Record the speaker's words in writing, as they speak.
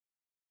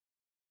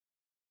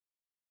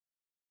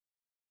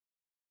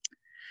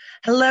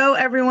Hello,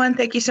 everyone.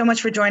 Thank you so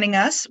much for joining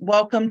us.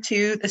 Welcome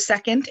to the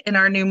second in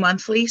our new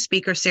monthly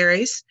speaker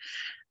series.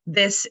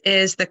 This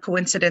is the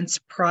Coincidence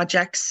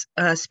Project's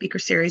speaker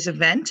series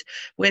event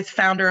with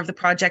founder of the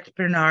project,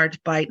 Bernard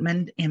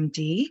Beitman,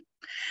 MD.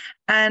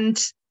 And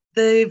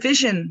the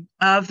vision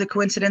of the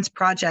Coincidence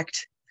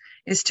Project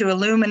is to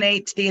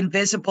illuminate the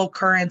invisible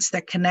currents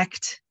that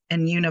connect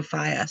and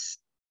unify us.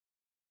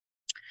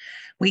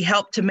 We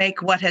help to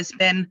make what has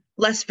been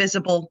less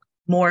visible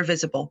more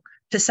visible.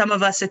 To some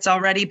of us, it's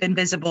already been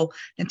visible,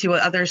 and to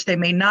others, they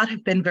may not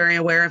have been very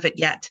aware of it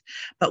yet,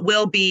 but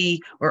will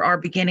be or are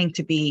beginning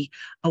to be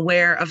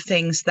aware of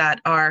things that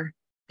are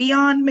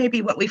beyond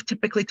maybe what we've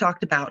typically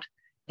talked about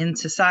in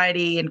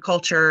society and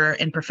culture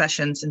and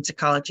professions in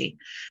psychology.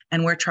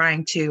 And we're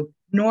trying to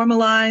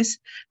normalize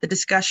the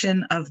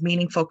discussion of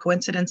meaningful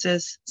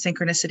coincidences,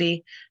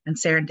 synchronicity, and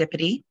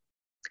serendipity.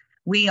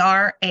 We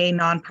are a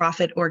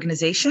nonprofit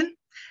organization,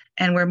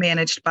 and we're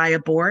managed by a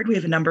board. We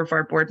have a number of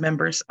our board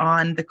members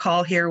on the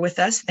call here with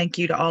us. Thank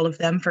you to all of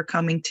them for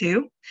coming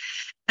too.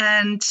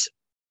 And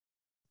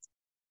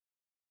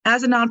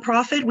as a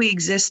nonprofit, we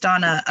exist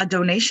on a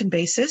donation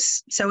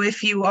basis. So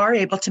if you are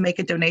able to make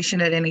a donation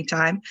at any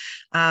time,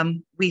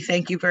 we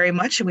thank you very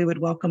much and we would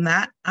welcome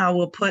that. I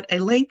will put a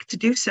link to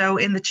do so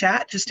in the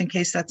chat, just in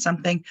case that's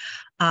something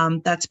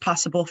that's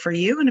possible for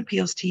you and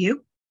appeals to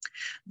you.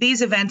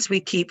 These events we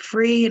keep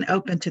free and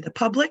open to the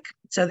public,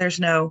 so there's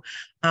no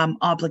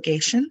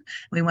obligation.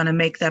 We want to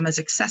make them as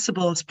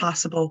accessible as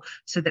possible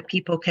so that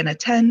people can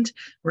attend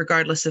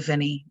regardless of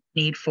any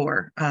need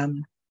for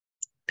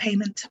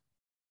payment.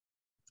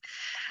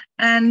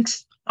 And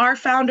our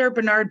founder,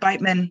 Bernard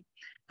Beitman,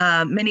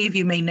 many of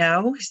you may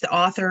know, he's the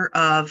author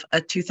of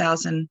a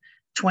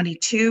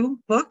 2022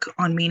 book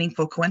on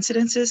meaningful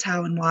coincidences,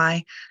 how and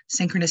why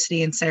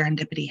synchronicity and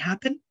serendipity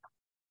happen.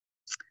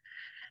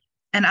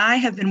 And I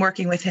have been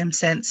working with him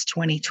since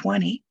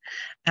 2020.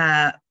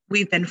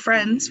 We've been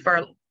friends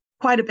for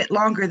quite a bit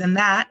longer than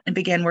that and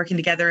began working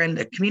together in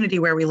the community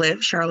where we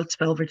live,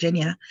 Charlottesville,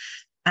 Virginia.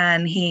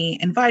 And he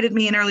invited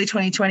me in early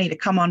 2020 to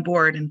come on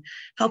board and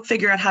help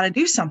figure out how to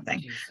do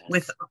something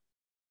with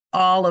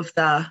all of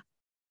the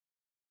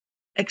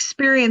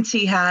experience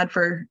he had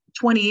for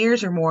 20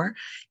 years or more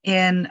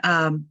in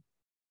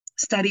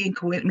studying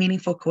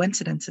meaningful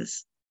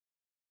coincidences.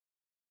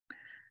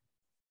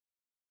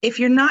 If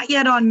you're not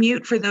yet on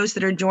mute for those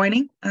that are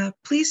joining,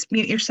 please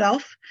mute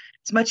yourself.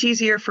 It's much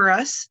easier for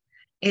us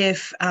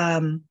if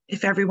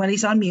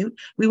everybody's on mute.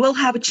 We will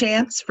have a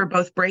chance for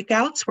both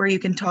breakouts where you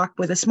can talk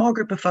with a small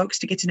group of folks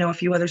to get to know a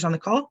few others on the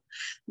call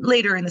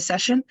later in the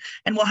session.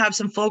 And we'll have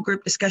some full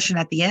group discussion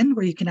at the end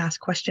where you can ask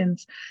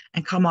questions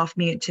and come off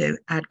mute to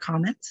add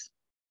comments.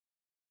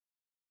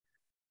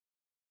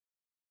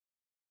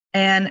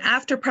 And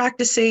after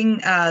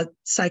practicing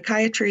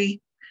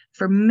psychiatry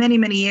for many,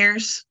 many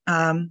years,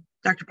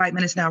 Dr.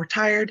 Beitman is now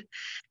retired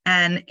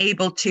and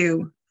able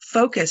to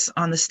focus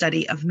on the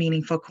study of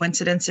meaningful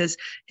coincidences.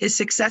 His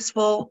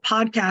successful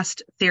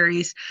podcast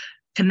series,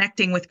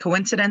 Connecting with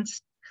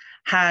Coincidence,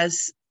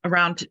 has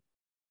around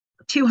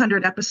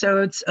 200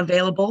 episodes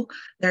available.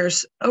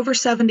 There's over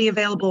 70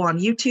 available on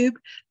YouTube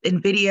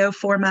in video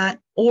format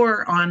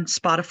or on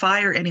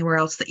Spotify or anywhere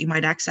else that you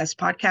might access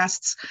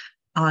podcasts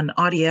on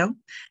audio.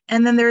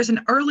 And then there's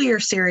an earlier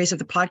series of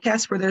the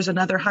podcast where there's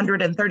another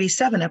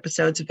 137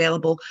 episodes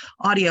available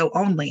audio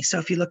only. So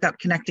if you look up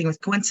Connecting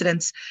with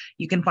Coincidence,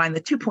 you can find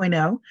the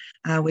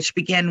 2.0, which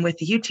begin with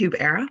the YouTube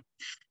era.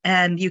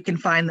 And you can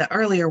find the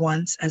earlier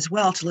ones as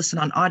well to listen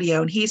on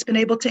audio. And he's been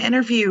able to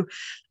interview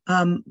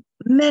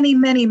many,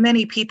 many,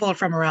 many people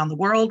from around the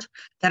world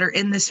that are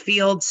in this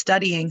field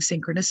studying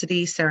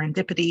synchronicity,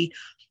 serendipity,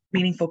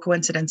 meaningful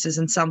coincidences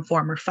in some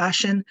form or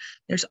fashion.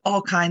 There's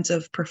all kinds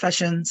of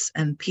professions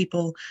and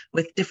people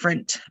with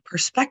different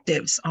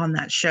perspectives on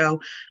that show.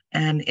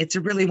 And it's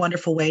a really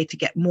wonderful way to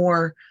get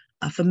more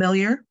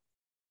familiar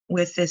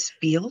with this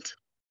field.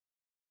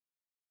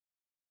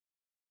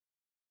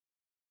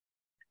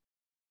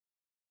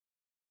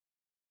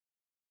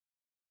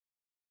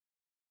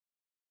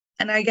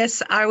 And I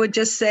guess I would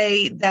just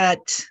say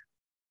that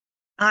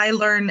I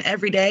learn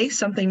every day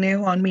something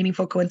new on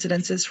meaningful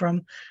coincidences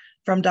from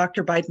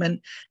Dr. Beitman,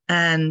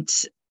 and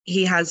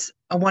he has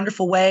a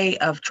wonderful way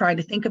of trying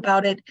to think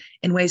about it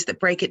in ways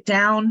that break it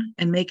down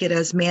and make it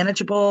as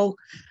manageable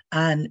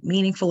and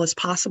meaningful as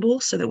possible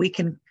so that we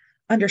can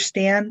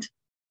understand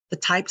the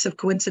types of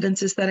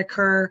coincidences that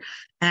occur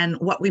and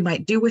what we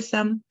might do with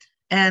them.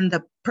 And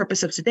the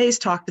purpose of today's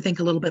talk, to think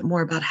a little bit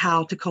more about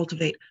how to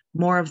cultivate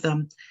more of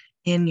them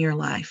in your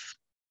life.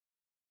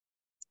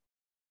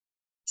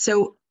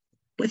 So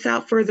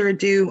without further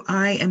ado,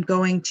 I am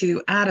going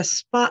to add a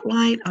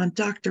spotlight on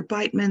Dr.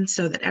 Beitman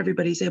so that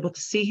everybody's able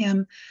to see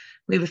him.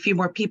 We have a few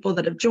more people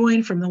that have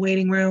joined from the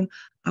waiting room.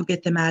 I'll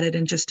get them added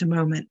in just a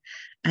moment,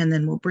 and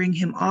then we'll bring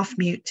him off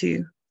mute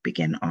to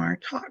begin our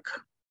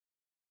talk.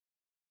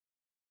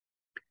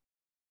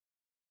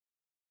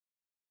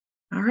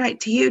 All right,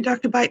 to you,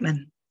 Dr.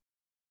 Beitman.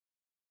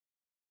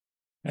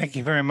 Thank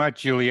you very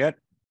much, Juliet.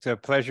 It's a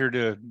pleasure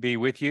to be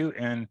with you.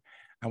 And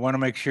I want to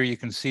make sure you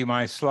can see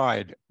my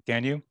slide.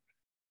 Can you?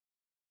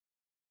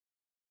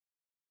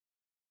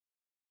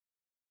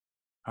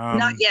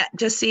 Not yet,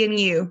 just seeing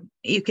you.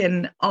 You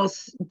can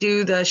also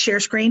do the share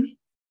screen.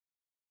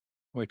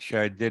 Which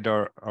I did.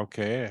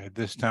 Okay,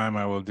 this time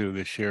I will do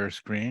the share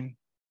screen.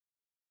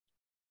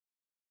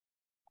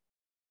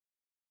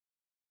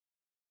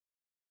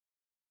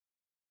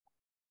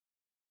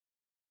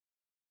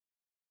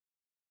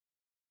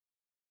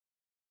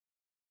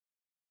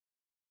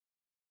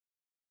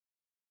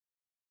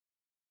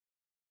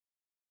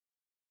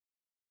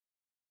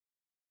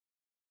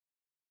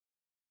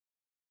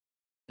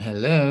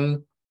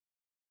 Hello.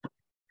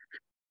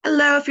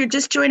 Hello, if you're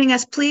just joining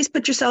us, please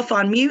put yourself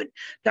on mute.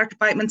 Dr.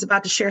 Beitman's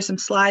about to share some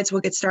slides.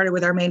 We'll get started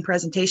with our main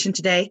presentation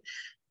today.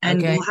 And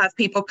Okay. we'll have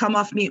people come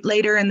off mute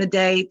later in the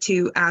day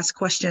to ask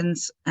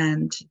questions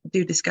and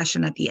do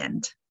discussion at the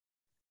end.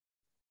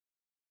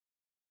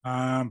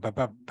 All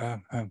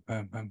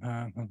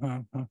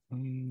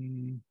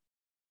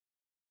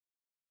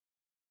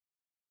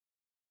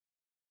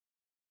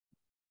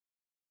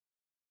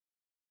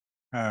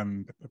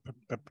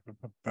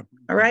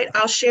right,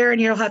 I'll share and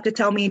you'll have to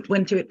tell me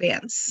when to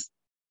advance.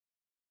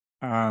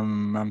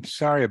 I'm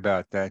sorry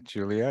about that,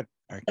 Juliet.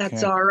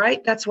 That's all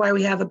right. That's why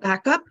we have a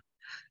backup.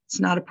 It's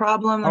not a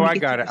problem. Oh, I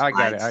got it. I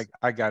got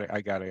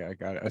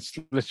it.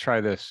 Let's try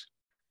this.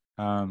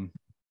 All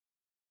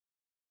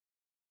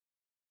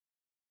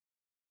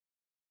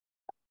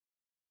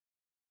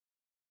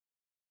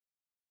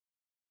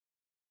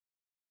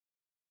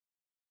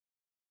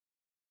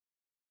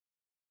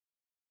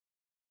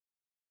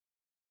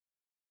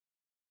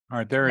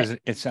right, there is.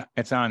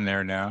 It's on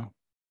there now.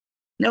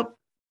 Nope.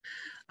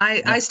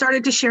 I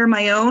started to share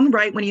my own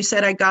right when you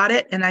said I got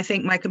it, and I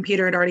think my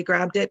computer had already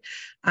grabbed it.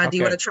 Do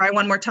you want to try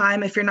one more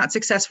time? If you're not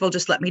successful,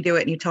 just let me do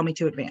it and you tell me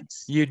to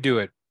advance. You do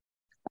it.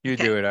 You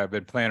Okay. do it. I've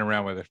been playing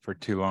around with it for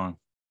too long.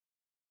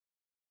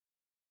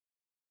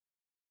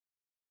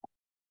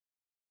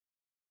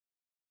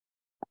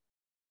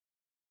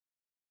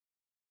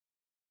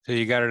 So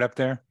you got it up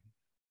there?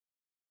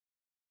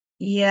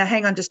 Yeah,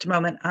 hang on just a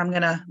moment. I'm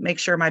going to make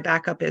sure my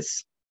backup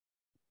is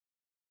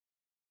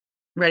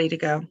ready to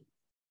go.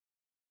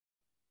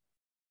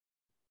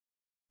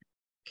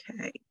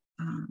 Okay.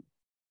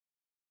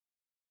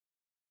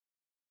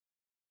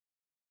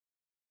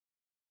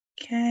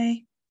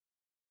 Okay.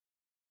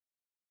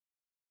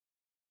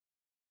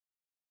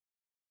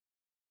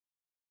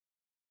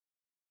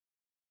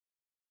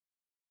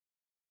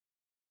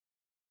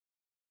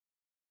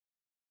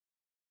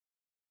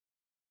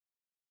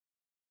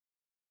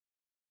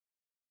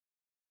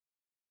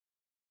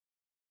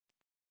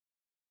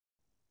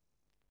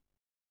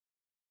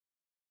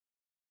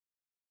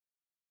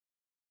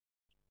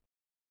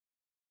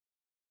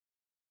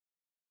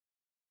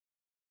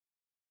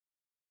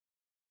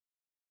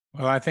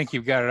 Well, I think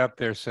you've got it up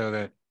there so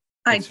that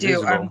I it's do.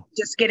 visible. I'm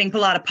just getting a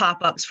lot of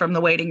pop-ups from the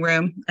waiting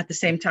room at the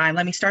same time.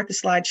 Let me start the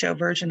slideshow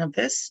version of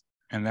this.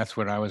 And that's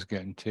what I was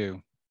getting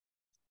too.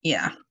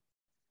 Yeah.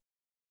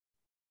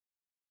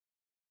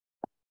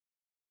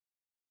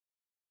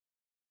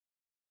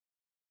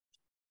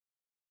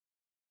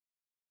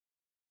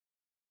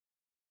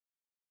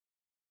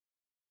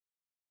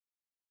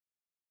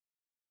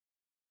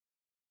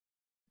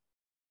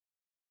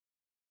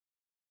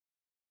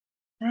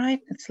 All right,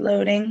 it's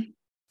loading.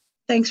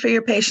 Thanks for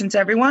your patience,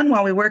 everyone,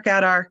 while we work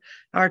out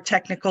our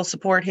technical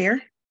support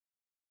here.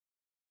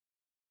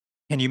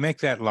 Can you make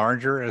that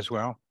larger as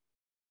well?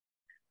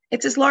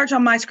 It's as large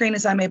on my screen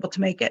as I'm able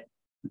to make it.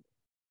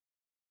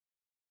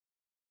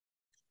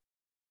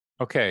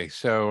 Okay,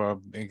 so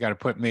you got to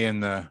put me in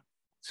the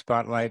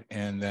spotlight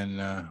and then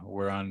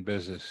we're on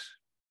business.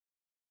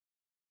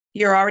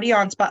 You're already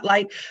on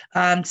Spotlight,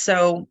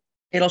 so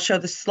it'll show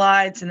the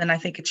slides, and then I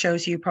think it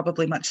shows you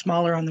probably much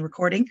smaller on the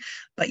recording,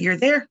 but you're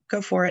there.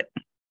 Go for it.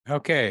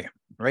 Okay,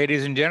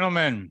 ladies and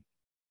gentlemen,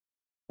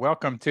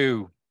 welcome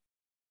to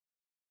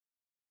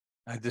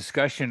a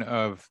discussion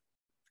of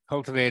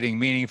cultivating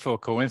meaningful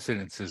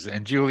coincidences.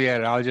 And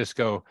Juliet, I'll just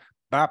go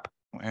bop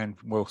and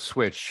we'll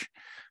switch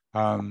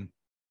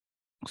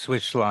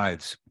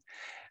slides.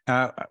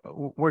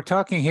 We're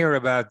talking here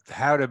about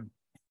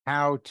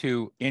how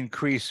to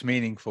increase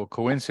meaningful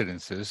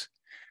coincidences.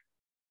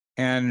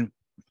 And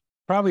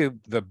probably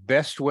the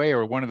best way,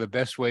 or one of the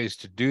best ways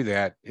to do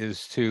that,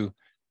 is to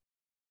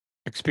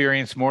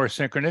experience more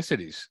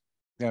synchronicities.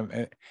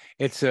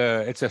 It's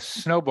a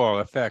snowball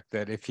effect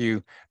that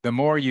the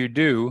more you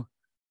do,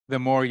 the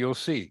more you'll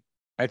see.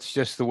 That's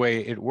just the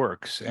way it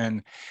works.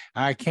 And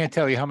I can't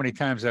tell you how many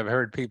times I've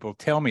heard people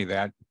tell me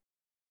that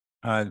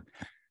the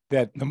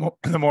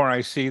more I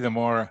see, the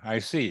more I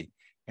see.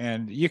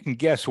 And you can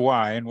guess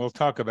why, and we'll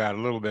talk about it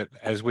a little bit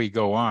as we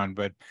go on,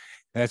 but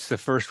that's the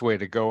first way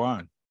to go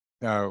on,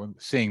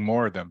 seeing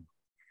more of them.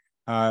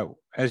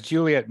 As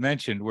Juliet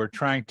mentioned, we're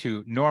trying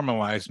to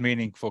normalize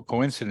meaningful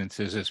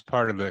coincidences as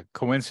part of the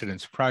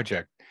Coincidence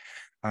Project.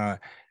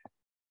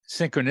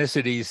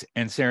 Synchronicities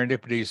and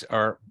serendipities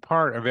are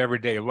part of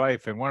everyday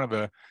life, and one of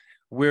the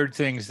weird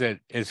things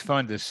that is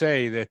fun to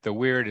say that the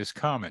weird is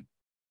common.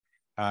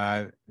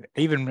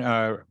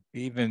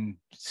 Even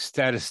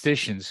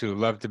statisticians who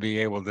love to be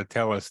able to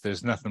tell us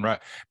there's nothing right,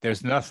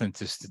 there's nothing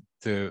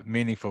to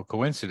meaningful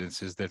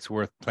coincidences that's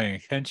worth paying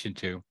attention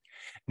to,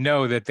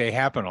 know that they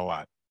happen a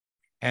lot.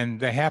 And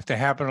they have to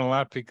happen a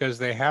lot because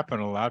they happen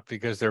a lot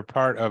because they're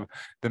part of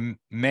the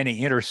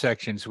many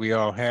intersections we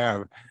all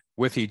have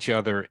with each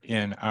other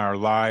in our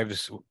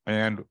lives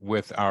and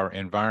with our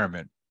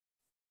environment.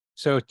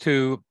 So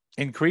to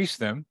increase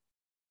them,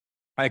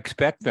 I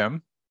expect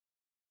them,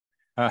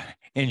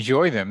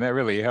 enjoy them. That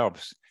really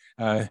helps.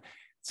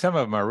 Some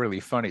of them are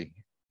really funny,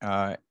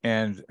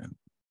 and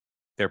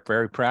they're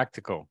very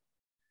practical.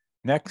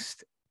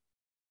 Next.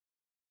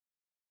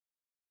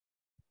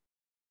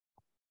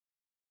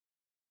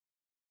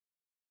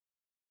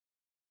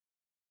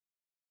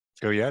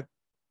 Go yet?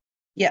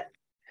 Yeah.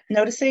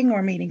 Noticing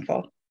or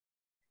meaningful?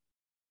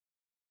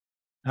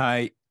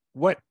 Why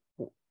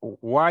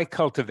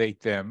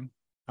cultivate them?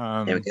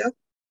 There we go.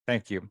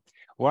 Thank you.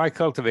 Why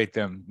cultivate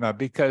them?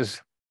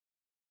 Because,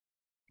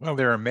 well,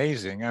 they're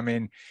amazing. I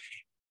mean,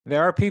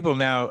 there are people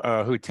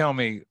now who tell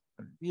me,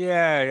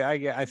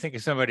 yeah, I think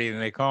of somebody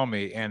and they call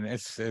me, and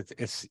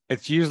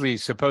it's usually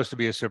supposed to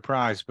be a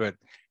surprise, but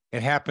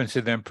it happens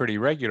to them pretty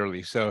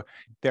regularly. So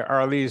there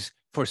are these,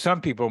 for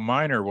some people,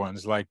 minor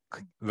ones like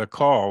the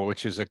call,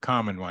 which is a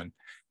common one,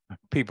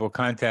 people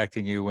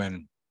contacting you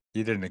when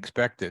you didn't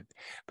expect it,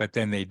 but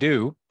then they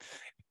do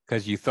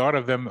because you thought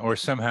of them or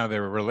somehow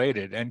they're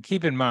related. And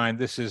keep in mind,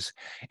 this is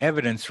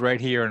evidence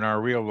right here in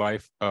our real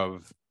life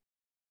of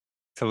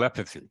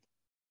telepathy.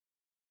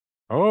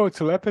 Oh,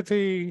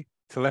 telepathy.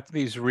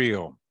 Telepathy is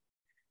real.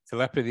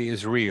 Telepathy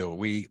is real.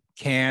 We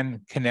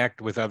can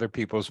connect with other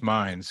people's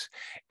minds,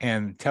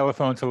 and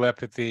telephone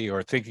telepathy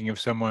or thinking of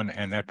someone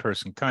and that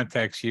person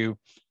contacts you,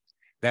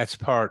 that's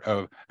part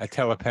of a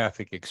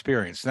telepathic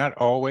experience. Not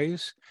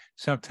always.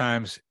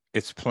 Sometimes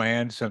it's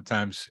planned,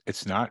 sometimes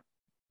it's not,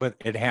 but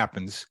it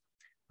happens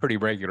pretty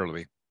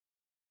regularly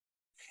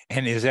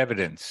and is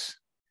evidence.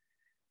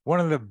 One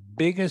of the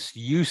biggest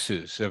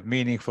uses of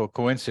meaningful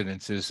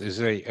coincidences is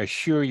they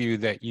assure you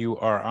that you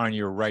are on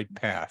your right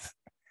path.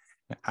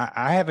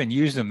 I haven't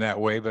used them that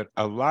way, but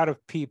a lot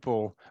of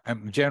people,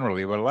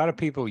 generally, but a lot of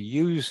people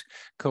use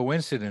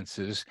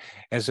coincidences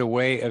as a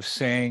way of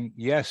saying,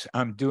 yes,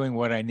 I'm doing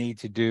what I need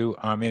to do.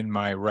 I'm in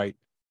my right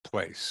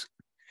place.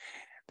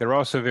 They're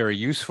also very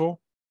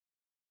useful.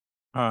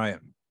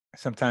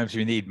 Sometimes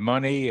you need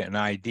money, an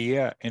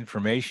idea,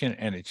 information,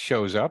 and it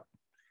shows up.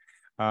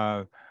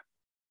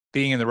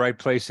 Being in the right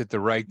place at the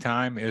right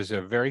time is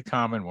a very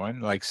common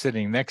one, like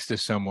sitting next to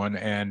someone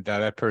and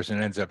that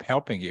person ends up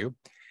helping you.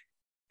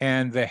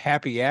 And the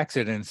happy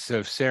accidents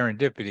of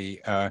serendipity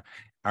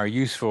are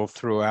useful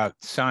throughout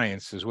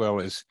science as well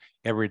as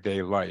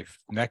everyday life.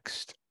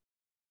 Next.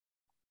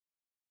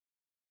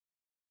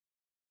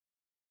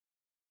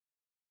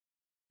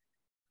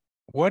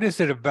 What is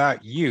it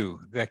about you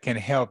that can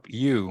help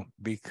you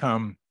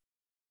become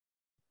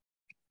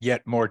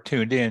yet more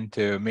tuned in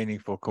to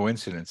meaningful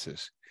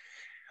coincidences?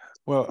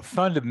 Well,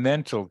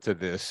 fundamental to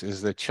this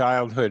is the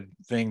childhood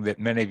thing that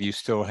many of you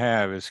still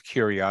have is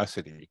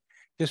curiosity.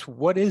 Just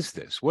what is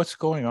this? What's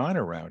going on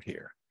around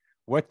here?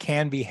 What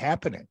can be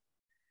happening?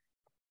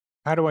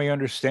 How do I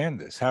understand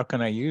this? How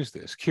can I use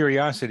this?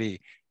 Curiosity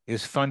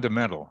is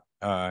fundamental.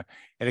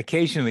 It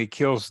occasionally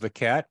kills the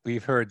cat.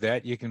 We've heard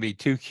that. You can be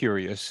too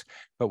curious.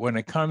 But when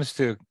it comes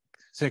to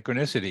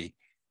synchronicity,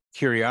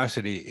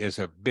 curiosity is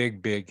a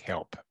big, big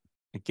help.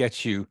 It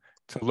gets you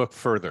to look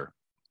further.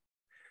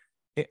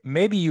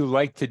 Maybe you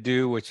like to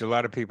do, which a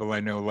lot of people I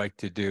know like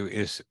to do,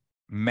 is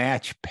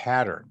match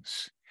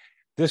patterns.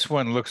 This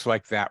one looks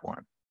like that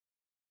one.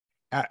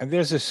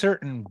 There's a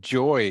certain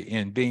joy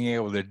in being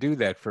able to do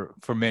that for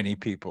many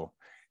people.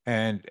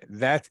 And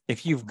that,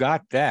 if you've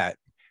got that,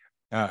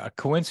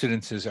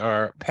 coincidences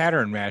are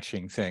pattern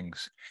matching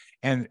things.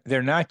 And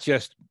they're not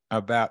just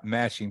about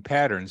matching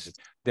patterns,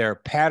 they're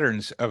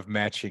patterns of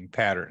matching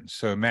patterns.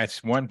 So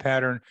match one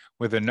pattern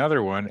with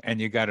another one, and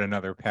you got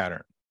another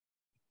pattern.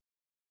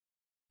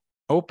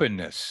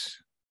 Openness.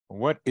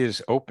 What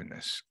is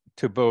openness?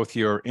 To both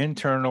your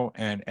internal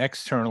and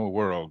external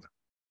world.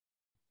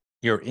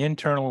 Your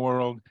internal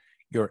world,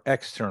 your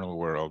external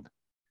world.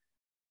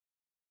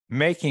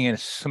 Making a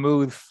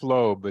smooth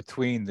flow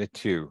between the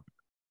two.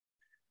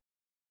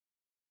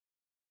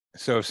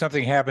 So if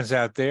something happens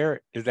out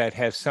there, that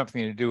has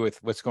something to do with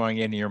what's going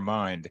in your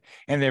mind.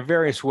 And there are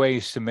various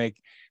ways to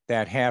make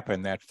that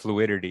happen, that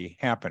fluidity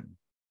happen.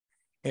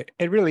 It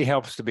really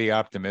helps to be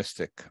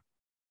optimistic.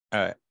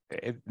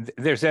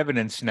 There's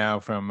evidence now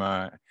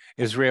from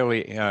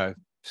Israeli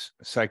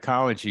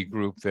psychology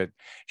group that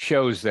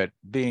shows that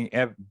the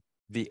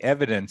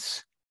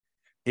evidence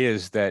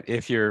is that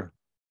if you're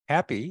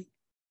happy,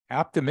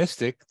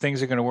 optimistic,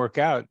 things are going to work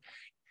out.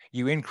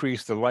 You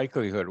increase the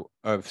likelihood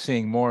of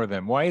seeing more of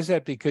them. Why is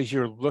that? Because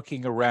you're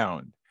looking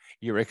around,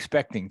 you're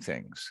expecting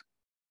things.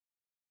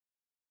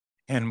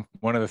 And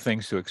one of the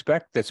things to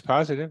expect that's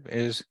positive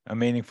is a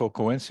meaningful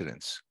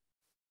coincidence.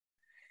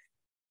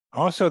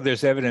 Also,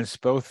 there's evidence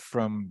both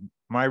from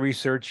my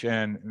research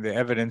and the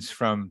evidence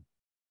from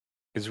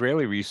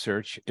Israeli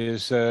research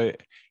is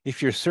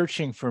if you're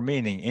searching for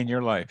meaning in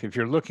your life, if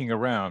you're looking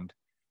around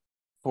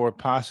for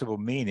possible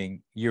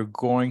meaning, you're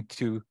going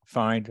to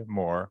find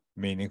more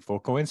meaningful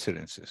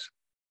coincidences.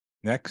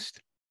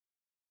 Next.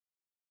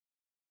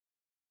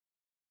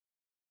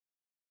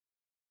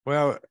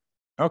 Well,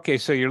 okay,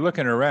 so you're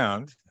looking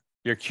around,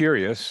 you're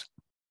curious,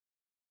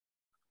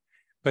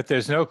 but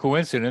there's no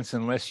coincidence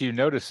unless you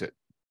notice it.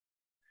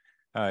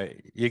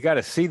 You got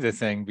to see the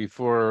thing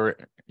before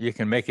you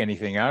can make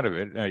anything out of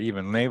it,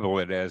 even label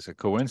it as a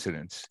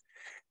coincidence.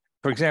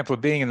 For example,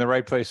 being in the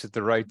right place at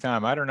the right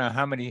time. I don't know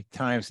how many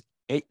times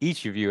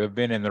each of you have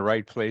been in the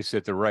right place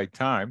at the right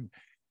time,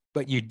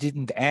 but you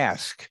didn't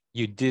ask.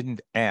 You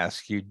didn't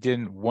ask. You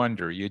didn't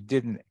wonder. You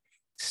didn't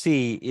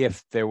see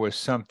if there was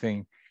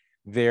something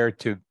there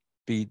to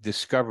be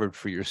discovered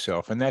for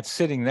yourself. And that's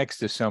sitting next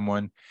to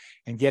someone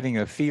and getting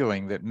a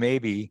feeling that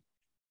maybe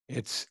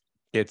it's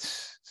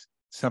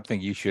something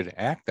you should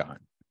act on.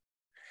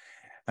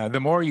 The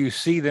more you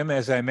see them,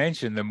 as I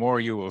mentioned, the more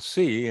you will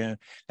see. And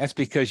that's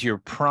because you're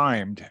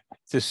primed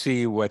to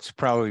see what's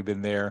probably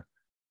been there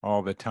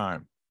all the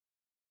time.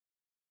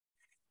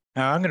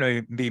 Now, I'm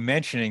going to be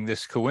mentioning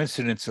this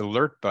coincidence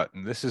alert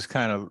button. This is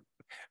kind of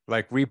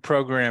like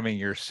reprogramming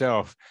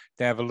yourself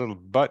to have a little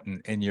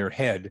button in your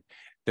head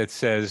that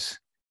says,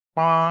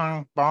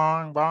 bong,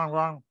 bong, bong,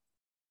 bong.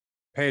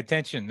 Pay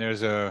attention.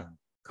 There's a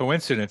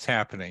coincidence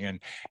happening, and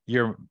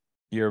your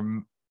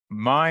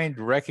mind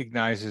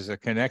recognizes a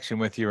connection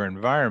with your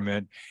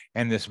environment,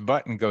 and this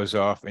button goes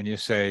off, and you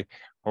say,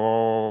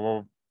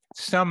 "Oh,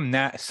 some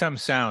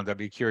sound." I'd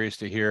be curious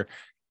to hear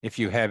if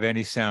you have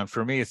any sound.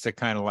 For me, it's a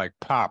kind of like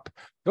pop.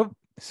 Oh,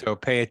 so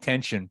pay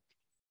attention.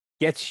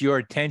 Gets your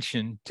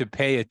attention to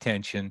pay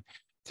attention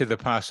to the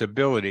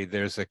possibility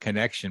there's a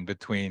connection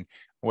between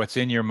what's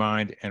in your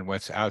mind and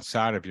what's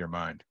outside of your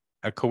mind.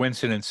 A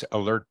coincidence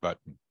alert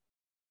button.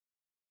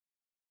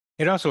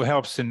 It also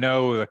helps to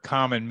know the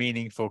common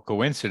meaningful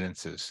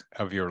coincidences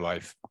of your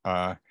life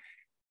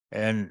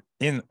and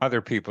in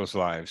other people's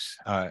lives.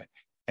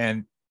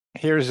 And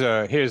here's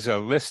a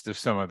list of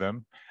some of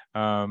them.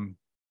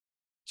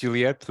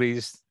 Juliet,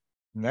 please,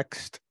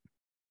 next.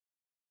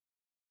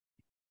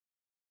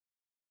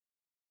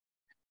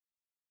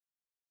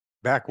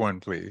 Back one,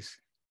 please.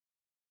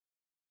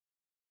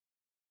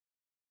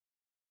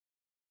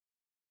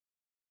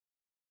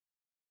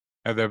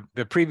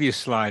 The previous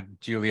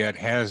slide, Juliet,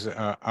 has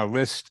a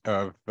list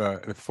of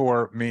the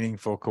 4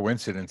 meaningful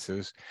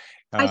coincidences.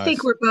 I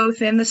think we're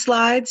both in the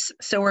slides,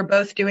 so we're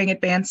both doing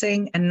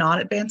advancing and not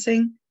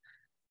advancing.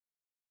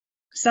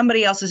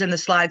 Somebody else is in the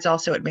slides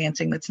also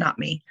advancing. That's not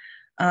me.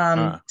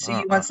 So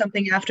you want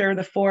something after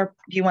the 4?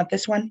 Do you want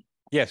this one?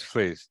 Yes,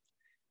 please.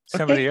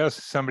 Somebody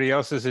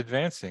else is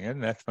advancing. Isn't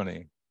that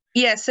funny?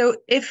 Yeah, so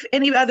if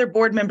any other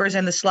board members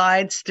in the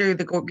slides through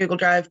the Google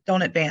Drive,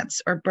 don't advance.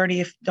 Or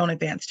Bernie, if don't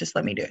advance, just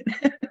let me do it.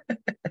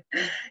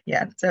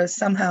 Yeah, so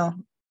somehow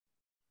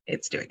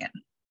it's doing it.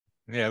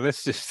 Yeah,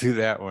 let's just do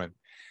that one.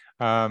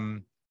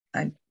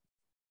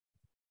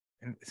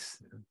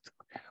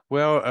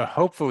 Well,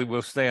 hopefully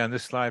we'll stay on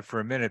this slide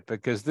for a minute,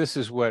 because this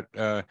is what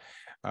a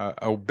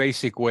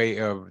basic way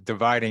of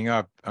dividing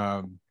up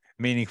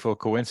meaningful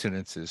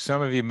coincidences.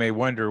 Some of you may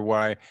wonder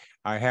why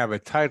I have a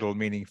title,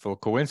 Meaningful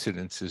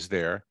Coincidences,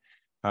 there,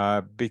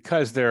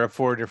 because there are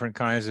 4 different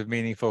kinds of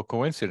meaningful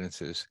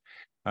coincidences.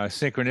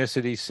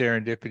 Synchronicity,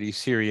 serendipity,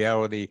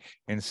 seriality,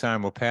 and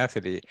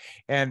simulpathity.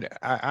 And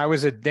I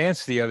was at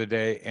dance the other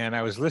day, and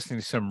I was listening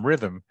to some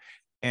rhythm,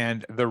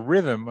 and the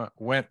rhythm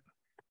went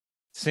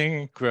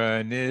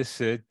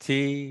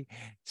synchronicity,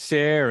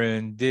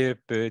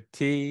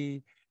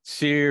 serendipity,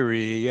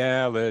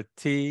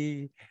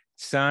 seriality,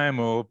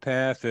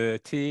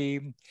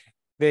 simulpathity.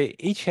 They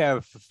each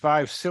have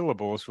 5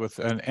 syllables with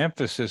an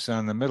emphasis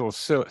on the middle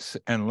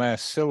and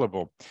last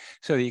syllable,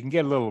 so you can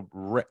get a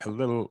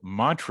little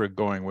mantra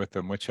going with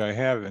them, which I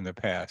have in the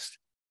past.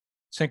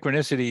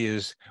 Synchronicity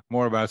is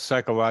more about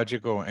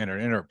psychological and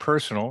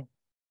interpersonal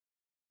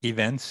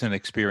events and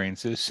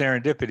experiences.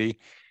 Serendipity,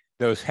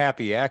 those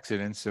happy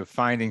accidents of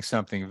finding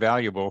something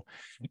valuable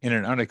in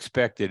an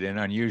unexpected and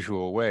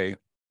unusual way.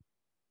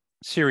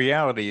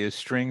 Seriality is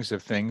strings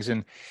of things,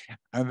 and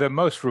the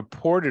most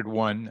reported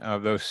one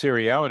of those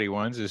seriality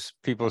ones is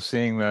people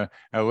seeing the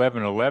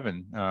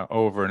 11:11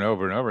 over and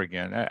over and over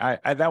again.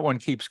 That one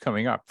keeps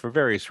coming up for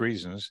various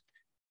reasons.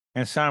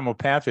 And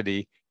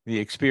simulpathity, the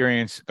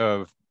experience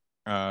of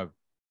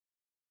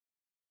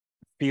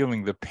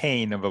feeling the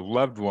pain of a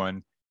loved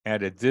one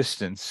at a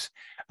distance.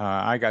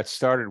 I got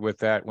started with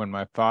that when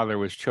my father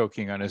was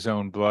choking on his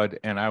own blood,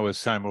 and I was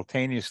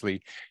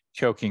simultaneously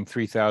choking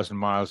 3,000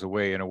 miles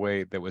away in a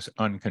way that was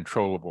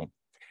uncontrollable.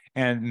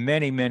 And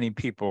many, many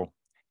people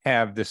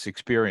have this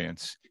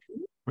experience.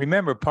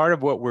 Remember, part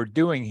of what we're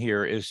doing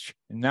here is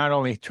not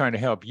only trying to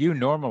help you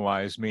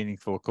normalize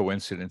meaningful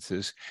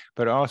coincidences,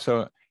 but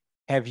also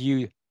have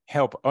you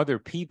help other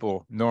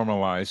people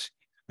normalize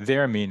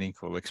their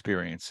meaningful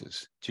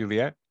experiences.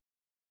 Juliet?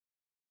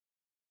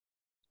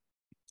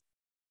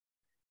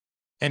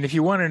 And if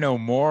you want to know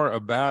more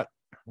about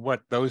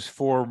what those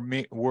four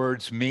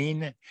words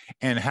mean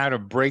and how to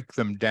break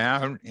them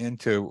down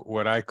into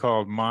what I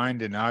call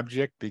mind and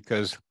object,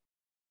 because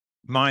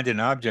mind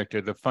and object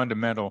are the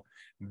fundamental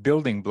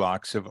building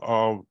blocks of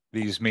all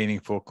these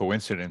meaningful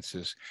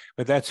coincidences.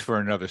 But that's for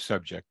another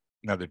subject,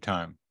 another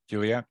time.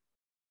 Julia?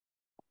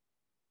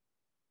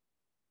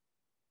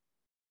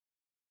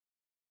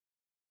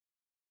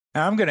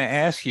 Now I'm going to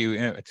ask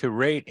you to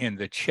rate in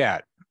the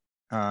chat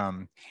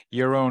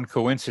your own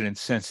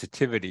coincidence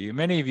sensitivity.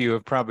 Many of you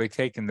have probably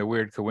taken the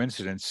Weird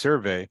Coincidence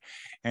survey,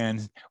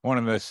 and one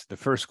of the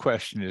first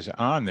question is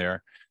on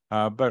there.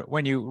 But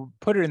when you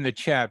put it in the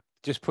chat,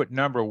 just put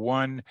number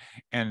 1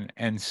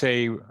 and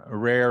say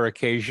rare,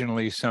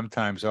 occasionally,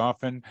 sometimes,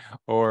 often,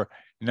 or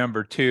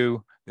number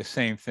 2, the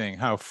same thing.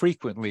 How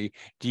frequently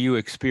do you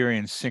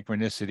experience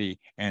synchronicity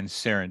and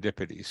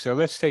serendipity? So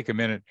let's take a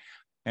minute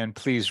and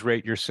please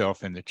rate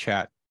yourself in the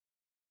chat.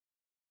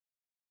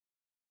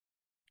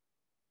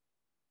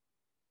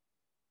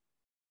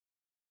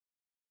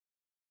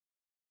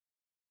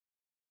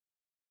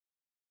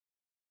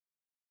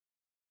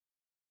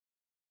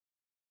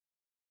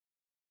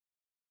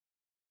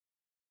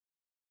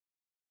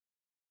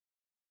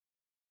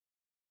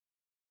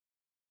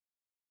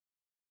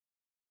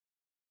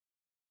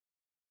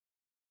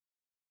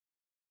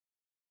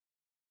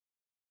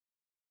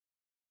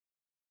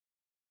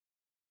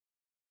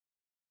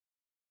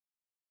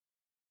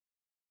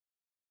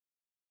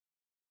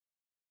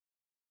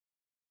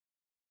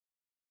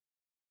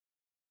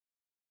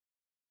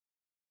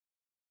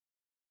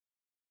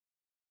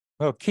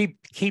 Well, keep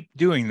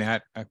doing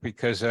that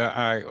because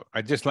I'd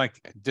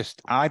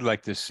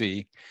like to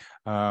see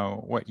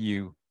what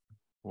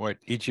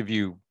each of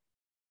you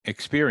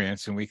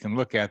experience, and we can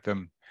look at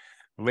them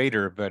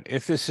later. But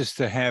if this is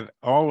to have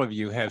all of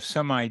you have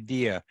some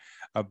idea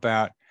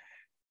about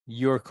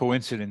your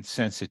coincidence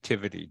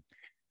sensitivity,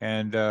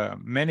 and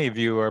many of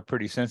you are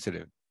pretty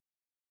sensitive,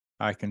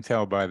 I can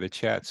tell by the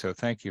chat. So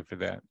thank you for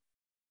that.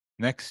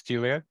 Next,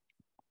 Juliet.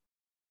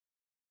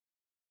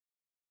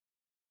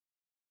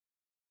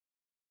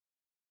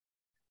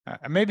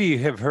 Maybe you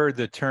have heard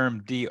the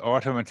term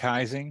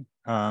de-automatizing.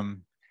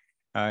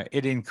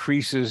 It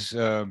increases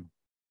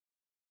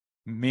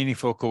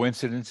meaningful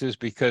coincidences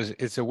because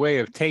it's a way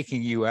of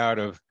taking you out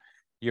of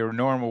your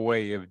normal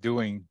way of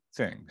doing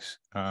things.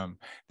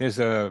 There's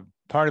a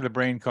part of the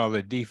brain called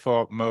the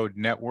default mode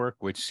network,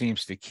 which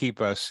seems to keep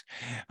us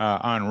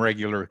on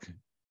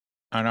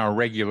our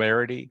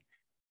regularity.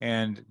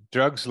 And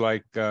drugs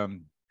like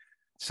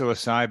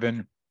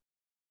psilocybin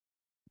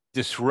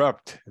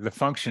disrupt the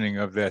functioning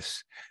of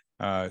this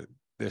part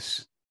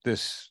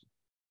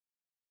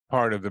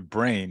of the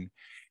brain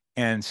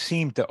and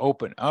seem to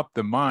open up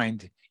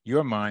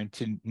your mind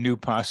to new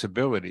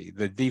possibility.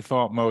 The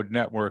default mode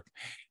network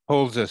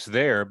holds us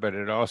there, but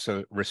it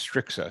also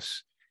restricts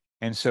us.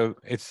 And so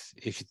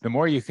the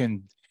more you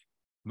can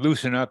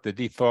loosen up the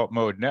default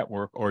mode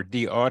network or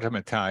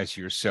de-automatize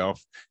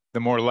yourself, the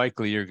more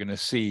likely you're going to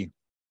see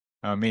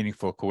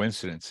meaningful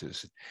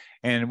coincidences.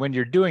 And when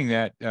you're doing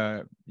that,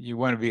 you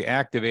want to be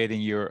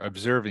activating your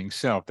observing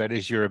self. That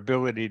is your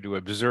ability to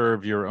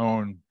observe your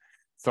own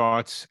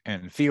thoughts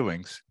and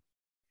feelings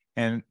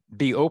and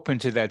be open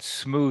to that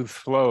smooth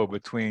flow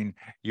between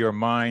your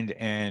mind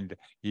and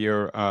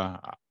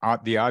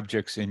the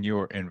objects in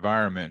your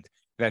environment.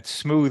 That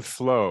smooth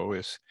flow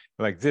is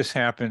like, this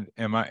happened.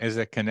 Is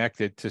it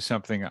connected to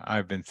something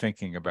I've been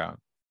thinking about?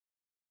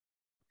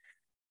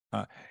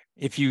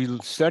 If you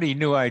study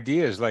new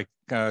ideas, like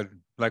we're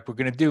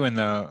going to do in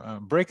the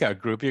breakout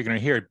group, you're going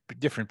to hear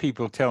different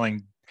people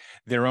telling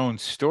their own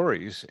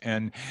stories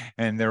and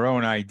their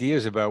own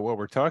ideas about what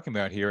we're talking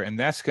about here, and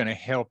that's going to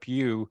help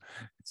you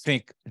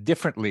think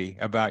differently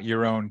about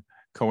your own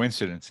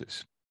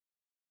coincidences.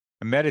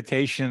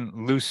 Meditation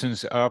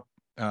loosens up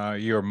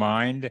your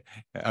mind,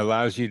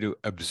 allows you to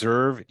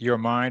observe your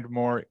mind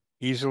more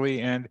easily.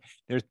 And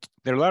there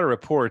are a lot of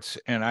reports,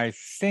 and I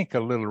think a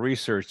little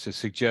research to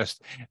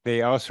suggest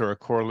they also are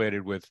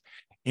correlated with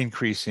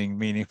increasing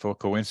meaningful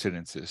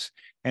coincidences.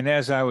 And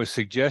as I was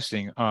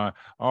suggesting,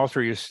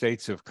 alter your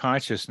states of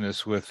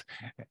consciousness with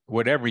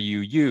whatever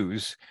you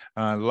use.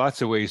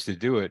 Lots of ways to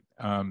do it.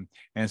 And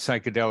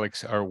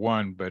psychedelics are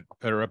one, but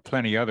there are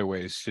plenty other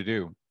ways to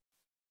do.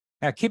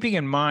 Now, keeping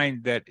in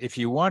mind that if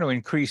you want to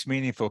increase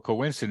meaningful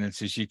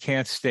coincidences, you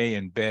can't stay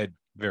in bed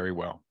very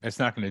well. That's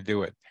not going to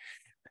do it.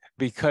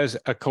 Because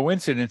a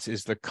coincidence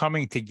is the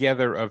coming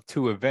together of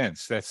two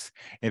events. That's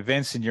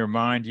events in your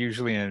mind,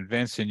 usually, and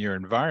events in your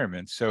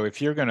environment. So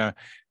if you're going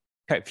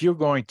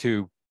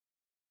to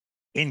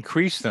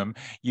increase them,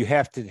 you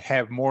have to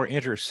have more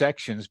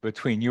intersections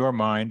between your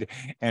mind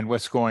and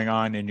what's going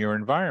on in your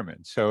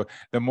environment. So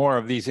the more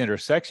of these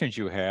intersections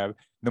you have,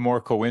 the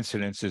more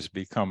coincidences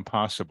become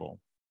possible.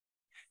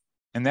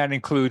 And that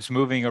includes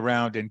moving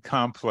around in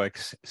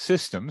complex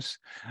systems,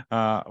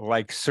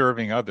 like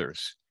serving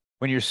others.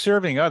 When you're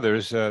serving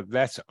others,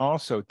 that's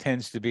also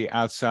tends to be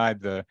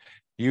outside the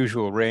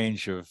usual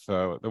range of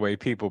the way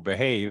people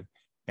behave.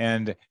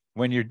 And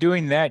When you're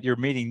doing that, you're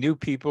meeting new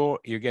people,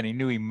 you're getting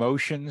new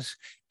emotions,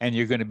 and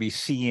you're going to be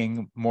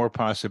seeing more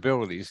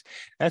possibilities.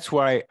 That's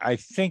why I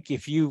think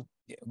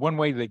one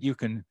way that you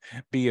can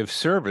be of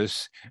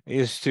service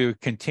is to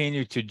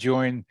continue to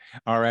join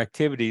our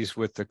activities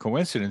with the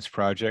Coincidence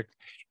Project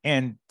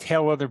and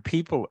tell other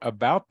people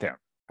about them.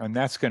 And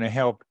that's going to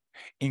help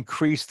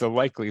increase the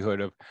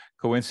likelihood of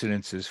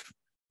coincidences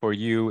for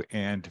you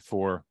and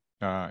for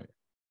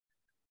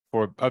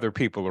other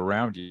people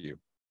around you.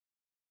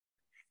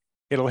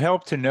 It'll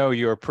help to know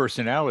your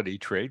personality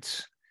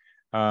traits.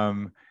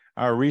 Our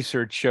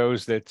research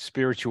shows that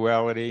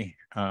spirituality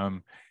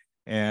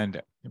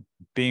and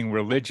being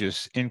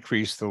religious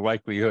increase the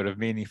likelihood of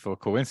meaningful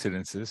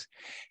coincidences.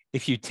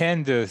 If you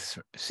tend to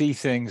see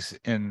things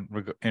in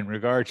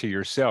regard to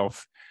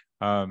yourself,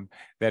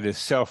 that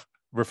is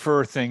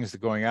refer things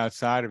going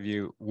outside of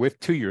you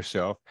to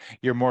yourself,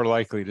 you're more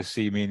likely to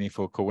see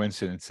meaningful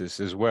coincidences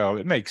as well.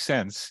 It makes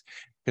sense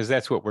because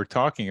that's what we're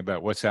talking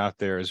about. What's out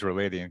there is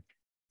relating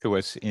to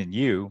what's in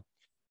you.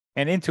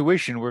 And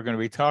intuition, we're going to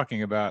be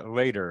talking about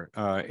later.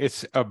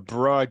 It's a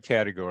broad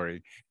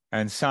category,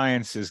 and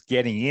science is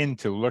getting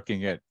into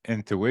looking at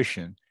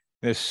intuition.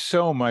 There's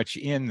so much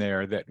in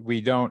there that we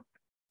don't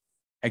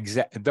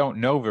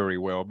know very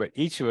well, but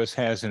each of us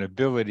has an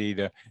ability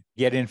to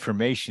get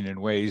information in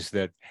ways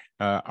that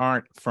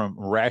aren't from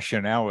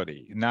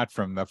rationality, not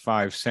from the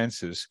five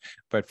senses,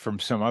 but from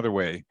some other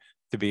way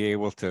to be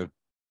able to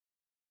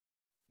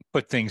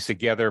put things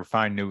together,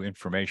 find new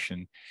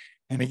information.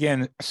 And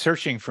again,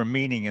 searching for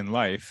meaning in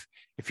life,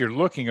 if you're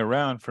looking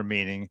around for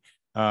meaning,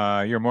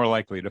 you're more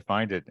likely to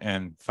find it,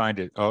 and find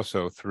it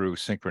also through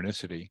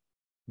synchronicity.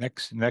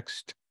 Next.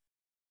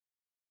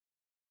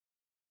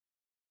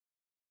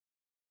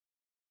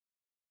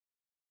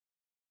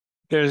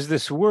 There's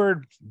this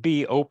word,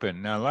 be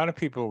open. Now, a lot of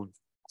people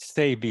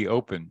say be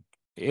open.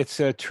 It's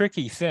a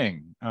tricky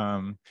thing.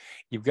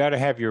 You've got to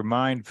have your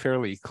mind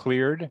fairly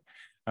cleared.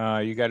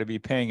 You got to be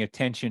paying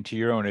attention to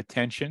your own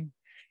attention.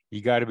 You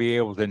got to be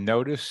able to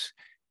notice.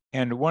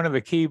 And one of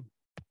the key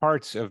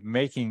parts of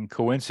making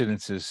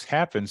coincidences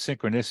happen,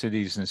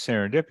 synchronicities and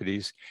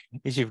serendipities,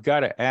 is you've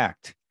got to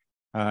act.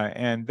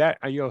 And that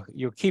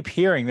you'll keep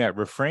hearing that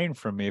refrain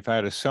from me. If I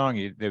had a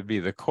song, there'd be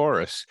the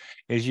chorus.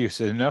 Is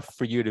just enough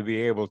for you to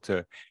be able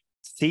to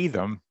see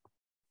them,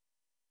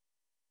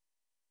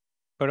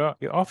 but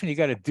often you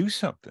got to do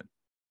something.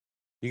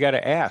 You got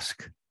to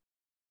ask.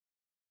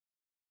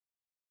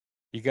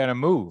 You got to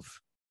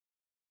move.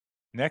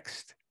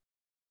 Next.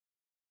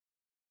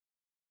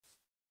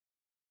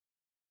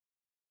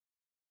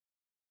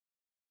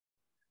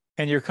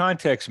 And your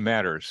context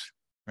matters.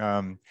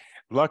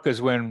 Luck is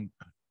when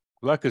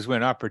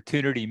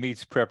opportunity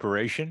meets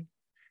preparation.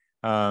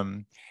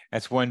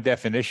 That's one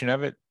definition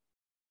of it.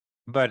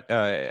 But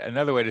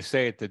another way to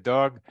say it, the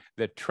dog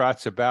that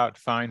trots about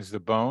finds the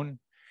bone.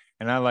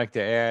 And I like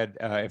to add,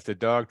 if the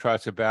dog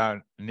trots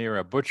about near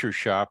a butcher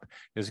shop,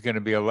 there's going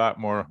to be a lot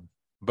more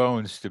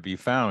bones to be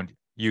found,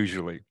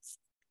 usually.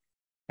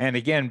 And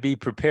again, be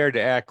prepared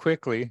to act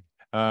quickly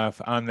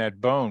on that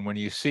bone. When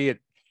you see it,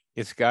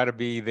 it's got to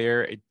be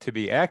there to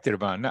be acted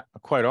upon, not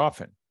quite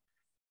often.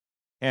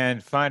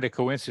 And find a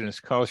coincidence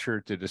culture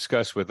to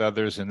discuss with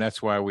others. And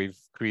that's why we've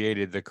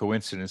created the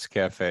Coincidence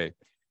Cafe,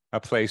 a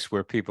place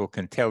where people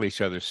can tell each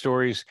other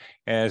stories,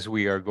 as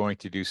we are going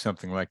to do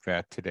something like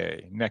that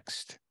today.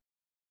 Next.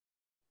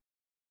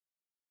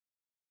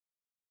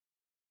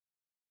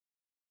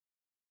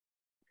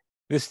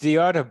 This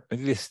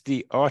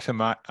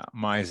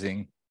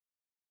de-automizing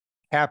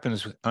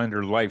happens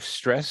under life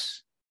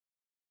stress,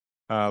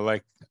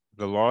 like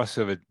the loss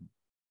of a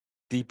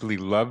deeply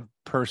loved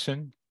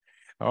person.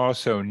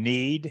 Also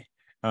need,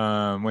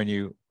 when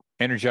you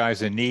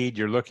energize a need,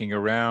 you're looking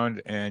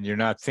around and you're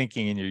not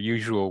thinking in your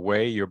usual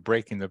way, you're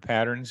breaking the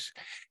patterns.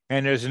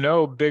 And there's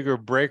no bigger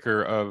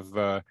breaker of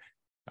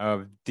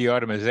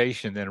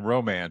de-automization than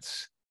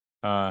romance.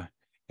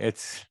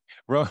 It's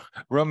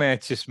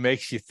romance just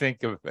makes you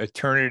think of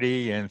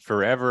eternity and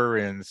forever,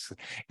 and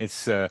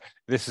it's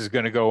this is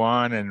going to go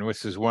on, and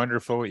this is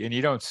wonderful, and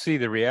you don't see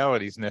the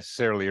realities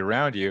necessarily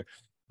around you.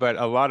 But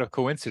a lot of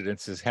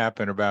coincidences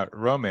happen about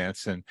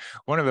romance, and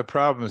one of the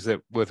problems that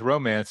with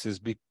romance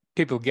is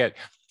people get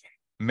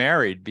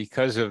married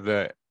because of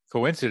the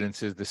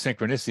coincidences, the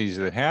synchronicities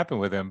that happen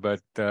with them,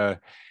 but they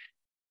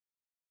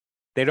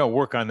don't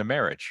work on the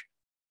marriage.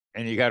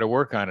 And you got to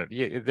work on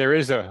it. There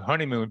is a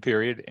honeymoon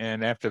period,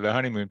 and after the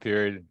honeymoon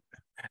period,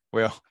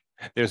 well,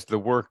 there's the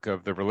work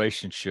of the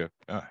relationship.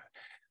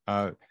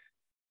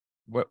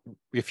 What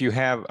if you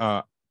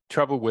have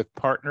trouble with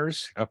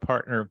partners, a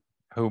partner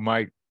who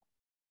might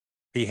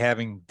be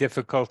having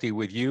difficulty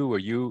with you, or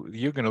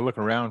you're going to look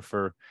around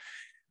for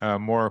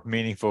more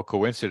meaningful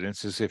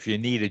coincidences. If you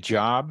need a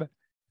job,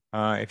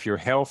 if your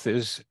health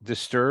is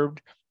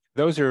disturbed,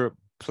 those are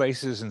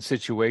places and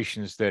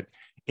situations that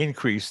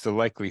increase the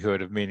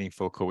likelihood of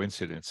meaningful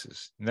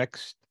coincidences.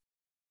 Next.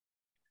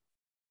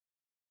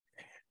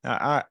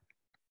 One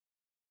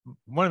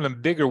of the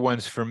bigger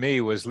ones for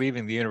me was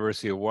leaving the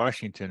University of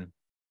Washington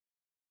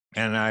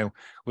And I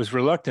was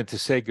reluctant to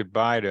say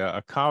goodbye to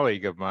a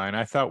colleague of mine.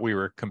 I thought we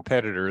were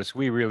competitors.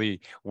 We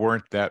really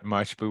weren't that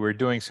much, but we were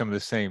doing some of the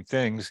same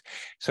things.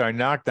 So I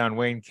knocked on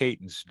Wayne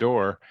Caton's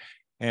door,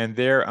 and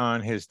there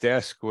on his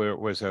desk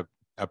was a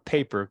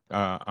paper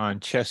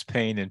on chest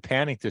pain and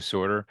panic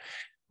disorder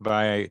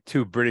by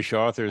two British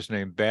authors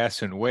named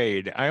Bass and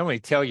Wade. I only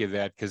tell you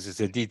that because it's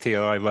a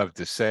detail I love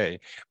to say,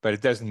 but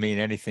it doesn't mean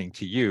anything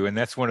to you. And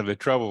that's one of the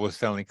trouble with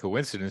telling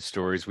coincidence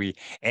stories. We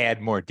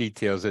add more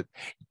details that,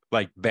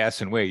 like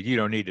Bass and Wade, you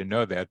don't need to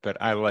know that, but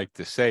I like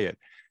to say it.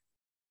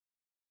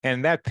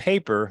 And that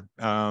paper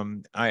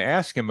I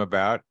asked him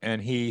about,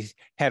 and he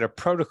had a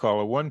protocol,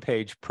 a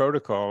one-page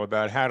protocol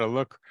about how to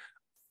look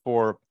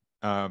for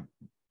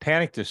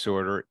panic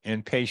disorder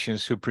in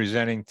patients who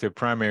presenting to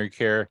primary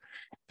care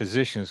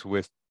physicians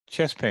with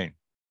chest pain.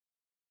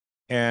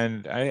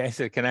 And I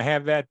said, "Can I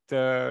have that?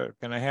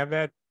 Can I have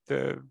that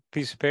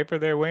piece of paper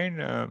there, Wayne?"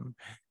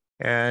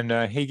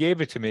 And he gave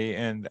it to me,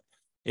 and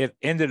it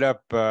ended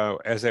up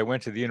as I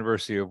went to the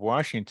University of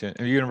Washington,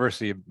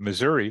 University of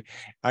Missouri,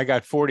 I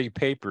got 40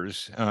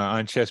 papers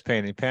on chest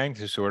pain and panic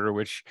disorder,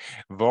 which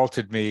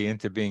vaulted me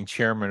into being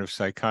chairman of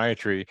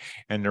psychiatry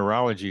and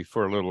neurology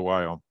for a little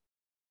while.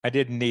 I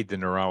didn't need the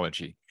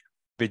neurology,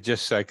 but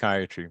just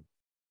psychiatry.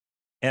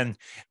 And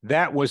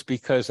that was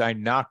because I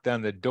knocked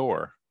on the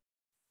door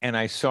and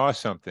I saw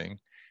something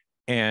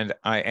and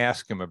I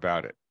asked him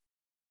about it.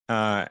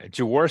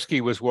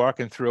 Jaworski was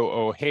walking through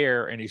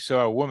O'Hare and he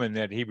saw a woman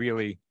that he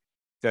really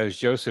does,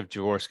 Joseph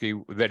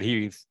Jaworski, that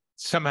he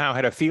somehow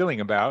had a feeling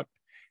about.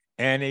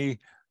 And he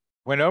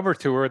went over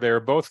to her. They were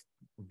both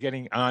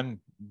getting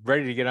on,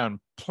 ready to get on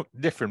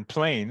different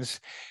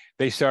planes.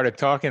 They started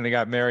talking. They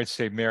got married,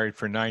 stayed married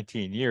for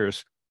 19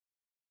 years.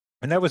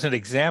 And that was an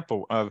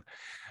example of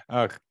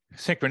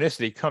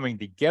synchronicity coming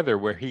together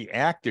where he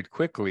acted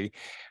quickly,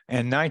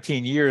 and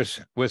 19 years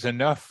was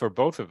enough for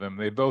both of them.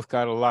 They both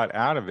got a lot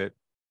out of it,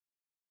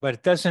 but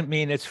it doesn't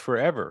mean it's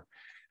forever.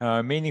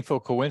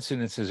 Meaningful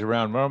coincidences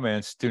around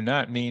romance do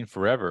not mean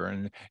forever,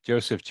 and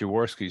Joseph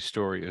Jaworski's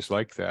story is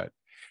like that.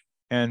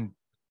 And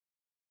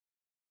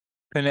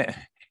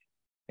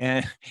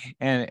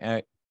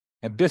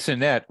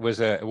Bissonnette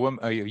was a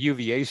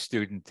UVA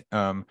student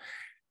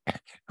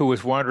who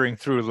was wandering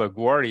through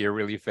LaGuardia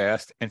really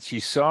fast, and she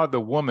saw the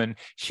woman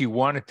she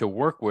wanted to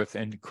work with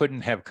and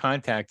couldn't have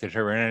contacted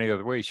her in any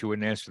other way. She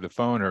wouldn't answer the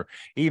phone or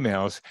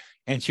emails,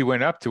 and she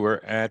went up to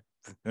her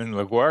in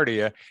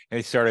LaGuardia, and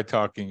they started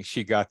talking.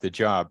 She got the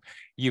job.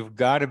 You've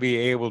got to be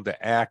able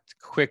to act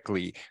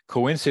quickly.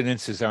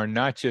 Coincidences are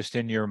not just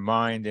in your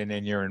mind and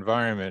in your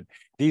environment.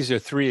 These are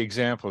three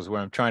examples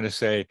where I'm trying to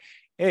say,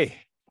 hey,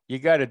 you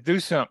got to do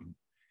something,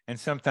 and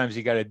sometimes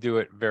you got to do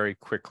it very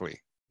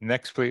quickly.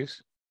 Next,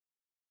 please.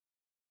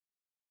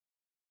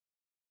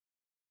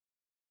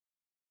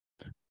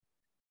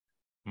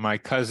 My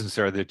cousins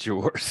are the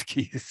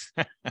Jaworskis.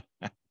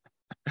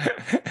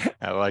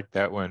 I like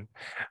that one.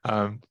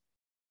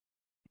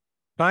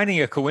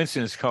 Finding a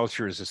coincidence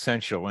culture is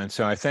essential. And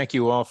so I thank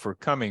you all for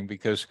coming,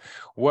 because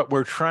what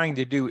we're trying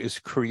to do is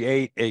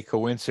create a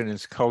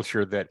coincidence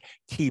culture that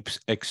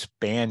keeps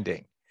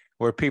expanding,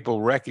 where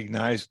people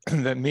recognize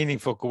that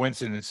meaningful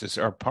coincidences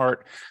are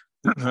part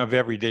of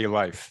everyday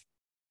life.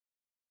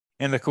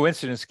 And the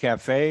Coincidence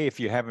Cafe, if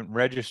you haven't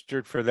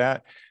registered for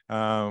that,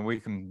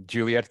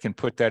 Juliet can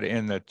put that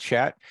in the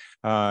chat.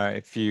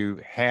 If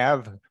you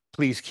have,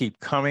 please keep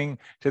coming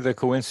to the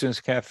Coincidence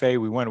Cafe.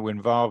 We want to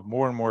involve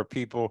more and more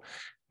people,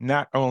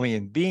 not only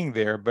in being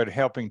there, but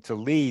helping to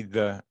lead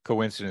the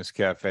Coincidence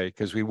Cafe,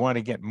 because we want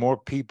to get more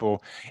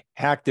people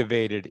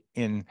activated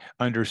in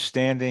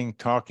understanding,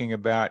 talking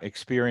about,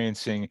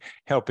 experiencing,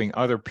 helping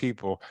other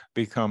people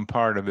become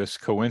part of this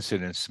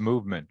coincidence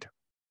movement.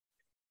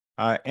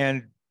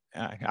 And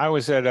I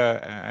was at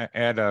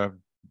a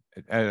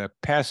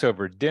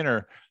Passover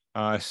dinner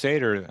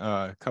Seder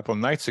a couple of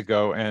nights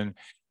ago, and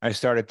I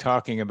started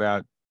talking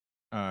about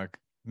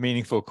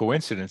meaningful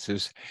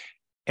coincidences,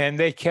 and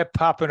they kept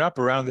popping up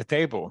around the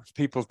table.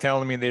 People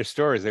telling me their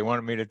stories. They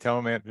wanted me to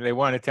tell them. They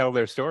want to tell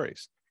their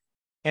stories,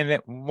 and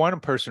that one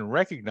person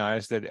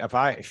recognized that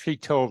if she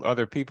told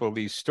other people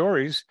these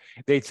stories,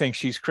 they'd think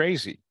she's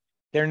crazy.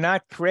 They're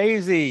not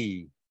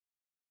crazy.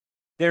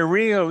 They're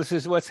real. This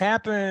is what's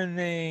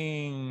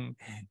happening.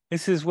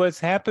 This is what's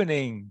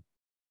happening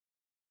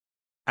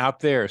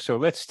out there. So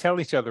let's tell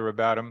each other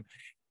about them.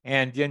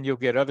 And then you'll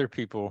get other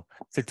people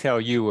to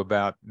tell you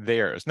about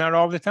theirs. Not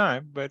all the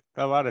time, but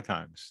a lot of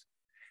times.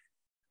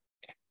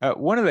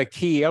 One of the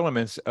key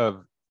elements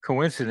of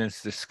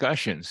coincidence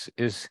discussions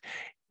is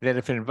that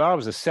if it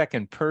involves a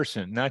second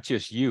person, not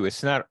just you,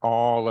 it's not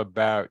all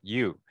about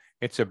you.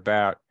 It's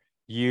about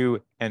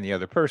you and the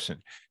other person.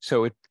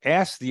 So it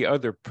asks the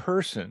other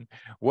person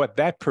what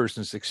that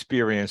person's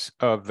experience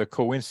of the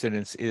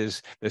coincidence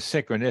is, the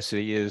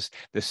synchronicity is,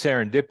 the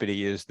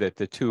serendipity is that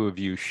the two of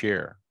you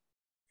share.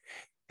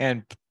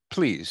 And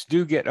please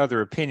do get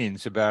other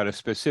opinions about a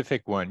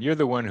specific one. You're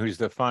the one who's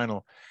the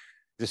final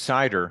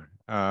decider.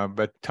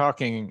 But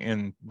talking,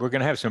 and we're going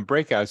to have some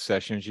breakout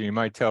sessions. You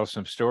might tell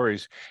some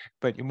stories,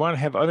 but you want to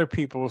have other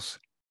people's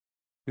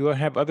You will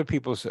have other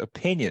people's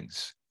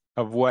opinions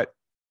of what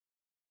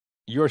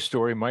your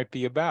story might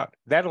be about.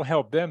 That'll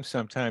help them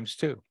sometimes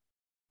too.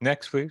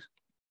 Next, please.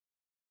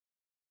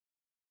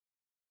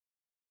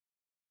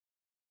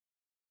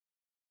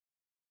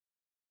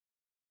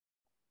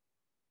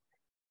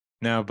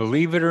 Now,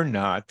 believe it or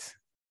not,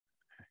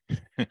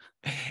 and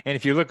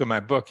if you look at my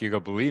book, you go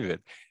believe it.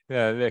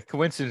 The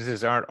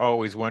coincidences aren't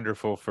always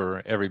wonderful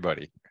for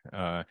everybody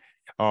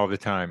all the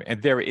time,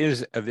 and there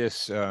is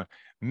this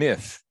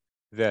myth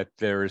that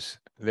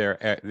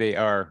they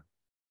are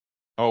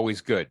always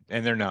good,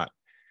 and they're not,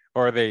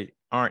 or they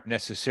aren't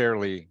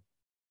necessarily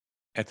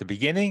at the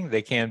beginning.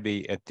 They can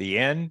be at the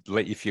end,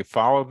 if you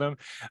follow them.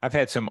 I've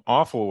had some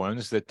awful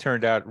ones that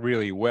turned out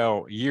really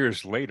well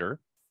years later.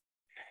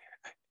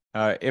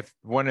 If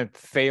one had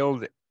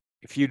failed,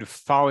 if you'd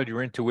followed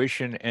your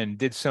intuition and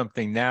did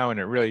something now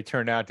and it really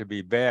turned out to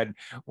be bad,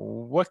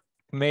 what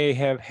may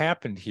have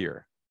happened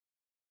here?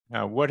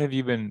 What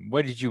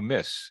did you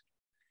miss?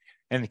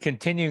 And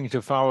continuing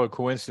to follow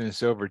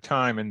coincidence over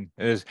time, and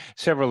there's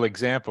several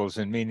examples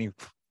in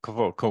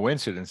meaningful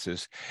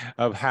coincidences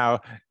of how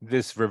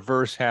this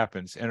reverse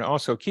happens. And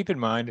also keep in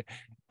mind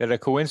that a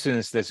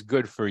coincidence that's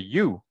good for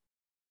you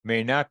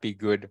may not be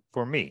good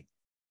for me.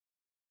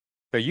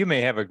 So you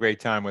may have a great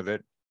time with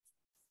it.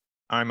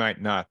 I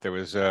might not. There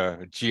was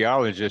a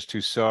geologist who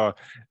saw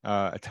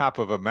a top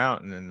of a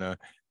mountain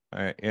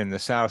in the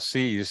South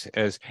Seas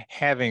as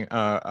having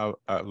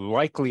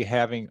likely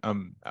having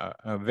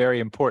a very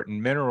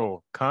important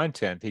mineral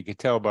content. He could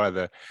tell by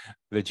the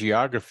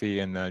geography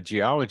and the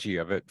geology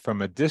of it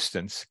from a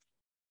distance.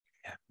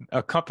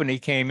 A company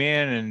came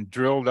in and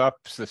drilled up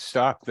the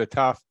stuff off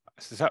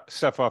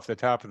the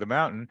top of the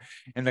mountain,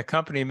 and the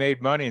company made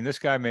money, and this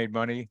guy made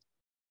money.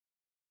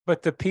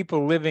 But the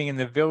people living in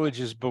the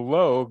villages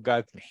below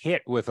got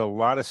hit with a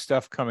lot of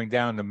stuff coming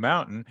down the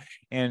mountain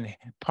and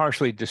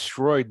partially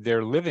destroyed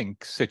their living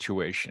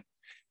situation.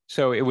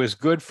 So it was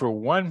good for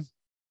one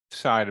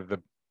side of the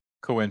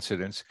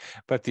coincidence,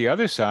 but the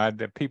other side,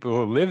 the people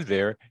who lived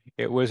there,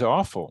 it was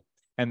awful.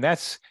 And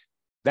that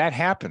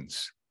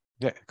happens.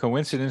 The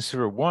coincidence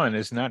for one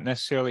is not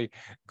necessarily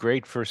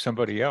great for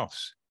somebody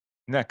else.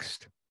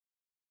 Next.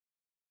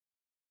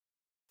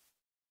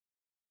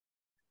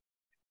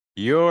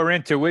 Your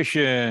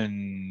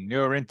intuition.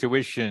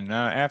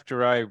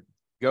 After I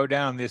go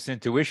down this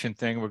intuition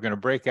thing, we're going to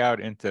break out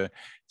into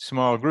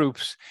small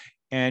groups,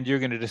 and you're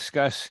going to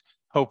discuss,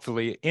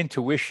 hopefully,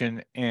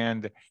 intuition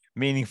and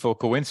meaningful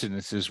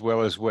coincidence, as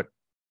well as what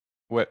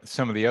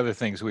some of the other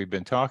things we've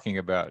been talking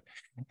about.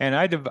 And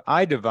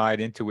I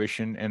divide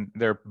intuition, and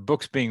there are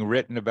books being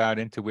written about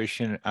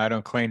intuition. I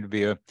don't claim to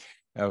be a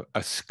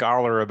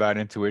scholar about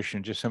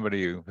intuition, just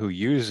somebody who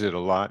uses it a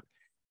lot.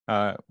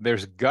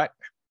 There's gut.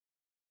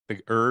 The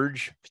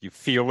urge, if you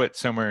feel it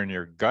somewhere in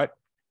your gut,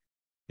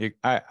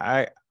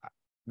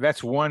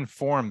 that's one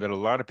form that a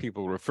lot of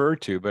people refer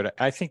to, but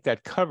I think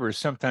that covers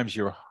sometimes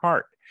your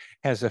heart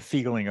has a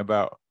feeling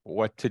about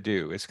what to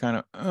do. It's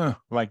kind of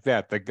like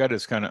that. The gut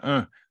is kind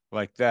of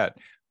like that.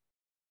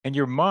 And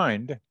your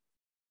mind,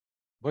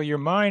 well, your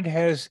mind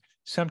has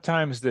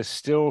sometimes this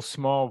still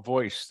small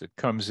voice that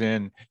comes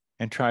in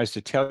and tries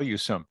to tell you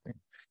something.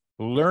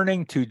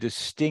 Learning to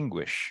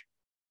distinguish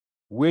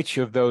which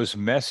of those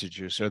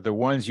messages are the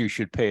ones you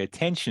should pay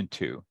attention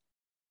to.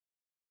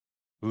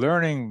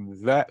 Learning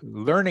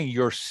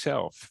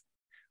yourself,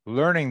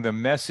 learning the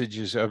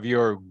messages of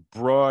your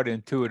broad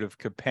intuitive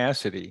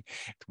capacity,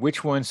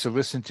 which ones to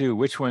listen to,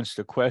 which ones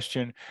to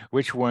question,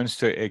 which ones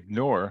to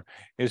ignore,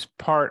 is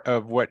part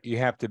of what you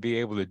have to be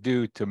able to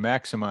do to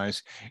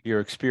maximize your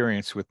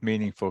experience with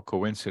meaningful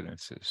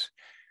coincidences.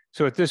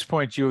 So at this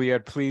point,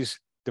 Juliet, please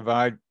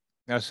divide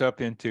us up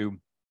into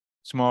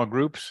small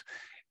groups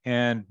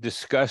and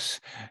discuss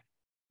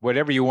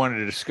whatever you wanted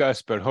to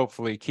discuss, but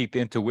hopefully keep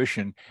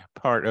intuition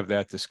part of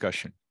that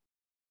discussion.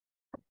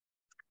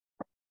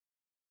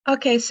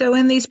 Okay, so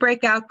in these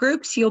breakout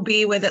groups, you'll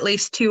be with at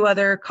least 2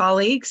 other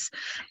colleagues.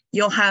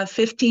 You'll have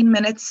 15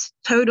 minutes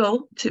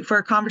total for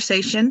a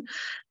conversation.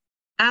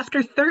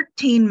 After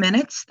 13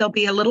 minutes, there'll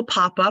be a little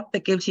pop-up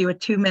that gives you a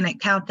 2-minute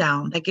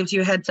countdown. That gives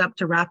you a heads up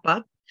to wrap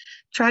up.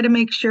 Try to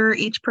make sure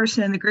each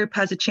person in the group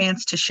has a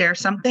chance to share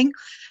something,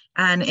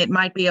 and it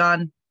might be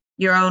on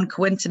your own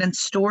coincidence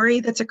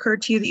story that's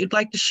occurred to you that you'd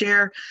like to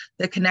share,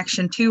 the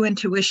connection to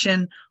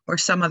intuition, or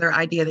some other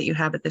idea that you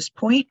have at this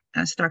point,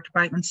 as Dr.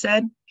 Beitman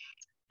said.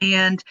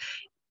 And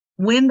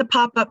when the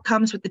pop-up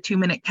comes with the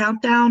 2-minute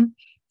countdown,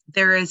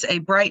 there is a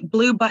bright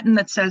blue button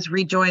that says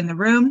rejoin the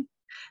room.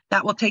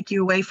 That will take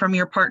you away from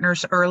your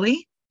partners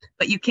early,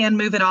 but you can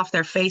move it off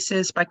their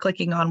faces by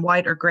clicking on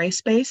white or gray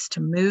space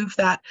to move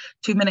that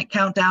 2-minute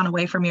countdown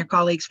away from your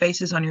colleagues'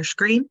 faces on your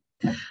screen,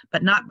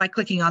 but not by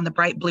clicking on the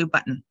bright blue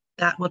button.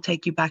 That will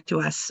take you back to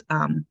us,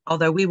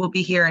 although we will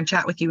be here and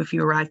chat with you if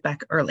you arrive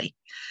back early.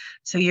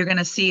 So you're going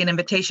to see an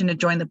invitation to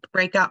join the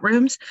breakout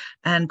rooms,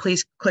 and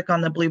please click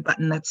on the blue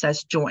button that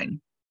says join.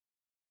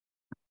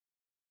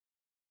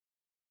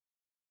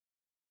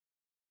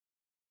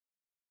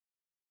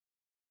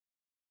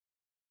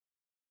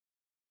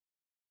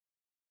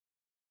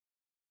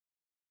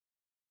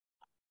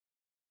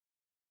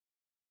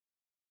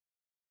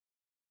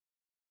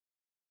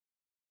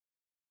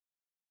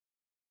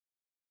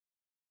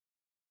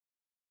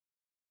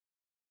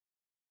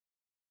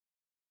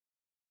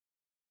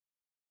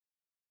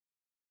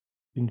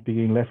 seems to be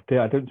being left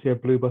here. I don't see a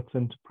blue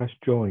button to press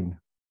join.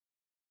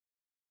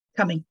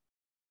 Coming.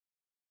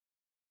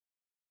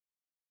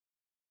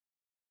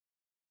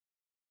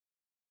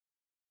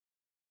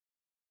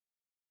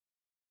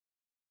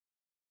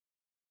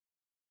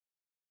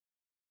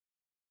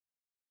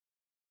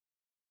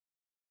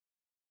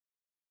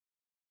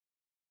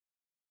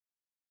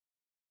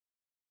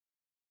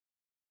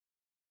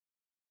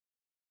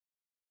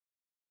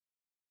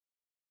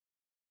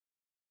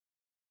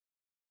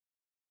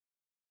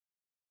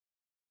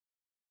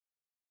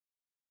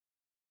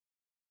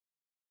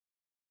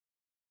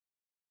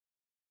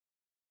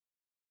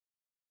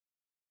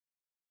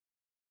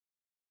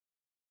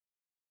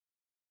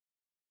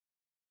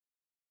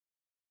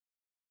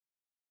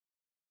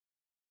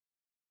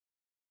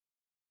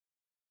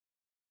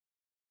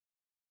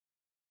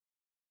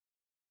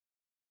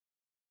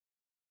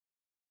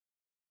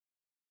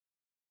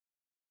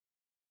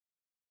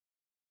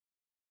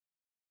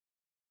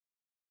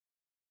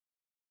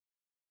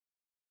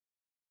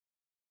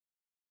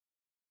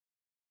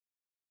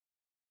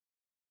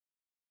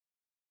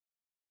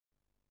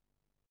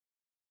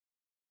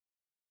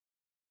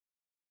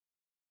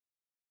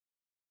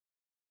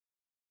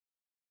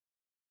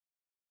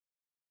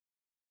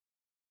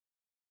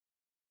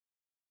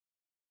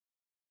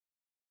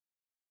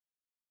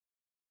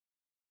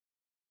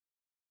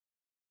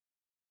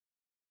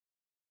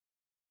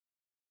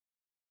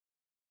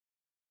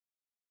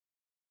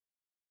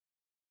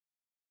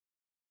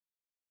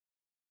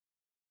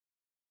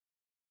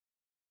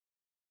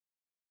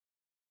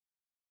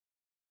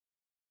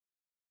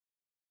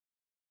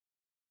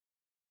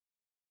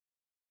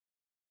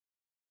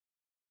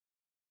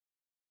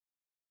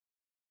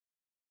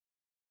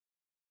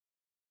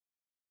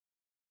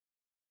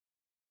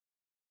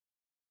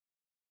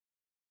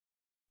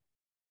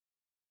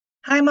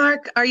 Hi,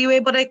 Mark. Are you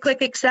able to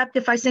click accept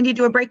if I send you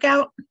to a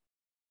breakout?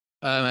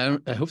 I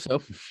hope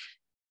so.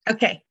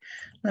 Okay.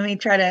 Let me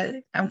try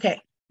to,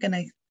 okay.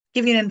 Gonna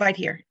give you an invite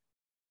here.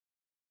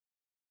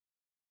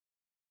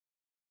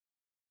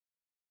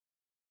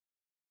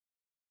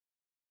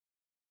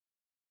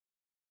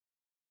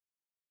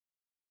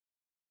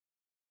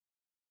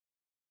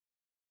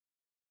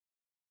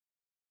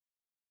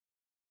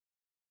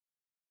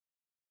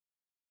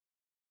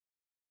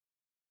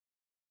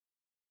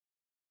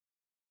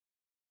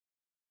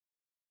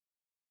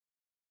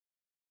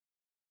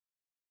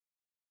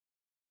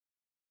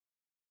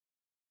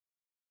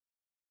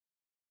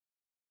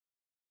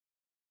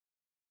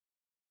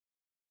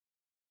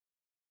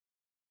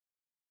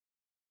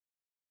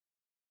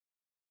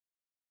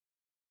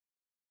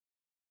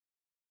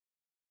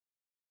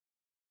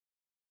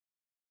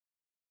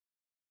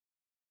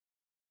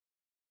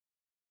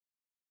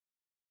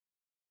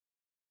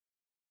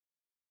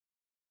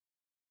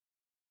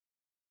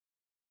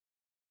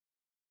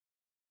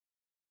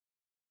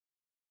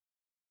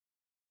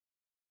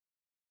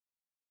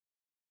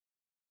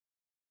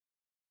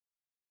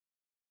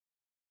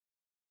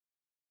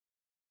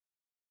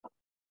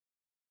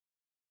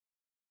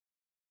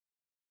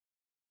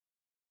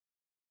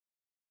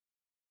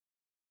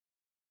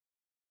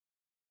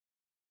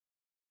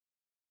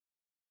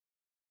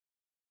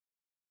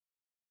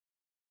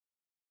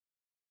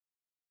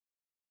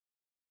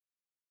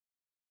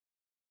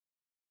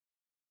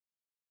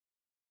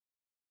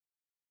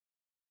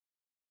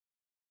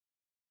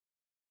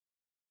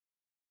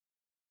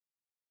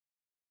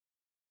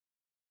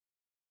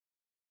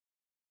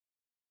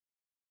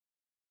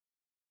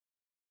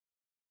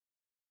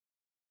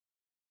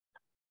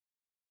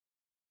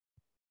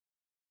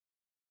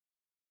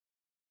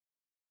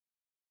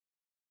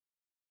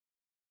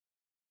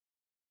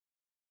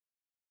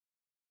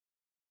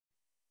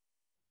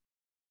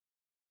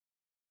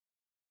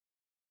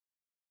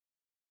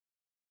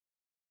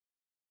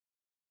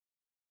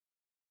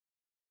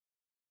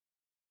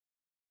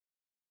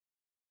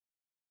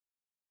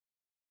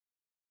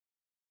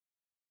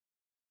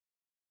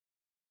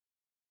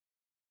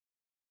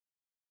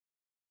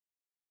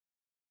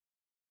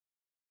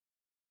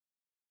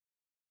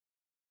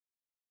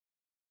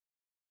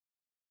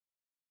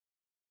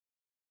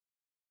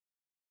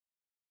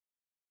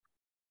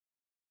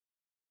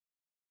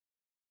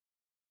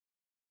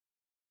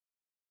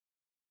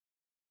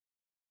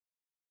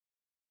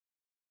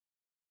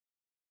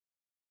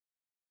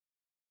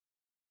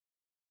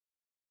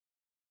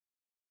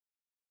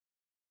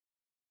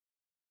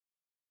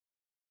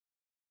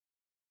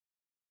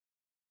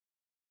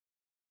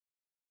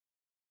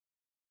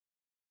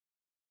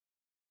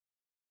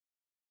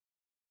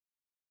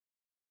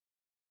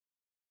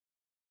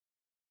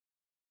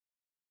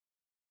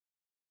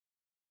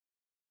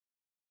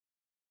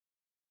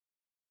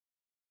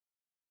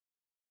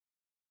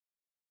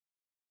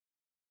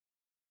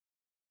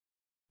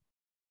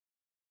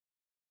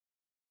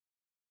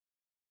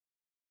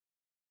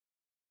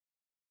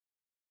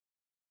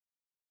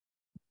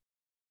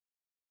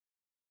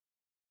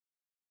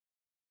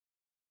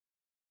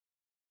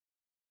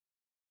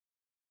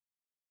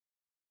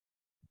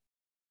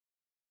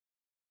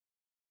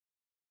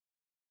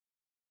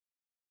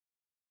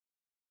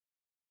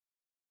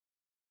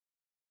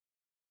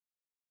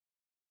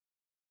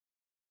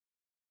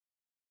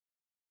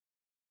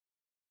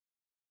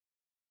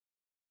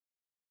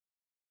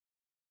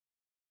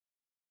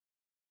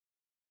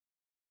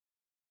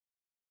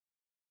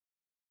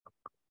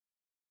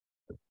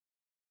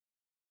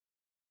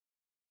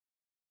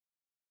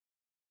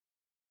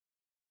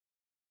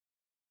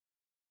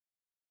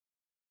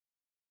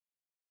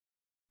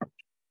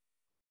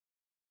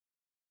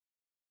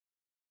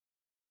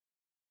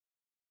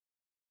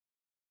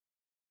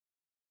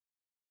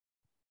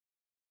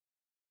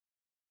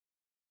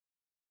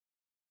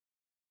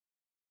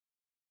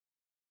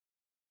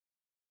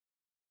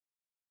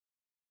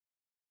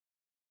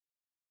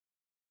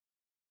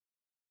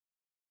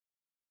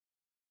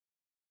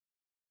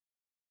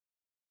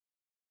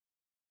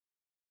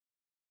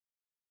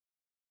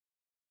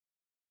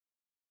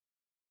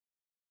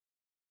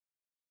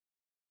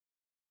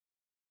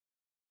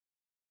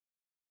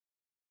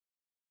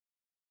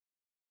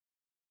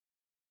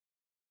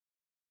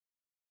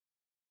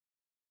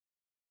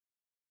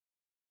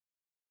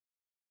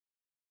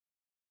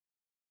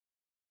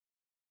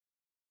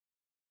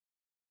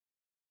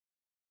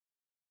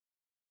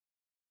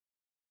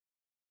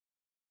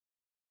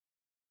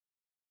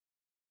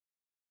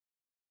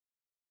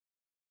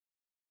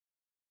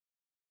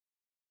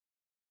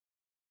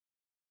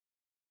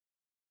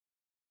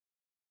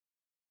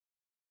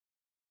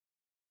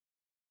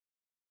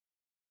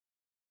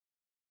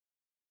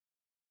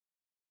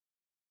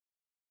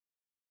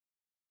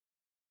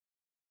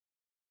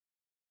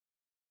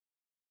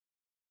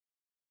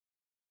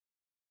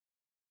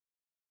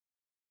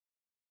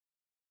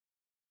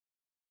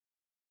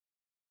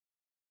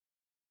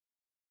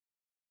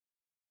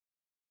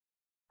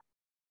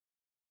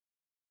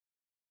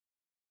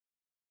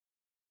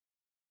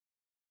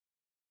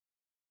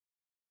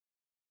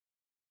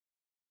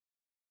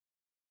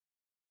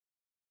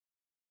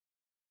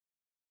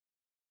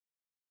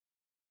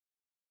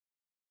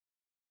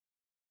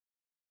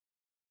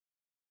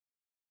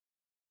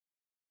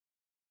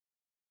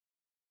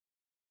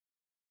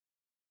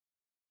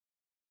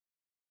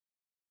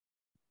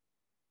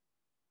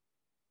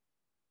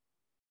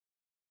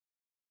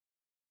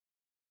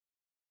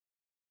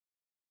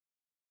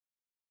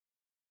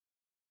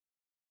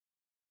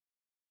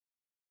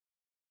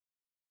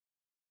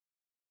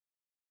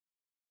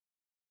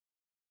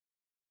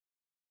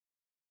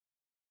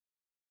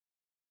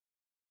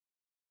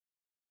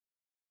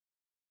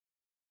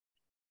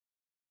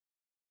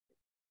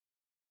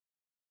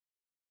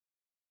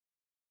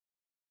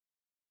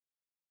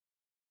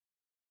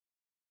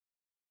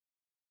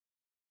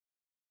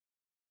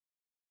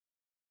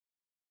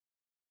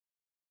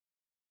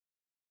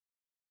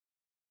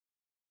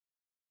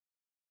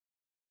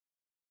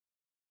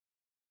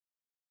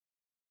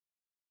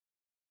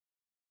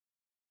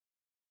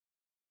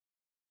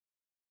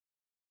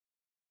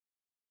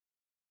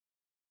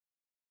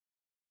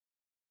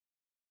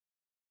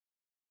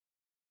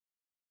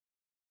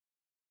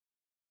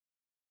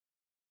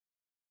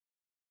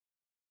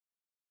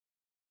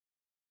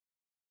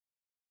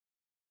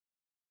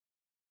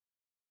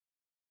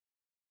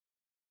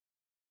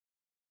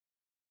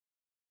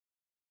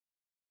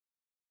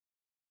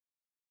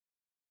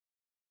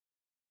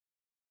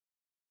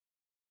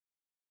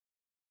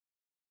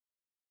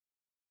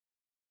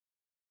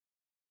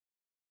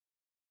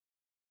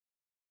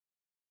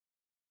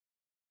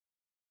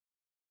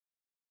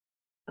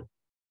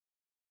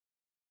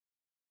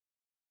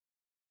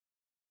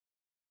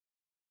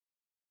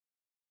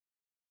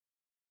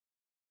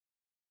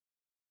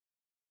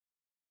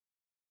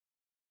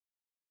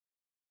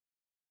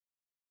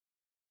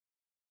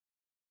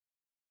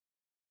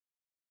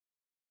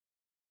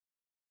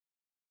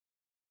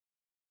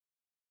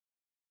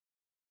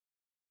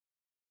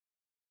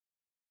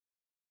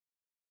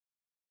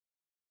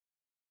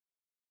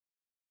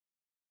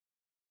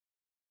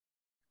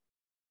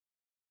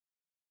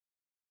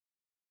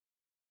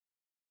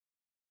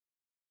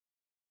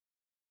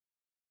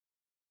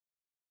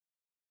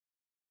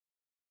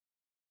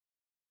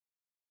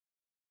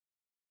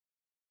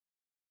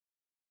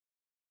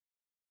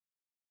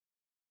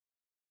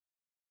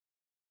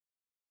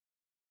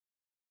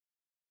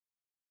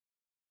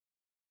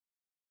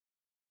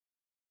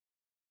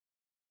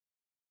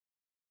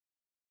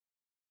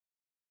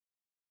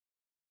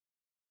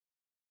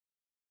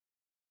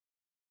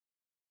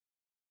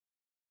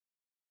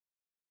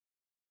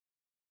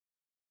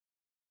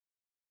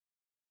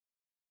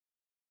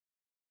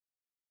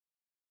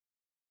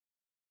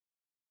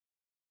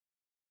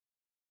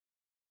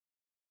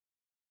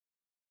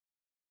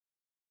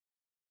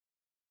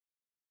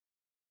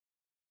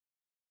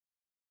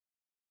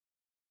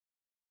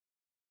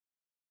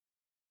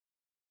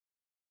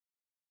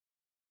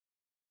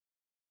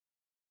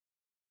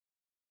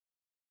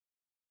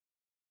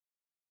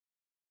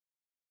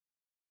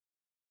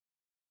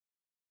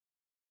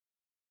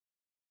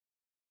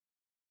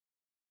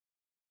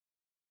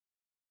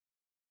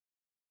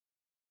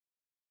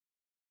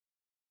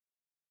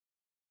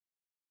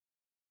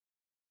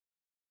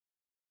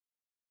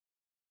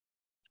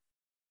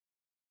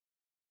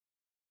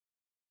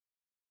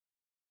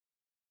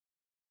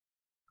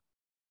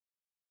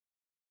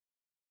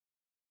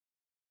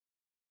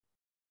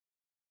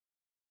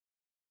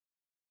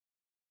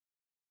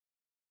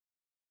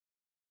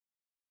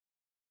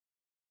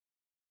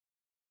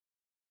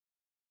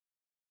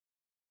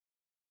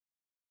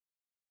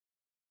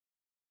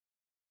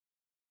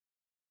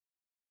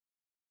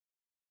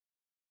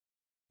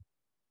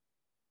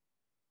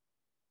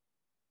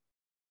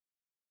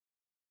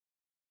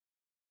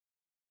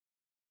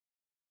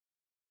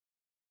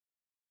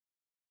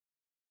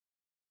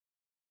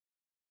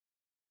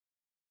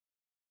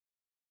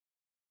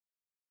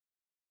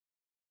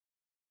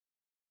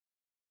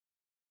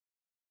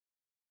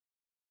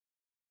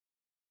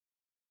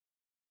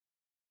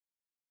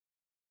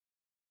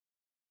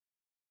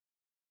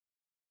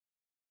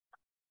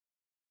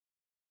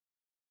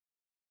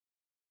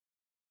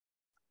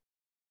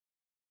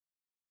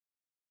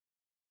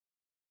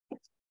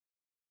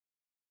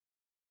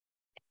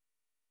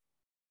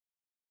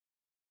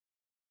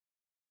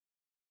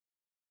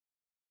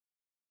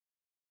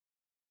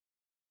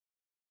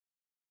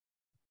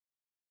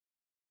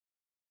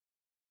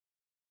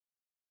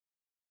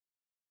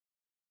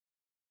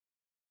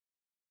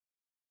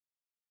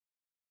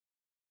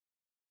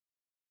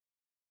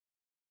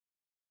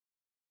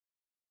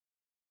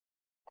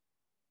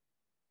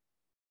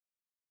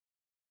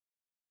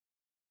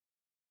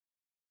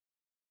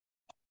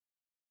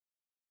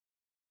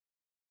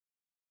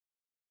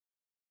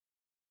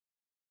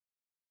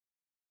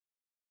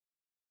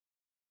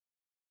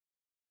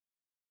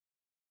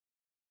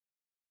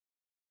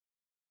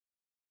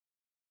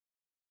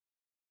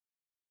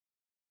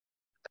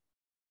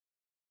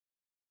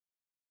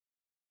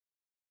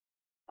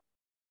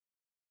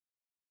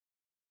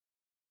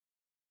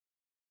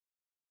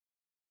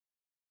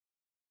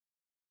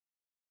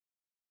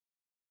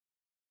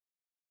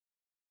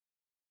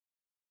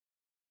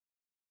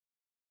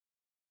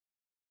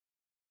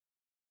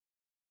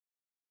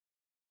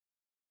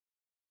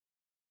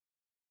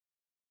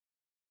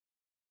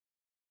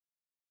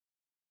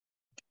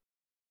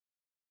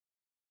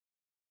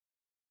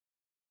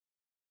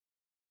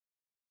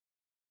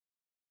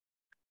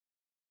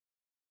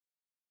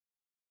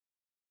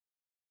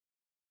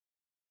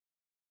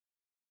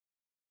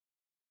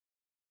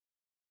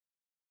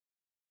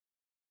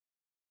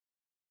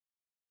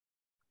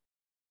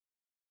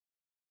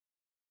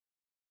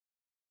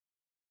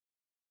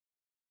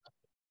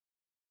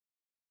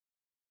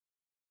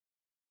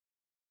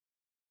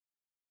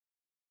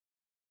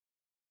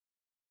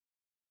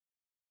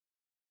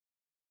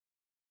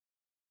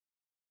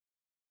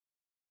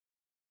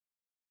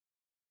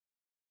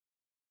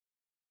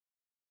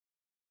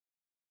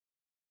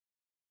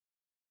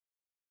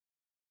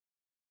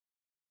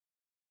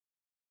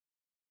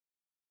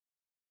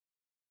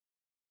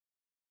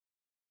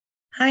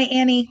 Hi,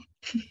 Annie.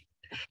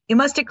 You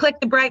must have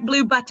clicked the bright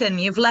blue button.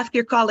 You've left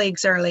your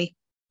colleagues early.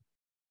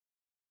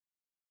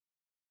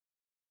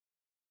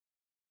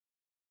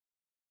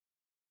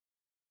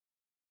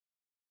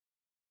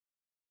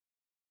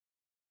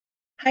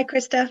 Hi,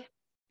 Krista.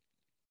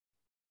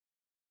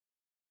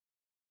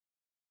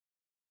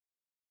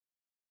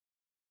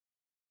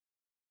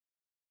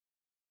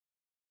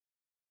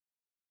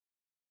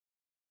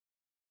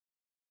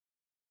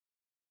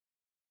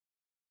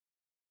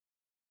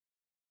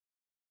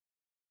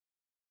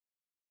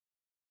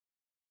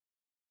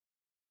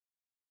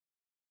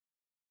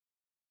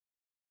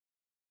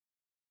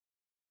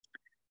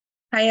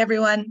 Hi,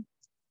 everyone.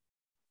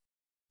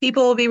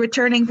 People will be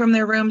returning from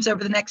their rooms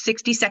over the next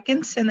 60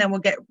 seconds, and then we'll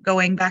get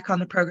going back on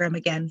the program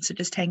again. So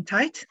just hang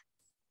tight.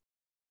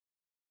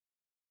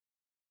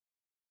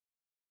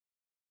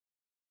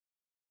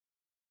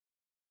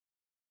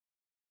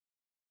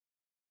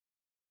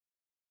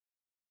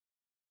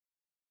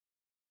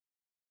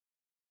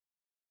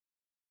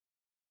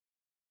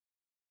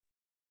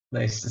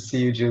 Nice to see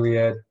you,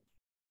 Juliet.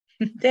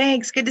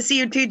 Thanks. Good to see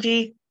you too,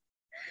 G.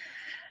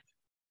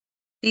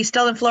 Are you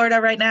still in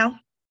Florida right now?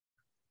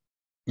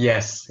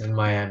 Yes, in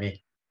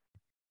Miami.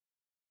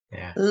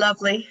 Yeah.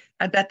 Lovely.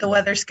 I bet the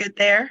weather's good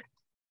there.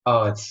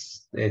 Oh,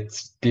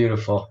 it's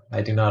beautiful.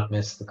 I do not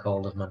miss the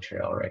cold of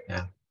Montreal right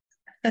now.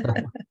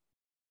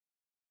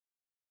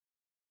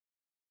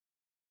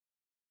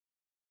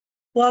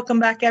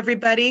 Welcome back,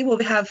 everybody.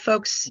 We'll have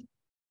folks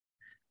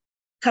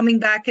coming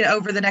back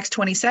over the next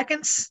 20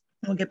 seconds.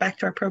 We'll get back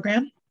to our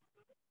program.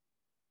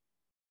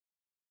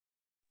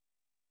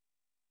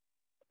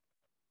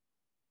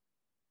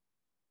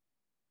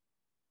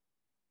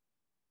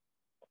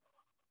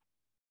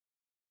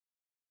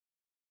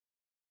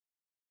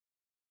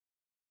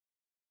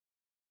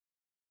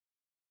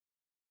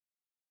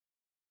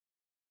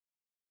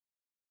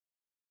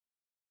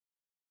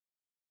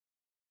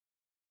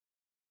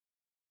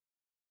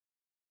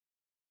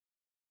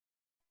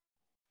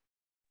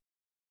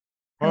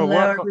 Well, Hello,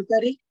 welcome.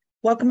 everybody.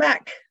 Welcome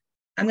back.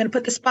 I'm going to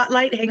put the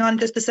spotlight. Hang on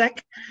just a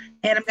sec.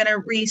 And I'm going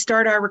to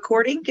restart our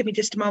recording. Give me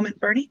just a moment,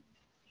 Bernie.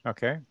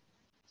 Okay.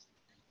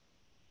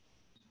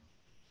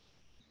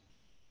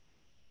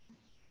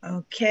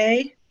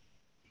 Okay.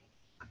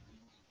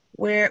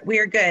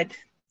 We're good.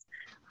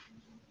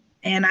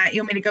 And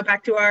you want me to go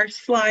back to our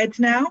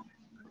slides now?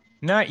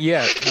 Not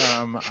yet.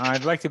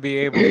 I'd like to be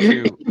able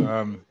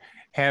to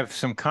have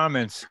some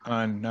comments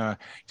on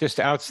just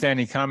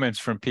outstanding comments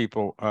from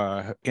people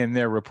in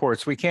their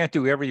reports. We can't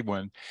do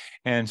everyone,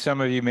 and some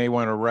of you may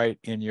want to write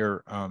in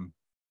your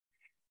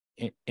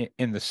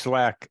in the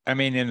Slack. I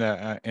mean, in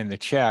the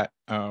chat,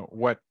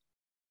 what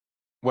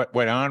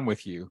went on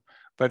with you.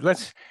 But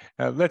let's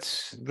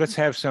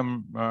have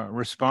some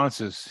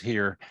responses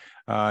here.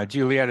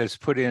 Juliet has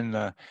put in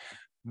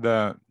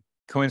the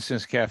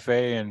Coincidence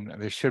Cafe, and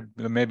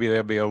maybe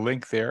there'll be a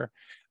link there.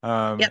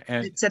 Yep,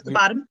 and it's at the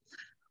bottom.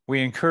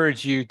 We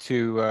encourage you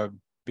to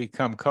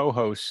become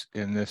co-hosts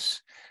in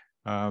this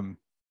as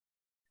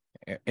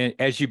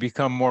you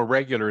become more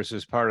regulars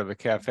as part of the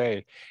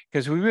cafe,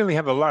 because we really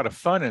have a lot of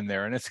fun in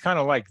there, and it's kind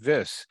of like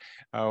this.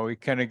 We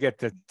kind of get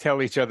to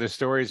tell each other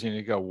stories, and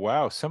you go,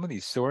 wow, some of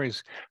these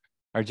stories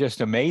are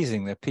just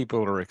amazing that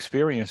people are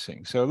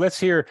experiencing. So let's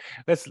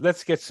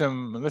get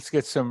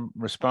some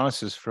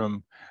responses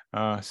from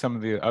some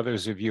of the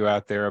others of you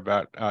out there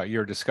about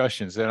your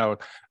discussions. Then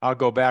I'll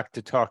go back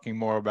to talking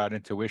more about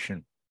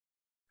intuition.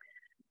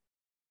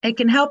 It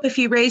can help if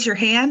you raise your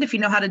hand. If you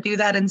know how to do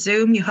that in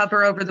Zoom, you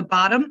hover over the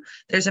bottom.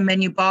 There's a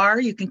menu bar.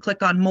 You can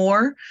click on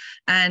More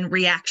and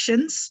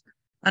Reactions.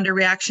 Under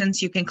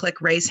Reactions, you can click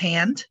Raise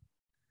Hand.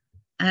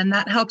 And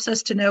that helps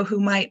us to know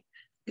who might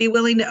be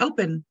willing to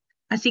open.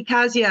 I see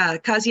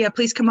Kazia. Kazia,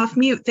 please come off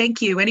mute.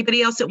 Thank you.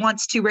 Anybody else that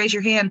wants to raise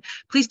your hand,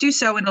 please do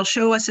so, and it'll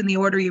show us in the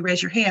order you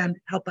raise your hand.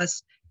 Help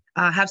us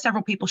have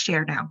several people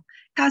share now.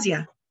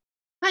 Kazia.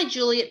 Hi,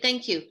 Juliet.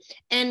 Thank you.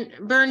 And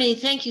Bernie,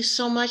 thank you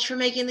so much for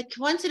making the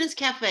Coincidence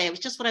Cafe. It was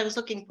just what I was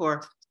looking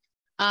for.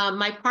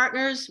 My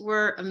partners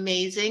were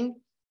amazing.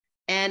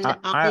 And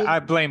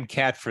I blame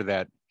Kat for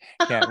that.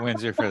 Kat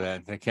Windsor for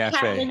that, the cafe.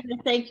 Kat Windsor,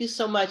 thank you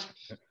so much.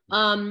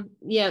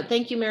 Yeah,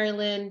 thank you, Mary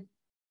Lynn.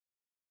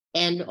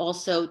 And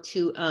also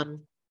to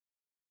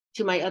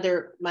my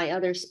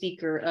other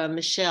speaker,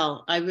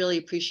 Michelle. I really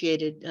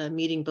appreciated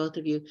meeting both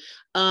of you.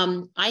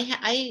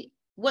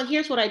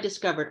 Here's what I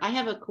discovered. I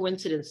have a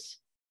coincidence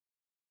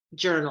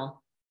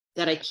journal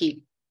that I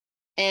keep,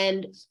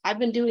 and I've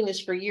been doing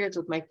this for years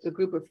with a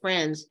group of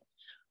friends.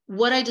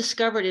 What I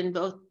discovered in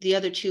both the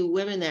other two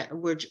women that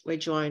were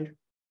joined,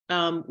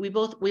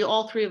 we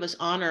all three of us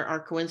honor our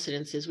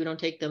coincidences. We don't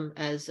take them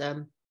as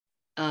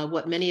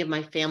what many of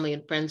my family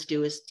and friends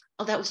do is,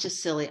 oh, that was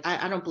just silly.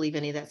 I don't believe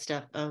any of that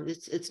stuff.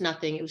 It's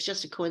nothing. It was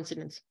just a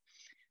coincidence.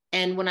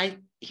 And when I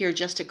hear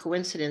just a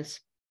coincidence,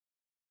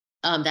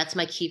 that's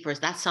my key phrase.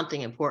 That's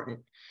something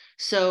important.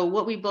 So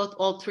what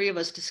all three of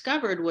us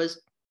discovered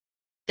was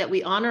that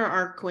we honor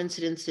our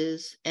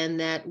coincidences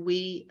and that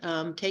we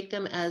take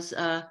them as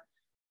a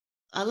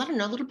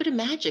little bit of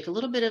magic, a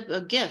little bit of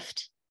a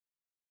gift.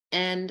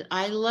 And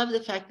I love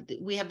the fact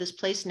that we have this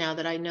place now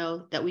that I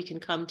know that we can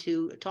come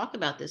to talk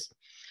about this.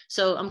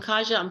 So I'm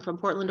Kaja, I'm from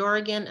Portland,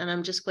 Oregon, and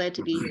I'm just glad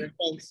to be here.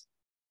 Thanks.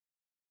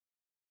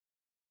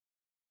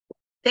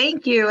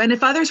 Thank you. And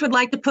if others would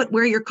like to put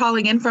where you're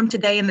calling in from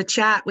today in the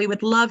chat, we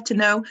would love to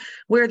know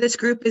where this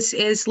group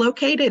is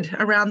located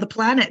around the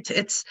planet.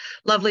 It's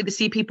lovely to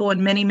see people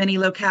in many, many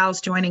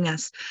locales joining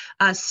us.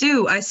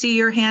 Sue, I see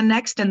your hand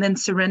next, and then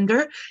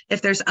Surinder.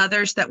 If there's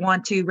others that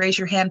want to raise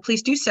your hand,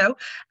 please do so.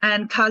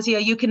 And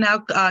Kazia, you can now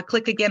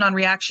click again on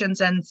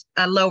reactions and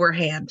a lower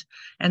hand,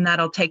 and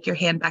that'll take your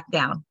hand back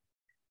down.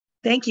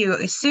 Thank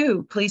you.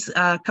 Sue, please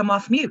come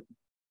off mute.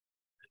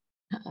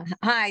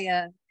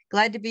 Hi,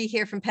 glad to be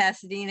here from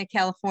Pasadena,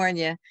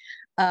 California.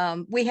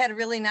 We had a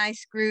really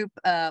nice group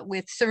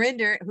with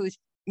Surinder, who's,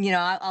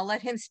 I'll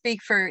let him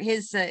speak for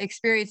his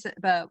experience,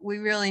 but we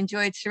really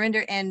enjoyed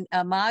Surinder and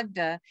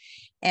Magda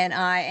and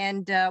I,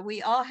 and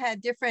we all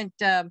had different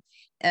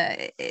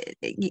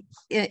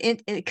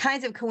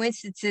kinds of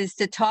coincidences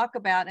to talk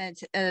about. And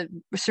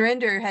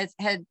Surinder has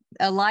had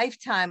a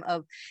lifetime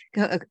of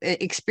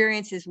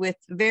experiences with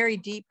very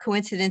deep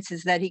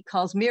coincidences that he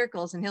calls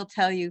miracles, and he'll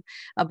tell you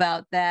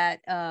about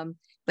that.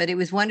 But it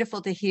was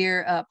wonderful to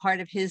hear part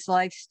of his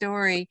life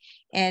story.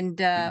 And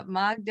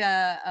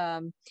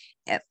Magda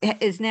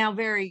is now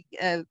very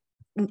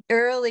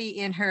early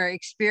in her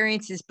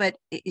experiences, but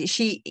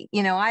she,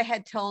 I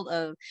had told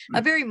a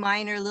very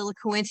minor little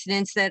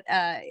coincidence that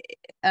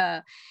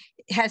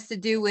has to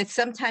do with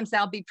sometimes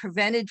I'll be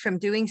prevented from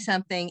doing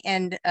something,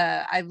 and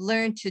I've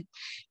learned to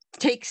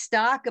take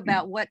stock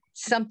about what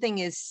something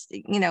is,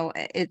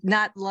 it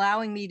not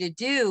allowing me to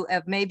do,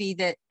 of maybe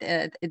that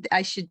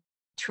I should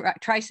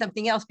try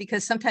something else,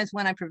 because sometimes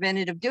when I'm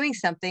prevented of doing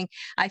something,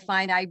 I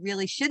find I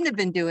really shouldn't have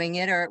been doing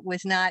it, or it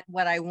was not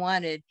what I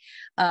wanted.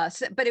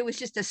 But it was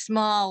just a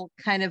small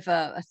kind of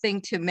a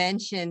thing to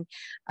mention.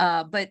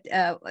 But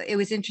it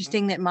was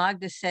interesting that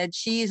Magda said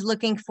she is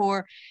looking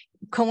for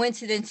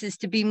coincidences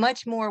to be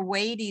much more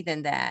weighty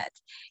than that.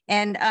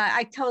 And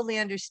I totally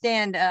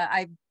understand.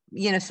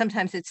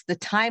 Sometimes it's the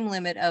time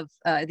limit of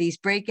these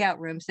breakout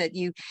rooms that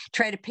you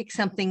try to pick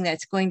something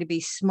that's going to be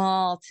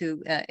small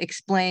to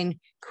explain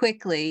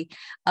quickly.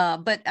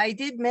 But I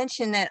did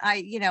mention that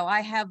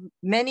I have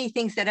many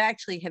things that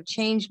actually have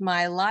changed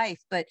my life,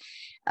 but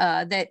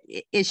that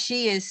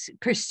she is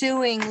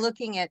pursuing,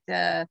 looking at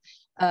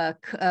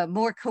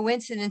more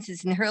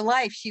coincidences in her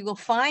life. She will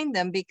find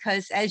them,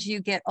 because as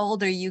you get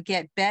older, you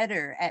get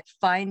better at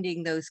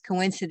finding those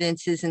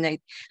coincidences and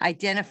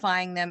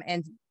identifying them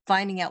and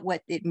finding out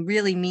what it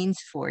really means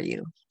for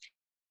you.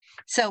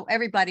 So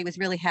everybody was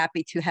really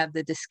happy to have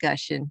the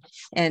discussion,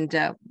 and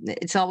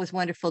it's always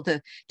wonderful to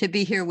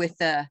be here with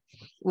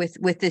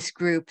this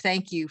group.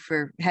 Thank you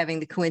for having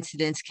the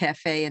Coincidence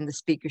Cafe and the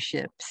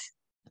speakerships.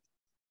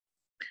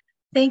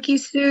 Thank you,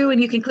 Sue.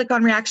 And you can click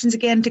on reactions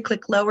again to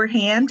click lower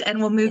hand, and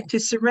we'll move to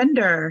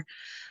Surinder.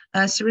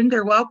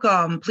 Surinder,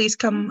 welcome. Please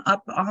come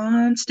up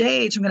on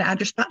stage. I'm going to add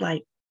your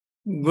spotlight.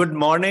 Good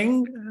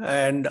morning,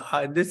 and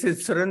this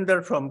is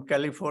Surinder from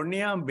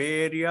California,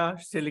 Bay Area,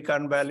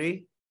 Silicon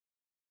Valley.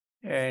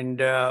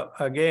 And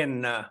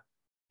again,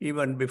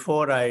 even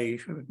before I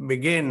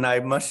begin,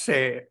 I must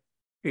say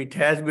it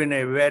has been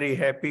a very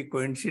happy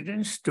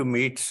coincidence to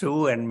meet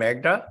Sue and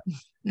Magda.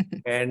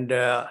 And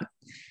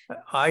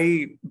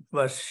I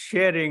was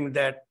sharing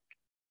that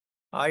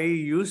I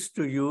used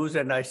to use,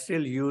 and I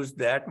still use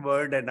that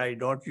word, and I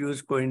don't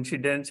use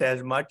coincidence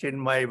as much in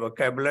my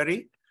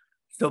vocabulary.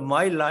 So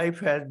my life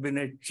has been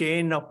a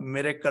chain of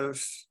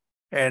miracles,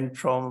 and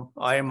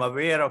I am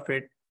aware of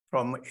it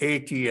from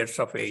 8 years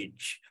of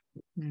age.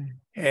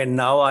 And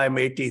now I'm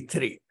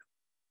 83.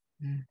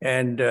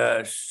 And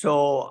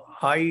so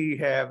I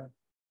have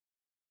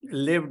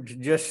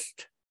lived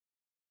just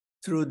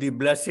through the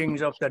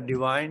blessings of the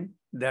divine.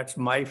 That's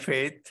my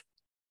faith.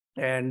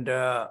 And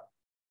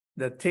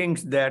the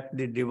things that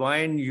the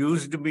divine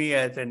used me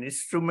as an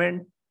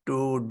instrument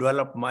to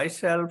develop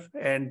myself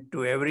and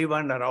to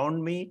everyone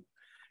around me,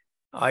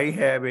 I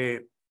have a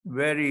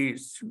very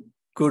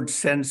good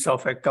sense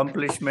of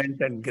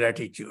accomplishment and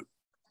gratitude.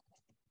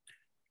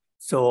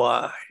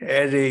 So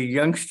as a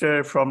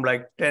youngster from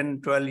like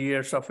 10, 12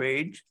 years of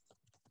age,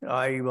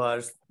 I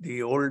was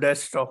the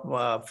oldest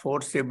of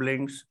 4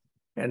 siblings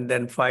and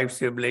then 5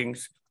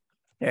 siblings.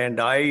 And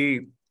I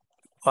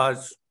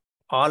was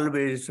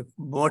always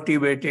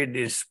motivated,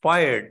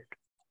 inspired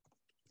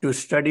to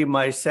study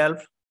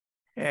myself,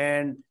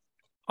 and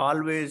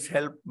always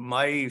help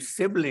my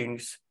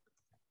siblings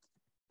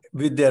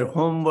with their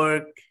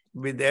homework,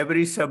 with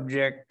every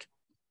subject.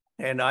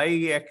 And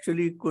I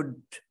actually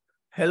could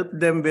help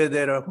them with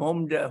their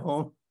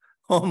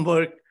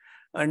homework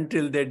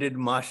until they did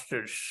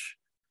masters.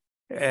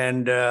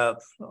 And half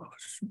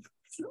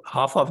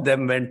of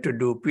them went to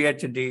do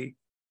PhD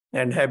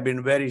and have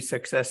been very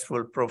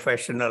successful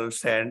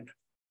professionals and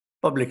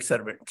public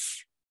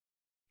servants.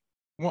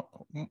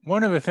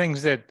 One of the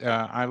things that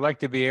I'd like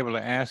to be able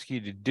to ask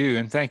you to do,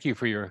 and thank you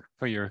for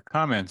your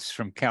comments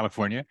from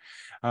California,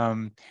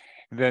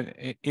 that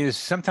is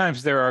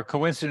sometimes there are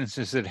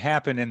coincidences that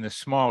happen in the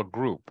small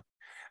group.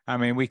 I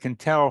mean, we can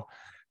tell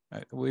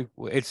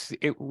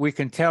we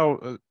can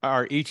tell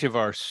each of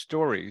our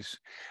stories,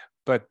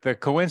 but the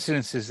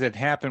coincidences that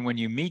happen when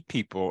you meet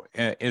people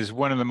is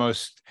one of the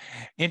most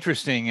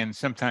interesting and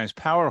sometimes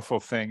powerful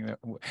thing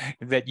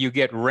that you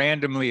get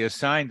randomly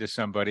assigned to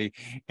somebody,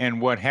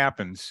 and what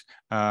happens.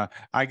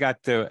 I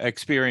got to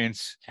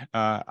experience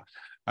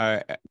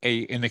an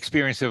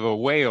experience of a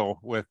whale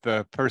with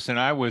the person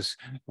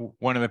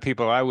one of the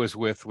people I was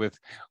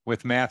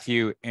with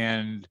Matthew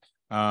and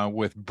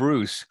with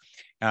Bruce.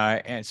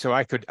 And so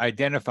I could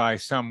identify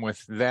some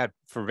with that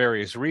for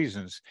various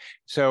reasons.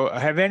 So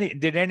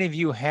did any of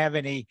you have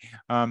any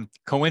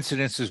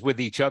coincidences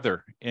with each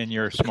other in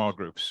your small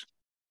groups?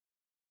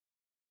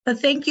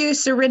 Thank you,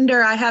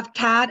 Surinder. I have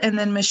Kat and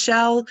then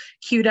Michelle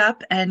queued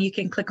up, and you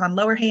can click on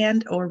lower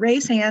hand or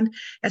raise hand,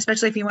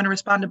 especially if you want to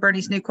respond to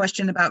Bernie's new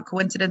question about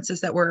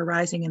coincidences that were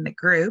arising in the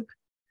group.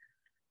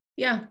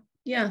 Yeah.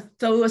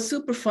 So it was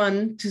super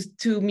fun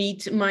to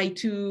meet my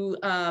two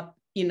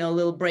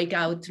little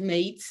breakout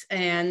mates,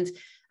 and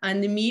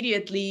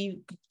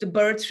immediately the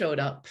birds showed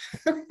up.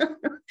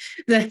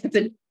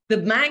 the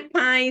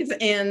magpies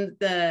and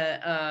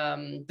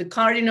the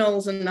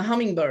cardinals and the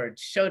hummingbirds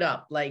showed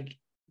up, like,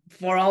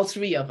 for all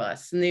three of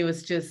us, and it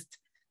was just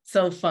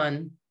so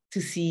fun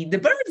to see the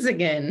birds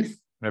again.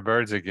 The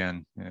birds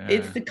again. Yeah.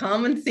 It's the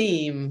common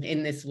theme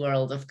in this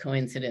world of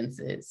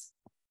coincidences.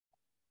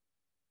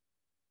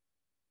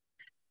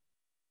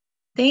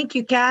 Thank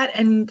you, Kat.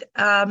 And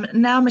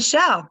now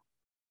Michelle.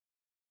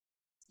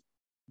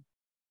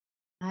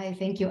 Hi,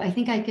 thank you. I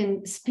think I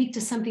can speak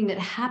to something that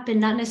happened,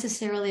 not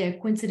necessarily a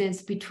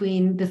coincidence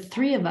between the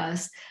three of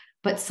us,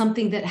 but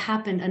something that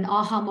happened, an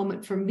aha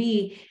moment for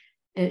me,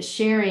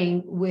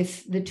 sharing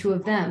with the two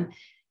of them.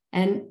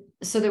 And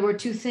so there were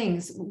two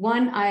things.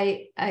 One,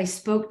 I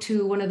spoke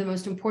to one of the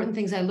most important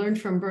things I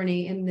learned from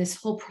Bernie in this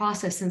whole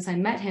process since I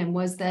met him,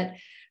 was that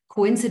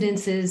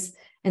coincidences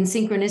and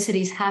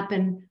synchronicities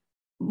happen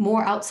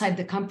more outside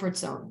the comfort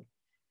zone.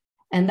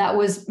 And that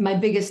was my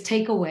biggest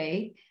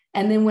takeaway.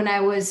 And then when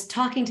I was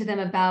talking to them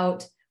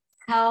about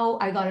how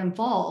I got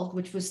involved,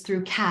 which was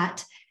through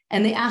Kat,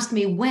 and they asked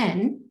me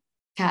when,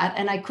 Kat,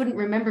 and I couldn't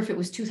remember if it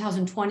was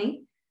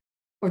 2020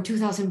 or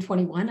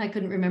 2021, I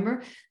couldn't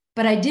remember.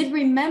 But I did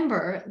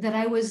remember that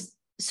I was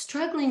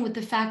struggling with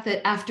the fact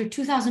that after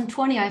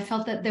 2020, I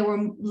felt that there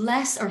were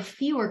less or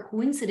fewer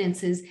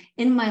coincidences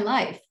in my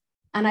life.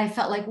 And I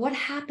felt like, what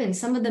happened?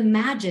 Some of the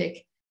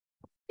magic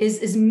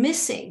is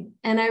missing.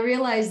 And I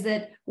realized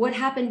that what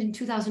happened in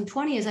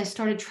 2020 is I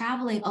started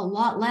traveling a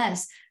lot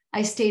less.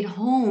 I stayed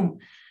home.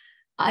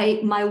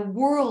 My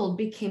world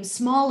became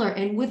smaller.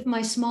 And with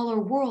my smaller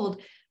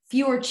world,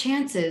 fewer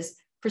chances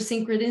for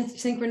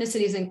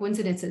synchronicities and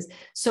coincidences.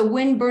 So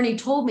when Bernie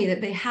told me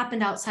that they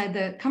happened outside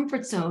the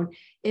comfort zone,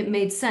 it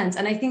made sense.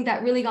 And I think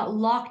that really got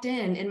locked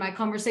in my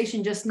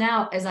conversation just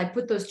now as I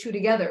put those two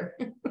together.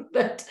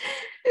 That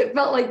it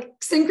felt like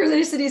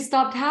synchronicities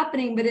stopped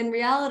happening, but in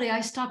reality, I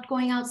stopped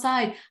going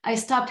outside. I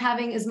stopped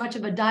having as much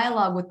of a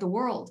dialogue with the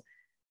world.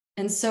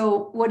 And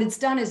so what it's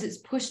done is it's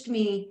pushed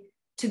me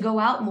to go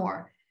out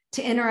more,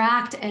 to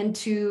interact, and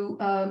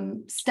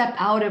to step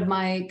out of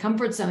my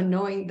comfort zone,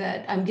 knowing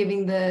that I'm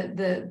giving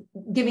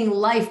giving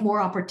life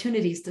more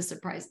opportunities to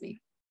surprise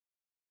me.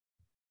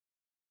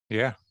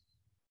 Yeah.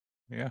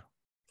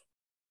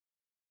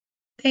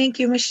 Thank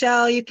you,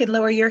 Michelle. You can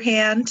lower your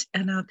hand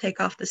and I'll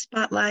take off the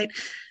spotlight.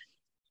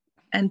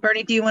 And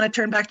Bernie, do you want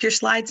to turn back to your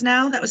slides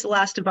now? That was the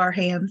last of our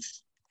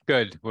hands.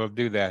 Good, we'll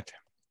do that.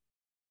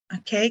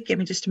 Okay, give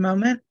me just a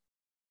moment.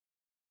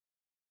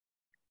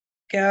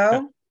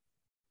 Go.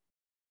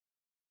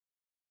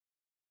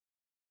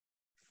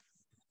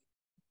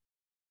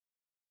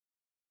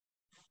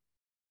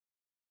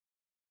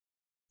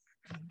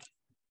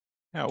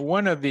 Now,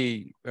 one of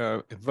the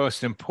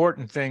most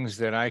important things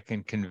that I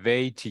can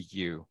convey to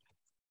you,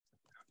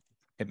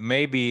 it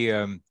may be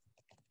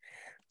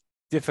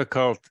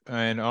difficult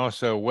and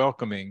also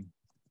welcoming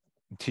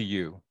to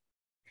you,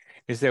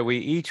 is that we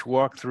each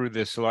walk through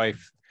this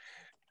life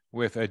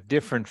with a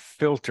different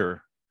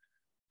filter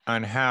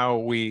on how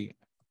we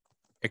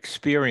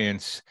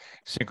experience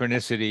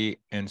synchronicity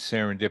and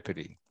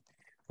serendipity.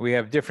 We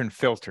have different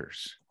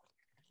filters.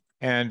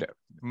 And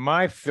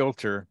my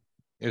filter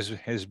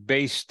is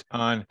based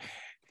on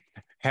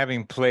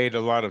having played a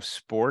lot of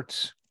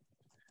sports,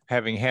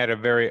 having had a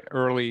very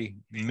early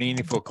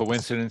meaningful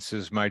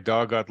coincidences. My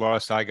dog got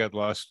lost, I got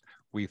lost,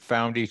 we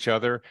found each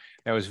other.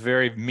 That was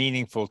very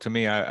meaningful to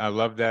me. I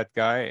loved that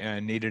guy and I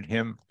needed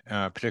him,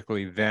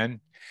 particularly then.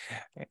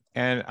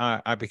 And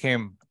I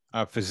became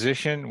a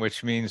physician,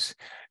 which means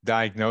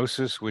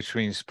diagnosis, which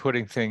means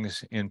putting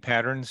things in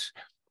patterns.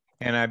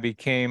 And I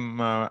became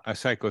a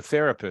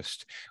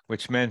psychotherapist,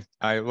 which meant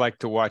I like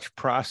to watch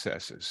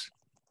processes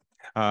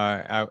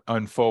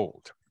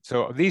unfold.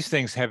 So these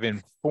things have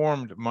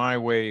informed my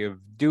way of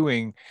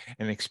doing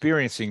and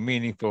experiencing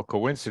meaningful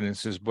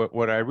coincidences. But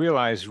what I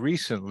realized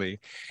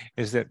recently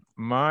is that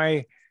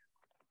my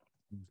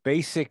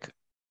basic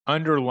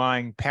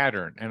underlying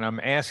pattern. And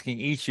I'm asking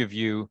each of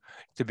you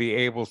to be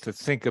able to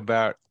think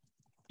about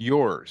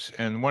yours.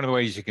 And one of the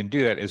ways you can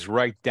do that is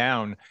write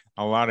down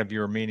a lot of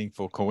your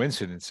meaningful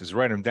coincidences.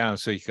 Write them down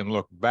so you can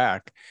look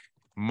back.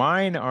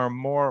 Mine are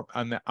more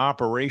on the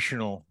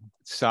operational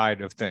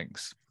side of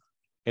things.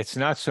 It's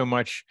not so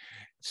much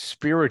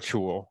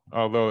spiritual,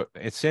 although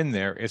it's in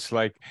there. It's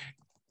like,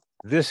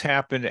 this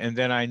happened, and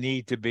then I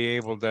need to be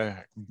able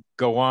to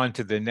go on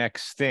to the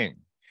next thing.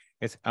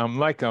 I'm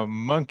like a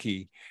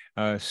monkey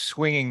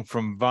swinging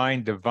from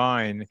vine to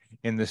vine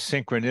in the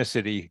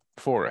synchronicity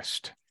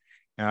forest.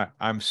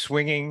 I'm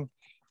swinging.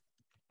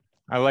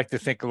 I like to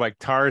think of like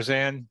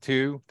Tarzan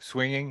too,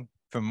 swinging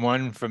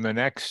from the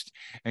next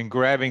and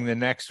grabbing the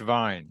next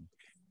vine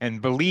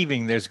and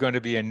believing there's going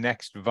to be a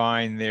next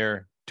vine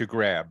there to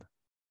grab,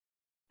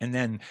 and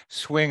then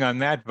swing on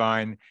that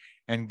vine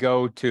and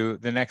go to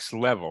the next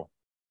level.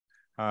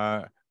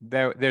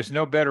 There's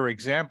no better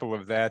example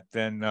of that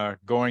than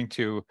going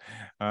to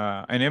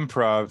an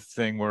improv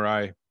thing where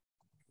I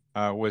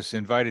was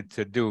invited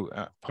to do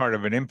part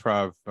of an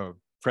improv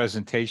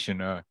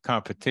presentation,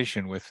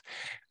 competition with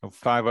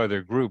 5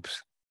 other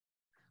groups.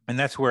 And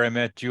that's where I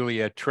met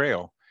Juliet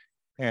Trail.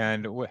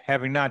 And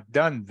having not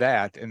done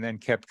that and then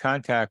kept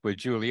contact with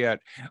Juliet,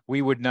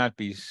 we would not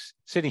be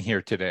sitting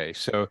here today.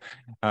 So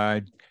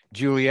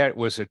Juliet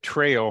was a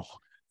trail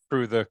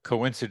through the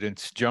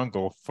coincidence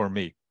jungle for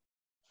me.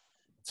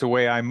 It's the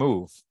way I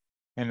move.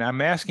 And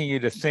I'm asking you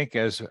to think,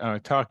 as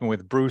talking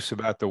with Bruce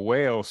about the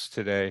whales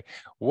today,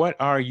 what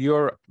are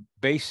your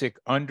basic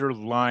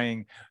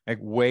underlying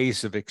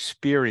ways of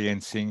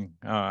experiencing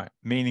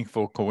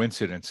meaningful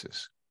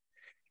coincidences?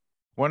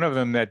 One of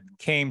them that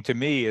came to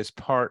me as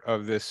part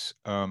of this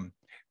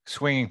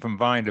swinging from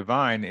vine to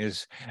vine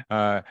is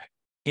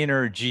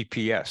inner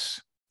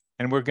GPS.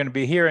 And we're going to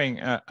be hearing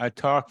a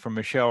talk from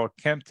Michelle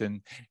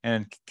Kempton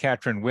and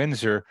Katrin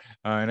Windsor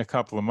in a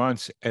couple of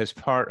months as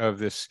part of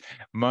this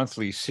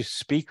monthly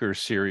speaker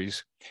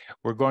series.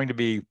 We're going to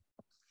be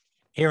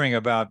hearing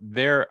about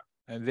their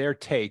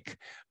take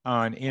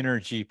on inner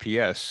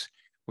GPS,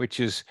 which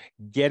is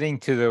getting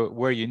to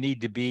where you need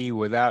to be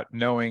without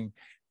knowing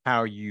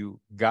how you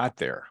got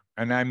there.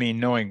 And I mean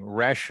knowing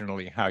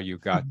rationally how you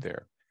got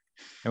there.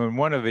 And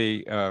one of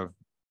the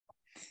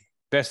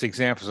best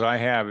examples I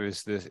have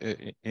is this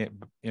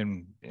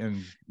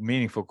in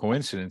meaningful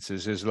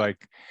coincidences is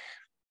like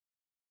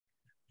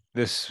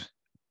this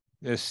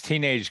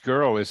teenage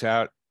girl is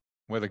out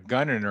with a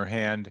gun in her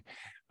hand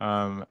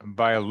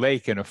by a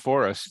lake in a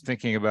forest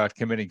thinking about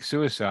committing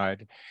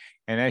suicide.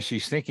 And as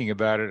she's thinking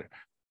about it,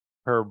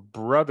 her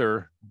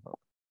brother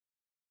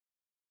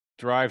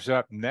drives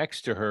up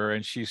next to her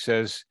and she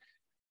says,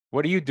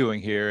 "What are you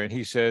doing here?" And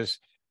he says,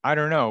 "I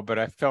don't know, but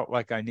I felt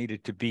like I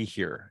needed to be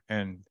here."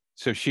 And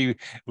so she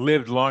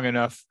lived long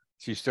enough,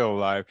 she's still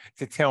alive,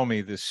 to tell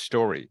me this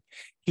story.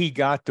 He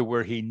got to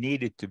where he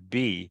needed to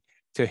be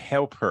to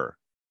help her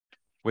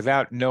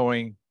without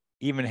knowing,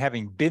 even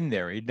having been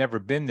there. He'd never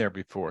been there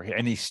before,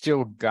 and he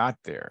still got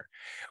there.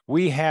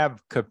 We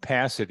have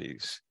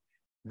capacities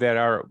that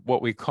are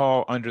what we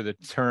call under the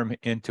term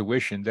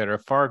intuition that are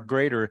far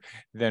greater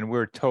than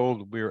we're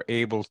told we're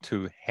able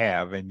to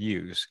have and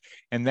use.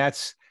 And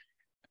that's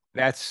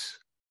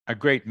a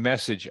great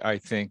message, I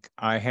think,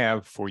 I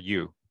have for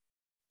you.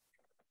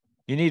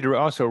 You need to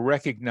also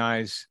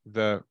recognize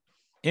the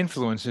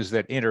influences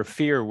that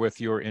interfere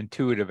with your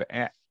intuitive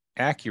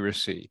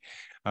accuracy.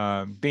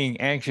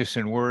 Being anxious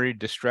and worried,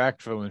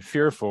 distractful and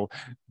fearful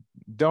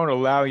don't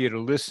allow you to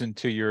listen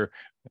to your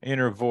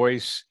inner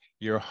voice,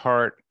 your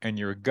heart, and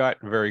your gut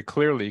very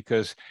clearly,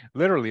 because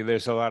literally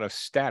there's a lot of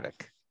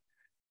static.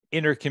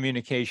 Inner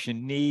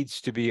communication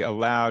needs to be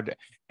allowed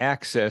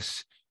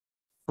access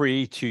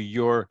free to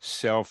your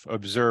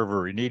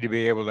self-observer. You need to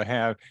be able to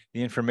have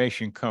the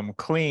information come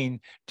clean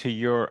to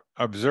your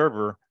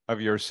observer of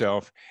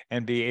yourself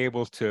and be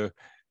able to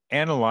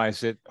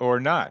analyze it or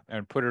not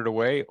and put it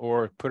away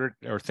or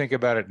think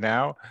about it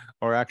now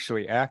or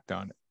actually act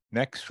on it.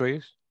 Next,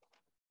 please.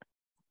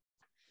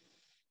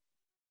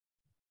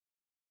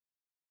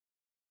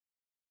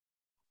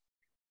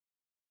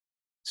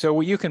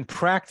 So you can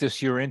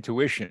practice your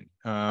intuition,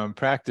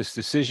 practice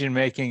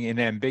decision-making in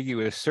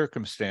ambiguous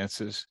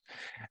circumstances.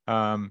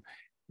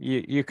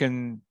 You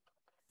can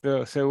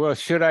say, well,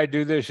 should I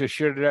do this or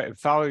should I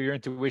follow your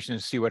intuition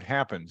and see what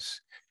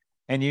happens?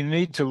 And you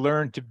need to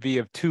learn to be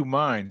of 2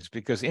 minds,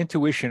 because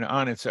intuition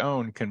on its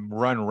own can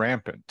run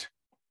rampant.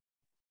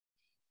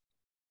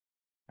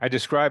 I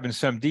describe in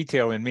some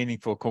detail in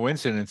Meaningful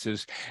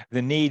Coincidences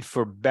the need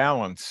for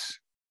balance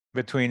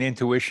between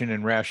intuition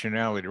and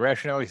rationality.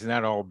 Rationality is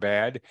not all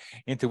bad.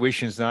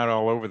 Intuition is not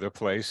all over the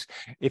place.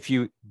 If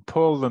you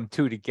pull them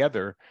 2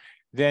 together,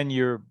 then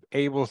you're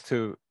able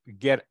to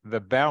get the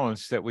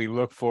balance that we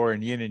look for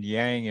in yin and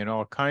yang in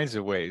all kinds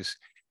of ways.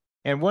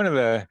 And one of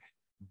the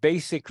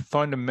basic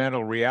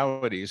fundamental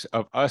realities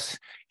of us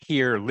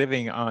here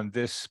living on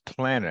this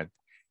planet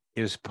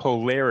is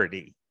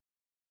polarity.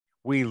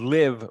 We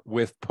live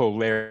with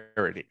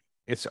polarity.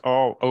 It's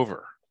all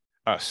over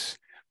us.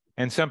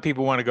 And some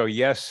people want to go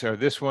yes, or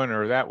this one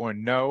or that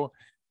one, no.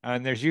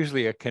 And there's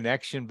usually a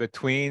connection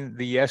between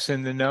the yes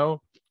and the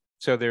no.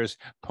 So there's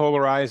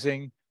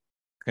polarizing,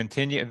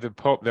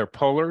 they're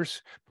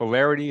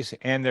polarities,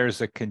 and there's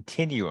a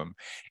continuum.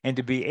 And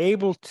to be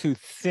able to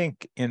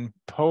think in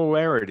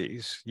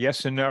polarities,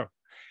 yes and no,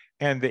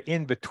 and the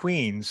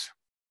in-betweens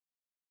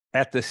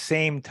at the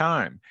same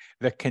time,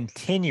 the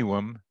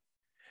continuum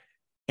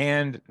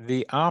and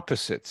the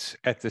opposites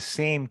at the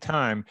same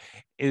time,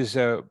 is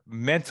a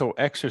mental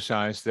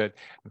exercise that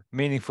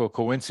meaningful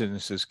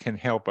coincidences can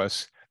help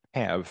us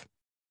have.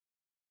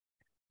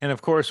 And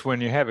of course,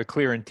 when you have a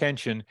clear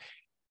intention,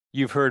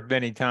 you've heard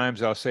many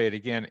times, I'll say it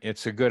again,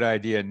 it's a good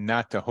idea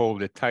not to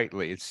hold it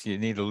tightly. You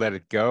need to let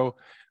it go,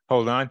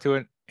 hold on to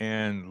it,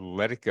 and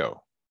let it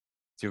go.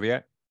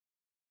 Juliet?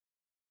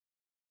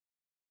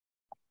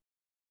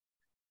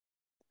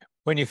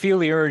 When you feel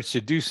the urge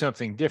to do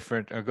something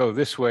different or go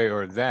this way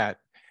or that,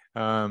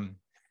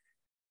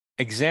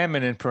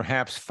 examine and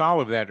perhaps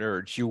follow that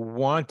urge. You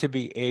want to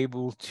be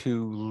able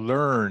to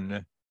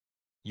learn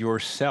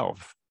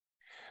yourself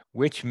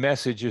which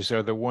messages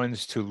are the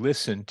ones to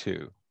listen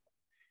to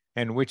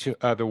and which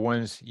are the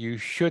ones you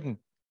shouldn't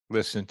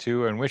listen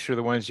to and which are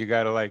the ones you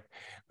got to like,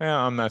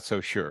 well, I'm not so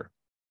sure.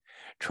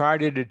 Try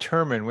to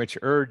determine which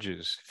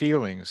urges,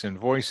 feelings, and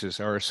voices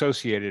are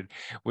associated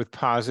with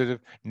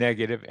positive,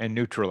 negative, and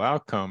neutral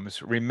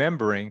outcomes,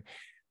 remembering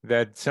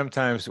that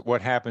sometimes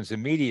what happens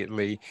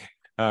immediately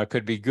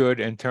could be good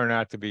and turn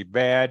out to be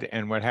bad,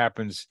 and what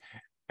happens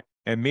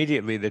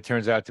immediately that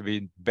turns out to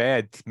be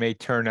bad may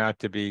turn out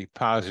to be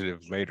positive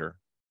later.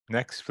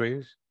 Next,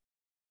 please.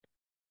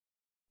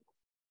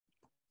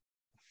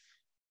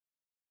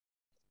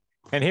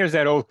 And here's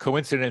that old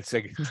coincidence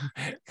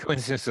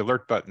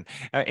alert button.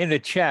 In the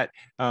chat,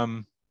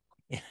 I'm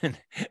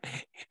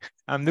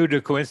new to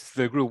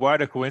the group. Why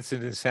do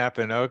coincidences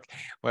happen? Okay.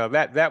 Well,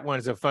 that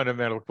one's a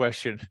fundamental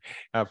question.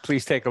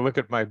 Please take a look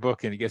at my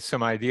book and get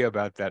some idea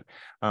about that.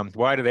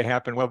 Why do they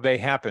happen? Well, they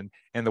happen,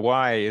 and the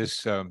why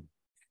is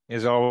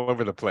all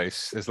over the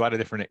place. There's a lot of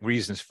different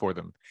reasons for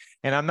them.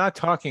 And I'm not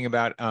talking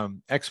about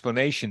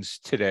explanations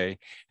today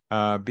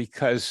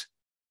because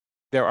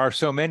there are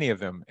so many of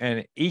them,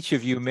 and each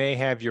of you may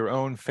have your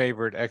own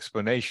favorite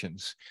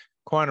explanations.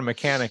 Quantum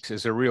mechanics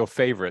is a real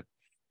favorite,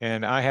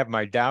 and I have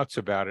my doubts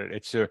about it.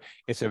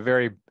 It's a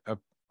very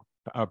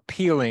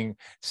appealing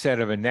set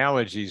of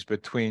analogies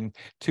between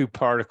two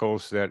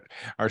particles that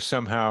are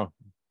somehow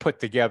put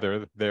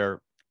together.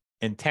 They're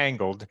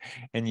entangled,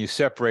 and you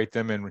separate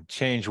them and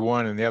change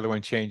one and the other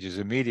one changes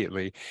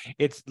immediately.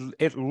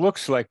 It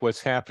looks like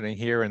what's happening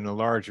here in the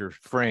larger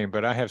frame,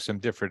 but I have some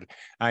different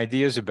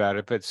ideas about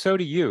it, but so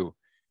do you.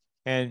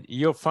 And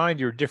you'll find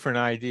your different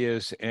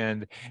ideas,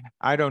 and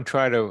I don't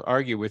try to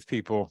argue with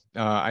people.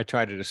 I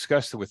try to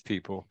discuss it with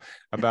people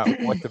about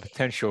what the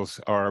potentials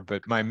are,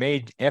 but my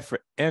main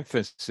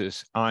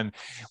emphasis on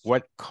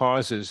what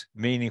causes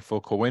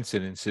meaningful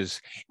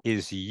coincidences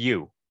is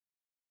you.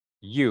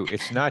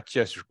 It's not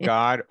just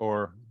God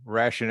or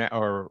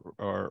rationale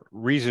or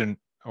reason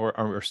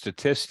or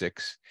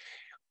statistics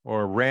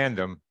or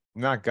random,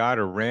 not God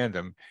or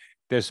random.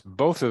 There's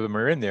both of them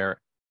are in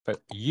there,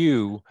 but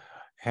you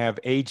have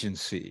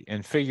agency,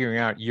 and figuring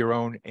out your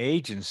own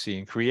agency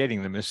and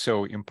creating them is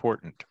so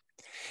important.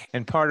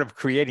 And part of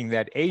creating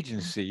that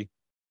agency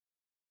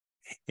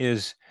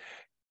is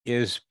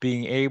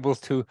being able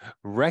to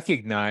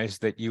recognize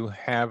that you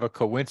have a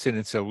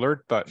coincidence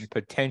alert button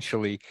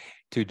potentially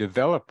to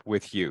develop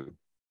with you.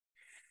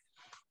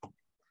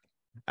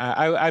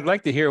 I'd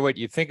like to hear what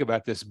you think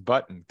about this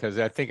button, because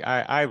I think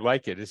I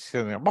like it. It's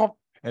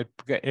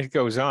it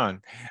goes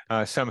on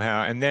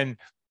somehow, and then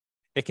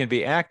it can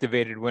be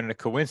activated when a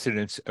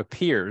coincidence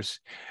appears,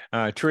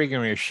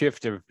 triggering a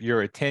shift of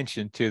your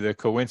attention to the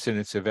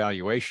coincidence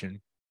evaluation.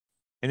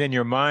 And then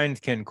your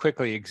mind can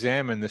quickly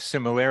examine the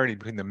similarity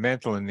between the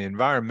mental and the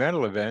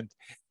environmental event,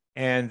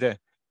 and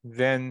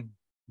then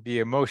the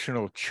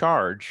emotional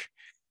charge,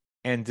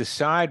 and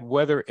decide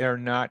whether or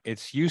not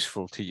it's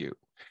useful to you.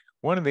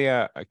 One of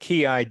the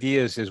key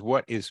ideas is,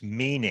 what is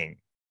meaning?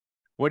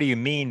 What do you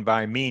mean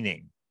by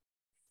meaning?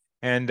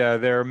 And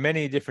there are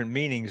many different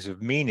meanings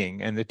of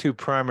meaning, and the two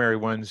primary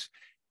ones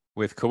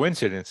with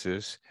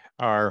coincidences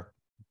are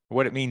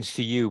what it means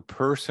to you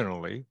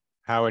personally,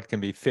 how it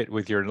can be fit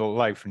with your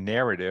life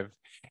narrative,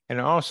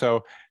 and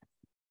also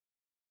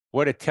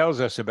what it tells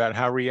us about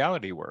how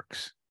reality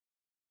works.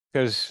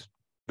 Because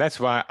that's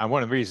why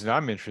one of the reasons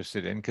I'm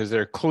interested in, because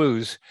they're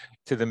clues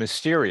to the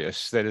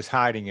mysterious that is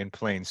hiding in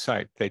plain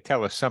sight. They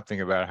tell us something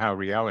about how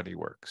reality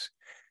works.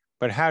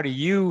 But how do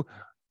you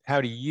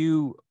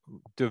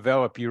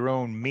develop your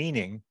own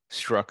meaning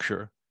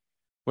structure?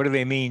 What do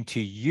they mean to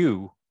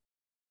you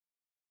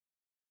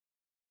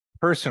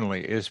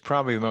personally is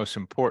probably the most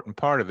important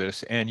part of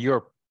this, and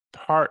your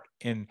part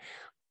in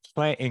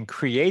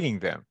creating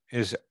them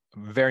is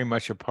very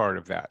much a part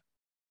of that.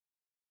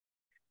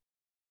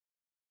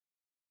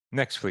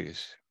 Next,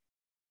 please.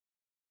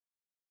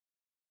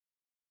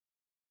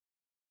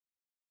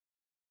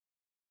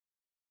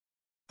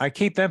 I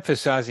keep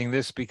emphasizing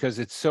this because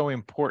it's so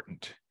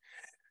important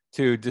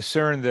to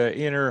discern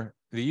the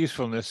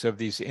usefulness of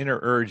these inner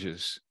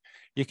urges.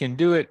 You can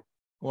do it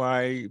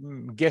by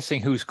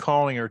guessing who's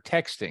calling or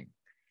texting,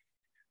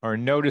 or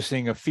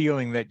noticing a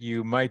feeling that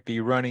you might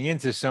be running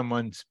into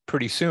someone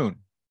pretty soon.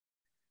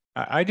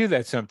 I do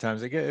that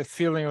sometimes. I get a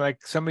feeling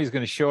like somebody's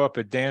going to show up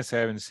at dance I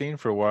haven't seen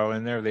for a while,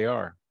 and there they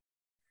are.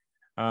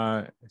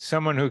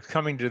 Someone who's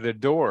coming to the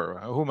door,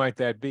 who might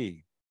that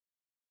be?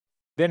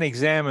 Then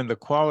examine the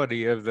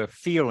quality of the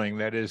feeling,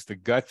 that is the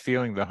gut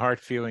feeling, the heart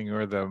feeling,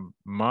 or the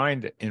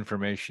mind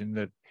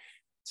information.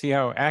 See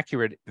how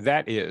accurate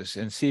that is,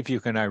 and see if you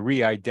can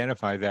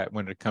re-identify that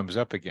when it comes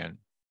up again.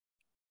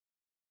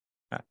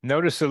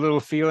 Notice a little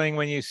feeling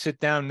when you sit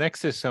down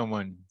next to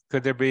someone.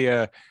 Could there be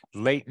a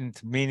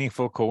latent,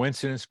 meaningful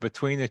coincidence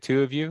between the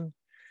two of you?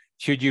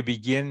 Should you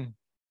begin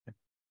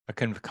a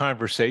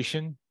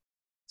conversation?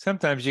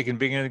 Sometimes you can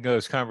begin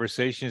those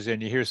conversations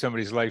and you hear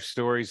somebody's life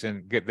stories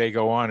and they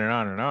go on and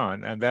on and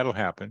on, and that'll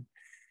happen.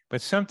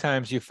 But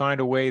sometimes you find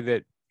a way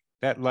that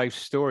that life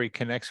story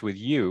connects with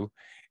you,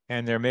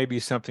 and there may be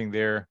something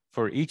there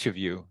for each of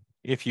you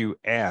if you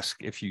ask,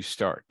 if you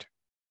start.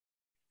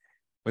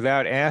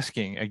 Without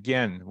asking,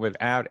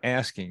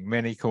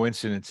 many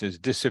coincidences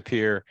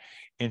disappear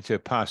into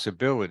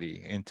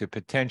possibility, into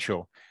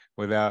potential,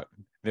 without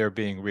their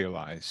being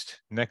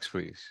realized. Next,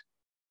 please.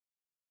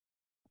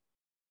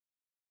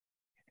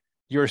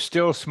 Your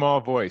still small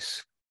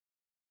voice.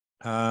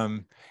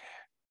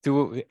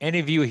 Do any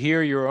of you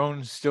hear your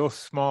own still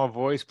small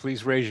voice?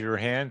 Please raise your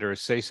hand or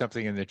say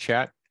something in the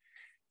chat.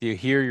 Do you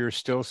hear your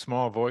still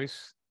small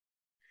voice?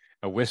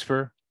 A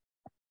whisper?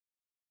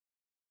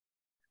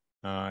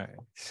 Tell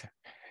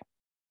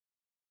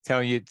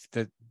you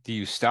that, do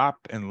you stop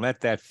and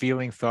let that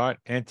feeling thought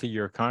enter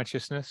your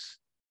consciousness?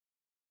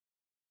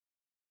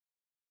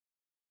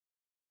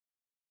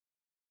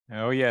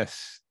 Oh,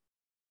 yes.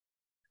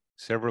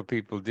 Several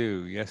people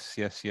do. Yes,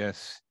 yes,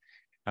 yes.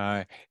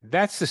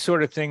 That's the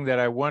sort of thing that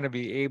I want to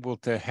be able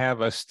to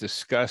have us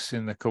discuss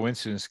in the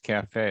Coincidence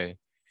Cafe.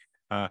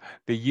 The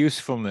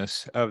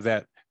usefulness of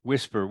that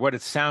whisper, what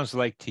it sounds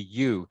like to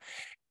you.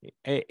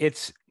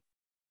 It's,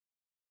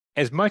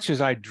 as much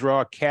as I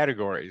draw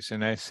categories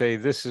and I say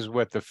this is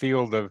what the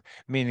field of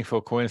meaningful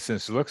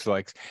coincidence looks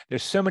like,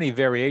 there's so many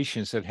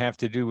variations that have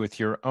to do with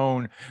your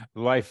own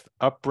life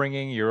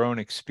upbringing, your own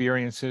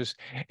experiences,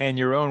 and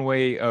your own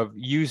way of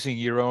using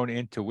your own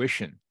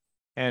intuition.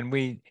 And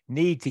we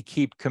need to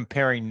keep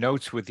comparing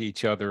notes with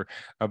each other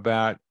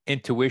about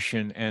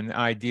intuition and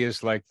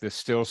ideas like the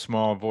still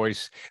small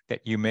voice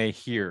that you may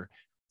hear.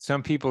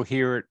 Some people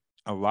hear it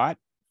a lot.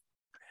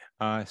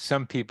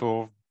 Some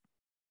people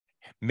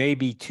may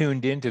be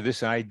tuned into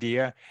this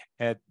idea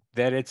that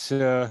it's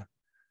a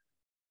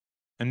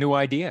new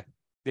idea,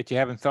 that you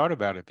haven't thought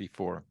about it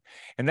before.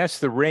 And that's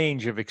the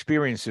range of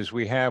experiences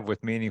we have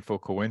with meaningful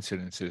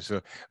coincidences.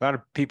 A lot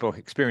of people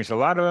experience a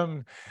lot of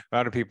them, a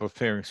lot of people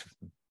experience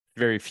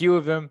very few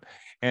of them,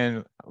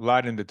 and a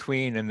lot in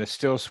between. And the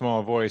still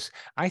small voice,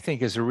 I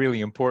think, is a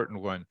really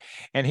important one.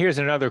 And here's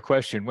another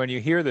question. When you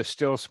hear the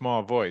still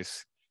small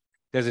voice,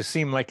 does it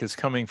seem like it's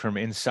coming from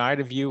inside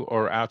of you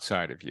or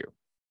outside of you?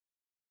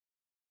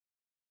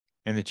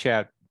 In the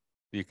chat,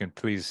 you can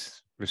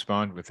please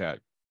respond with that.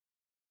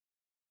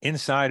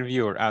 Inside of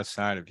you or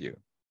outside of you?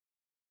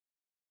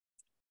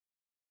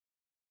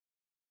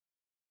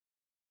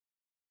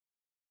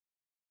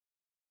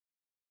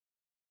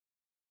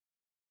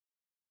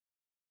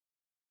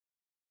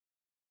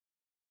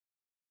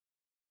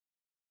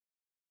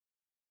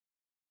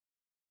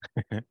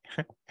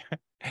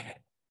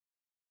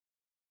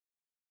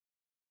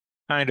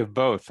 Kind of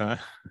both, huh?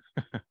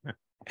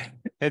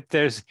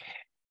 There's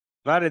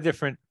a lot of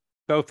different,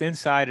 both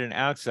inside and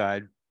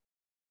outside.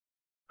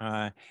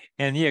 And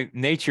yeah,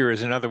 nature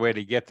is another way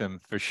to get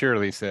them for sure,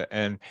 Lisa.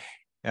 And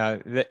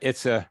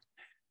it's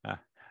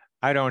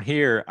I don't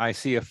hear, I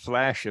see a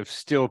flash of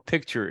still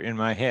picture in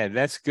my head.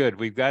 That's good.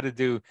 We got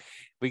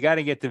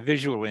to get the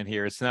visual in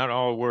here. It's not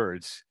all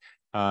words.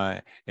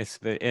 It's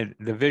the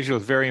visual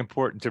is very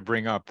important to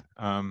bring up.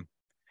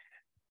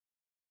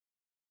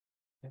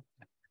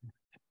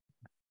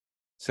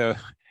 So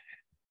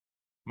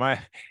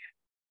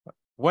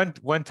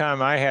one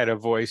time I had a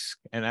voice,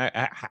 and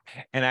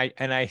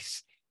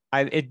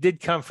it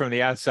did come from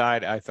the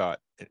outside, I thought,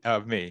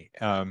 of me.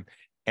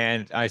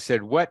 And I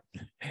said, what?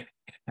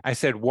 I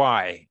said,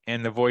 why?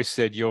 And the voice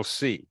said, you'll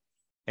see.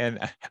 And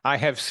I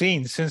have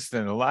seen since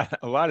then, a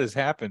lot has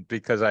happened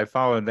because I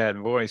followed that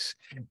voice.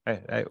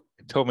 I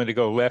told me to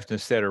go left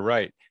instead of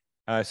right.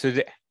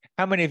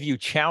 How many of you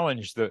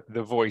challenge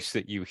the voice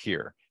that you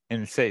hear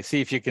and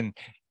see if you can,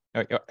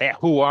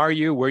 who are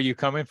you? Where are you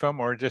coming from?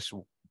 Or just,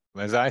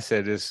 as I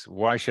said, is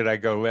why should I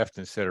go left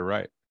instead of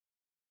right?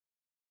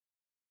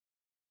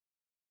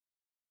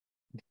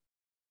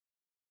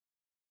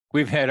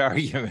 We've had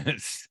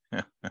arguments.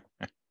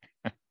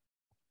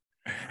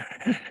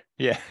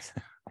 Yes.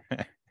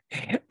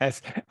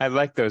 I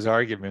like those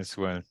arguments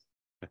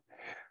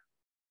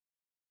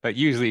but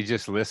usually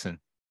just listen.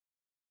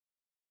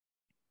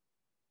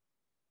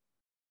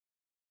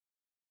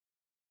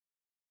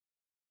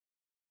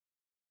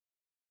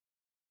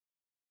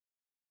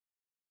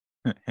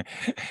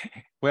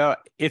 Well,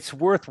 it's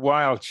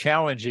worthwhile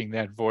challenging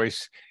that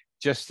voice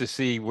just to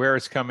see where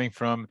it's coming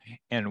from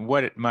and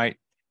what it might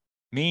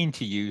mean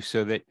to you,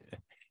 so that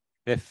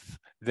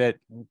that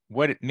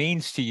what it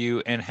means to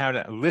you and how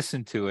to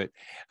listen to it.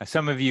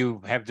 Some of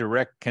you have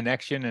direct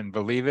connection and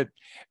believe it.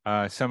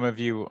 Some of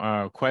you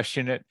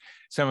question it.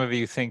 Some of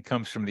you think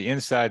comes from the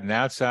inside and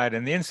outside.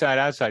 And the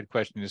inside-outside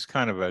question is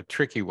kind of a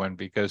tricky one,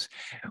 because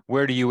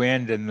where do you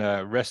end and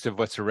the rest of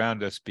what's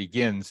around us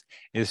begins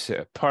is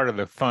part of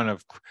the fun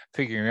of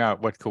figuring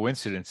out what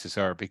coincidences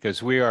are,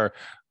 because we are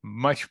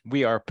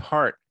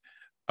part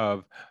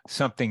of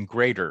something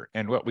greater.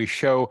 And what we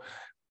show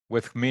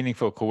with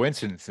meaningful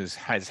coincidences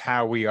is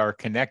how we are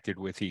connected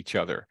with each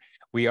other.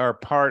 We are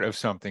part of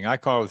something. I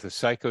call it the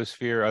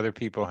psychosphere. Other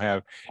people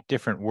have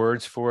different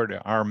words for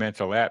it. Our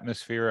mental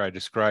atmosphere. I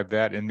describe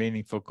that in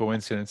Meaningful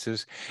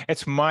Coincidences.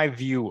 It's my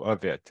view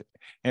of it.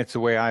 And it's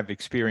the way I've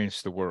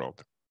experienced the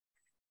world.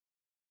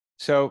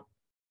 So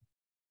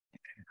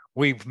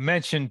we've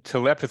mentioned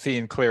telepathy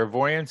and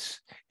clairvoyance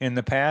in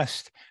the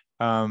past.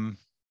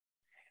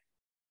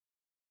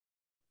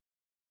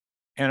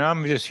 And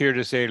I'm just here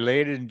to say,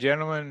 ladies and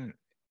gentlemen,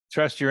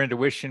 trust your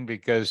intuition,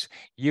 because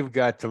you've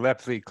got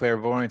telepathy,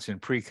 clairvoyance,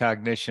 and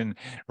precognition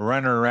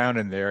running around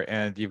in there,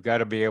 and you've got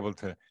to be able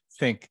to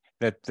think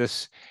that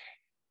this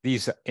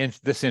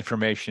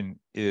information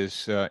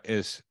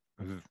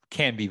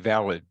can be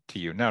valid to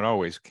you. Not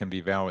always can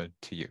be valid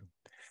to you,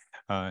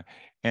 and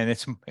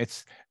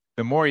it's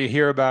the more you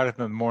hear about it,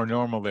 the more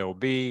normal they'll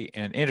be.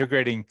 And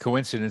integrating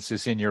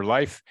coincidences in your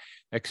life,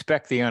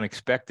 expect the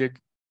unexpected.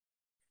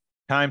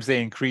 Times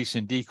they increase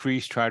and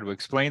decrease, try to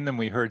explain them.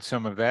 We heard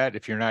some of that.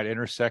 If you're not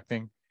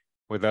intersecting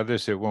with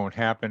others, it won't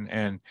happen.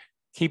 And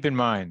keep in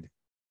mind,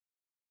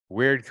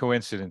 weird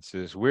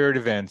coincidences, weird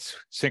events,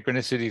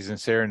 synchronicities and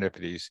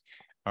serendipities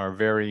are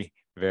very,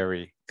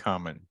 very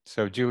common.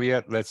 So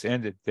Juliet, let's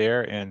end it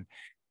there. And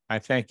I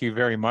thank you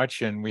very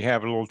much. And we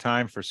have a little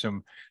time for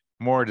some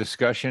more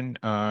discussion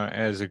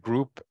as a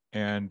group.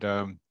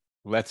 And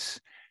let's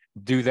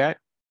do that.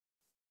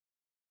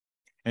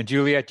 And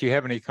Juliet, do you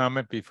have any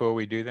comment before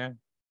we do that?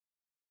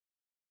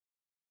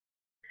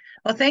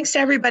 Well, thanks to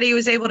everybody who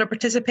was able to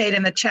participate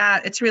in the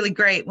chat. It's really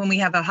great when we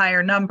have a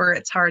higher number.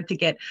 It's hard to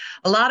get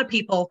a lot of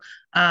people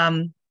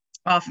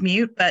off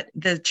mute, but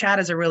the chat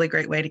is a really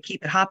great way to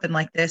keep it hopping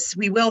like this.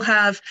 We will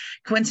have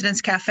Coincidence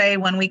Cafe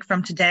 1 week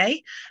from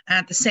today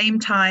at the same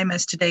time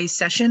as today's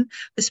session.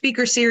 The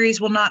speaker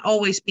series will not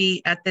always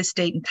be at this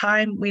date and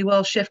time. We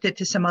will shift it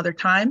to some other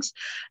times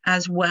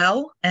as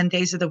well and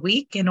days of the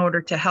week in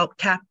order to help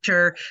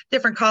capture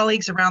different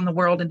colleagues around the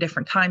world in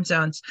different time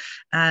zones.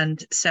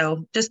 And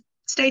so just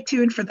stay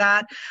tuned for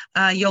that.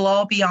 You'll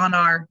all be on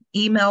our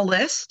email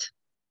list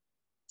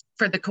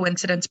for the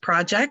Coincidence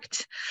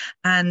Project.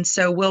 And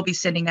so we'll be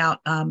sending out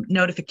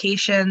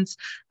notifications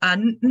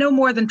no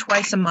more than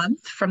twice a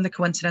month from the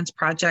Coincidence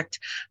Project,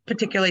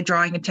 particularly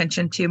drawing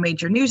attention to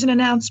major news and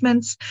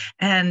announcements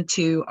and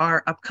to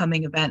our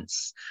upcoming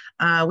events.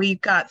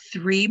 We've got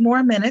 3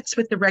 more minutes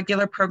with the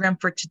regular program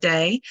for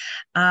today.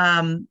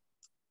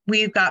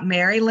 We've got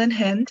Mary Lynn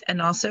Hind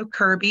and also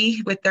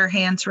Kirby with their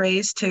hands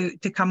raised to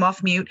come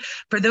off mute.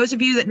 For those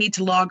of you that need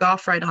to log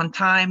off right on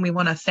time, we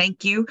want to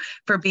thank you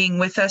for being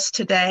with us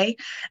today.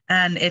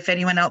 And if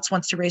anyone else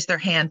wants to raise their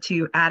hand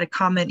to add a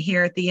comment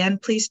here at the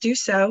end, please do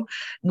so.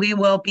 We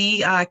will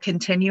be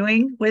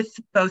continuing with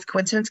both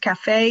Coincidence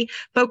Cafe.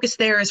 Focus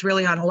there is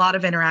really on a lot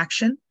of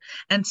interaction,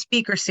 and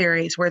speaker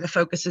series where the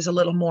focus is a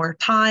little more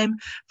time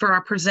for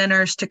our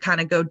presenters to kind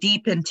of go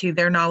deep into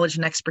their knowledge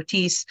and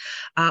expertise.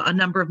 A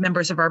number of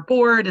members of our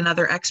board and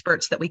other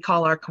experts that we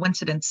call our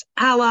Coincidence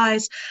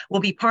Allies will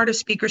be part of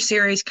speaker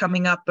series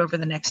coming up over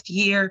the next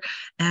year.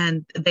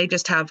 And they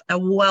just have a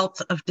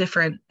wealth of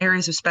different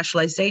areas of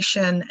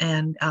specialization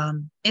and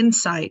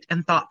insight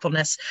and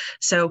thoughtfulness.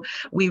 So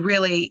we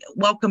really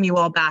welcome you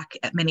all back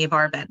at many of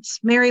our events.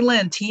 Mary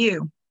Lynn, to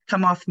you,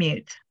 come off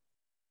mute.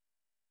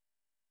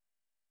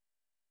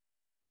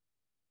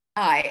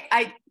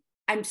 Hi,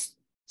 I'm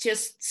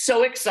just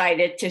so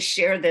excited to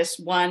share this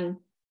one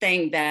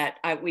thing that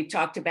we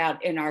talked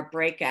about in our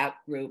breakout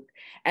group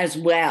as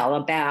well,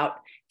 about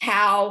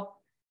how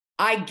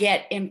I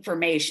get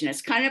information.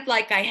 It's kind of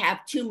like I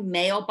have 2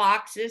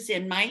 mailboxes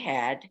in my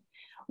head.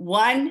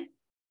 One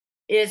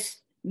is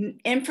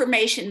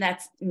information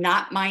that's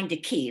not mine to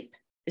keep.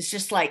 It's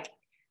just like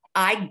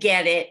I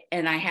get it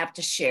and I have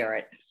to share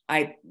it.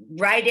 I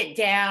write it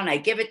down, I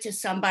give it to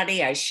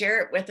somebody, I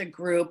share it with a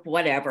group,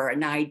 whatever,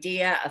 an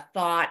idea, a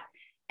thought.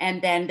 And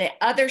then the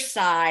other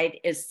side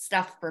is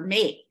stuff for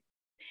me.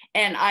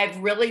 And I've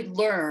really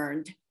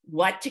learned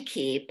what to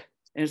keep.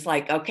 It's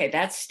like, okay,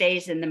 that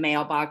stays in the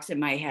mailbox in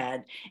my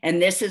head. And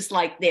this is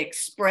like the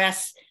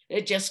express,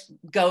 it just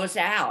goes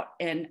out.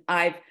 And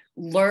I've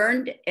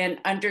learned and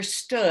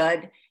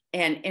understood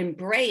and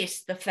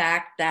embraced the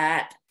fact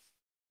that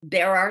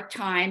there are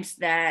times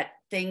that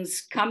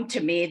things come to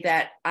me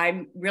that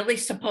I'm really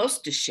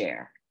supposed to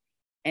share,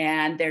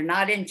 and they're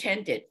not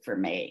intended for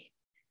me.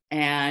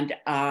 And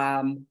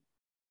I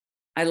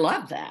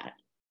love that.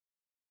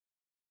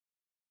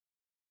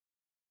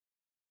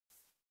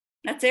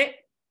 That's it.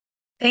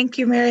 Thank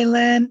you, Mary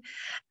Lynn.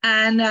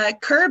 And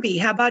Kirby,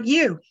 how about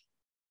you?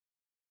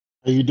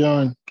 How you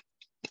doing,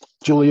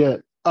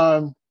 Juliet?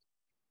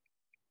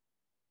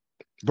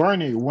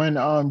 Bernie,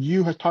 when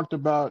you had talked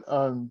about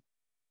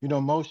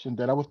motion,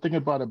 that I was thinking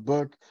about a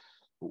book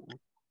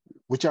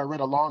which I read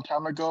a long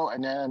time ago,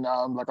 and then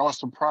like I was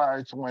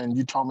surprised when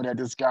you told me that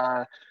this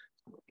guy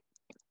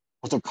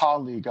was a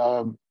colleague,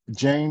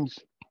 James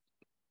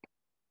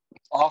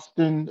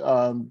Austin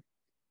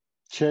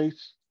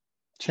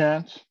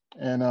Chance,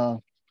 and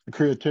the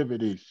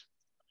Creativities.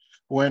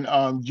 When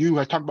you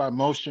had talked about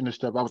motion and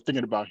stuff, I was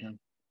thinking about him.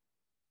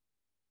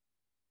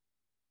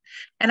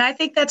 And I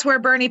think that's where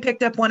Bernie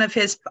picked up one of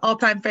his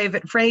all-time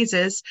favorite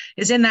phrases,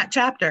 is in that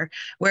chapter,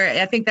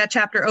 where I think that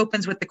chapter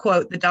opens with the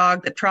quote, "The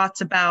dog that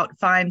trots about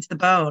finds the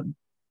bone."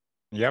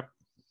 Yep.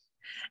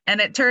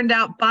 And it turned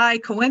out by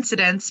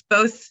coincidence,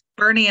 both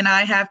Bernie and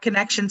I have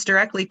connections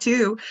directly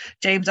to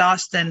James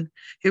Austin,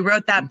 who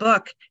wrote that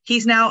book.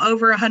 He's now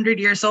over 100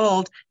 years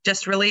old,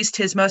 just released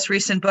his most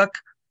recent book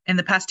in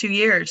the past 2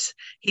 years.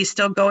 He's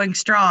still going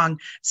strong.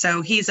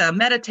 So he's a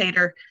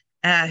meditator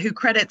who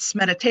credits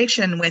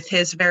meditation with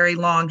his very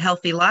long,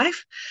 healthy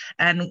life.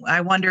 And I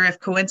wonder if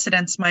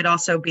coincidence might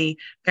also be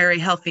very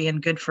healthy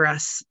and good for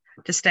us.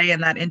 To stay in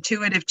that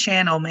intuitive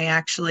channel may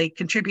actually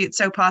contribute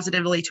so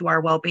positively to our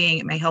well-being.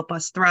 It may help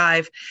us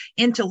thrive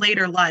into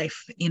later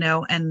life,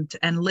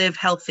 and live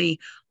healthy,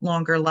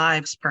 longer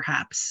lives,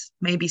 perhaps.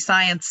 Maybe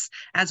science,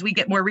 as we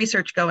get more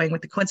research going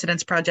with the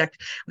Coincidence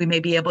Project, we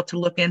may be able to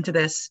look into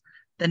this.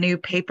 The new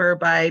paper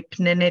by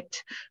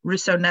Pninit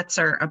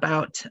Russo-Netzer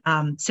about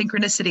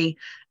synchronicity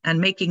and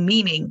making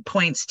meaning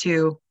points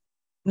to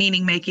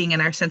meaning making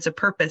and our sense of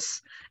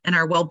purpose and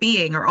our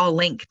well-being are all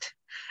linked.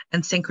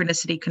 And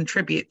synchronicity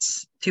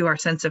contributes to our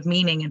sense of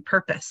meaning and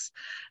purpose.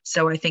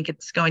 So I think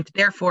it's going to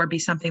therefore be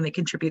something that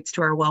contributes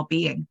to our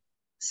well-being.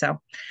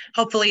 So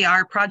hopefully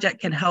our project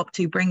can help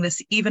to bring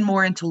this even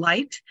more into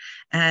light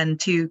and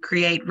to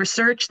create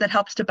research that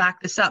helps to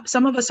back this up.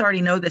 Some of us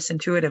already know this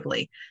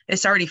intuitively.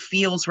 This already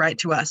feels right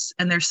to us.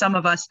 And there's some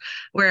of us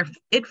where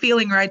it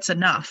feeling right's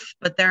enough,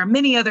 but there are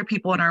many other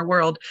people in our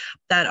world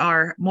that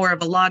are more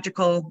of a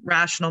logical,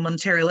 rational,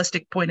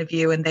 materialistic point of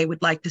view, and they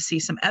would like to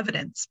see some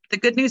evidence. The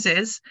good news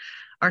is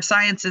our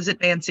science is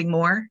advancing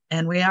more,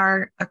 and we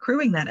are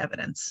accruing that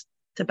evidence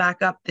to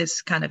back up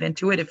this kind of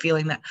intuitive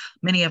feeling that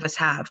many of us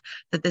have,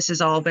 that this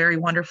is all very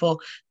wonderful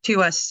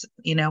to us,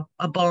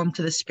 a balm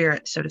to the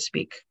spirit, so to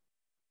speak.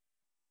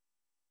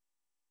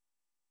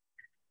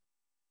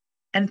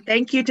 And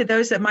thank you to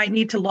those that might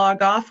need to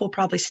log off. We'll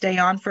probably stay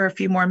on for a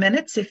few more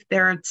minutes if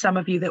there are some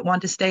of you that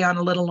want to stay on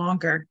a little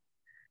longer.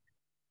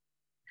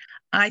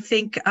 I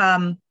think,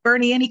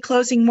 Bernie, any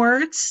closing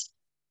words?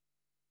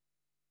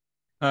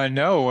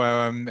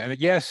 No,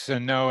 yes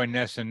and no, and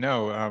yes and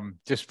no.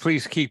 Just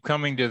please keep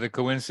coming to the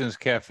Coincidence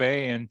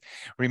Cafe, and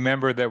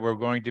remember that we're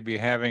going to be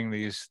having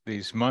these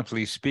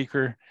monthly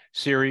speaker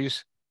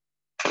series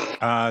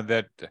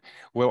that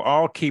we'll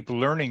all keep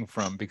learning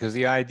from, because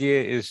the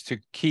idea is to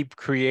keep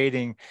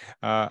creating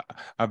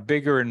a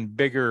bigger and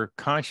bigger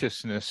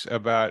consciousness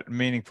about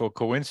meaningful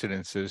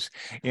coincidences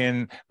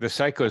in the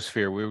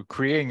psychosphere. We're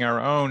creating our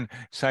own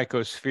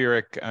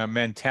psychospheric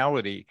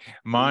mentality,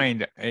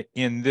 mind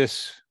in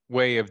this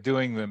way of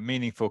doing the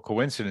meaningful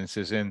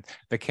coincidences in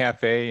the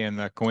cafe and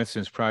the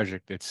Coincidence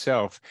Project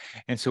itself.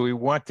 And so we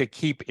want to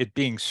keep it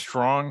being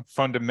strong,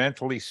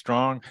 fundamentally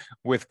strong,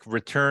 with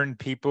return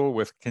people,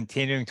 with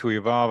continuing to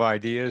evolve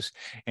ideas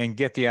and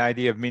get the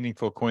idea of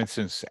meaningful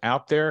coincidence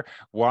out there.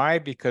 Why?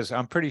 Because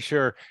I'm pretty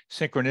sure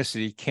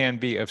synchronicity can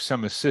be of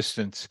some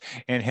assistance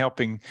in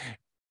helping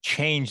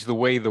change the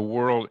way the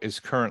world is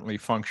currently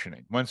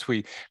functioning. Once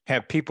we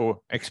have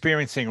people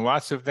experiencing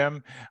lots of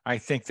them, I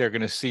think they're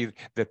going to see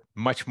that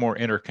much more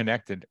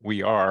interconnected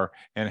we are,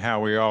 and how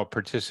we all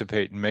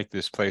participate and make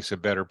this place a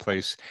better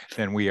place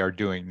than we are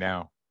doing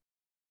now.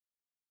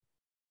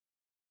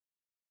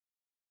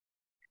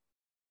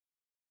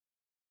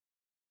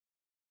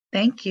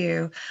 Thank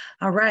you.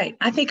 All right.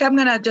 I think I'm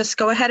going to just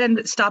go ahead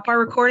and stop our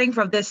recording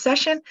from this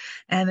session,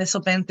 and this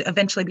will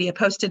eventually be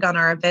posted on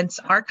our events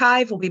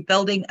archive. We'll be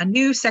building a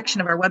new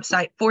section of our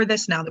website for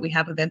this now that we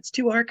have events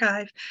to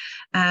archive,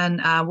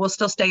 and we'll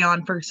still stay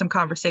on for some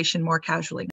conversation more casually.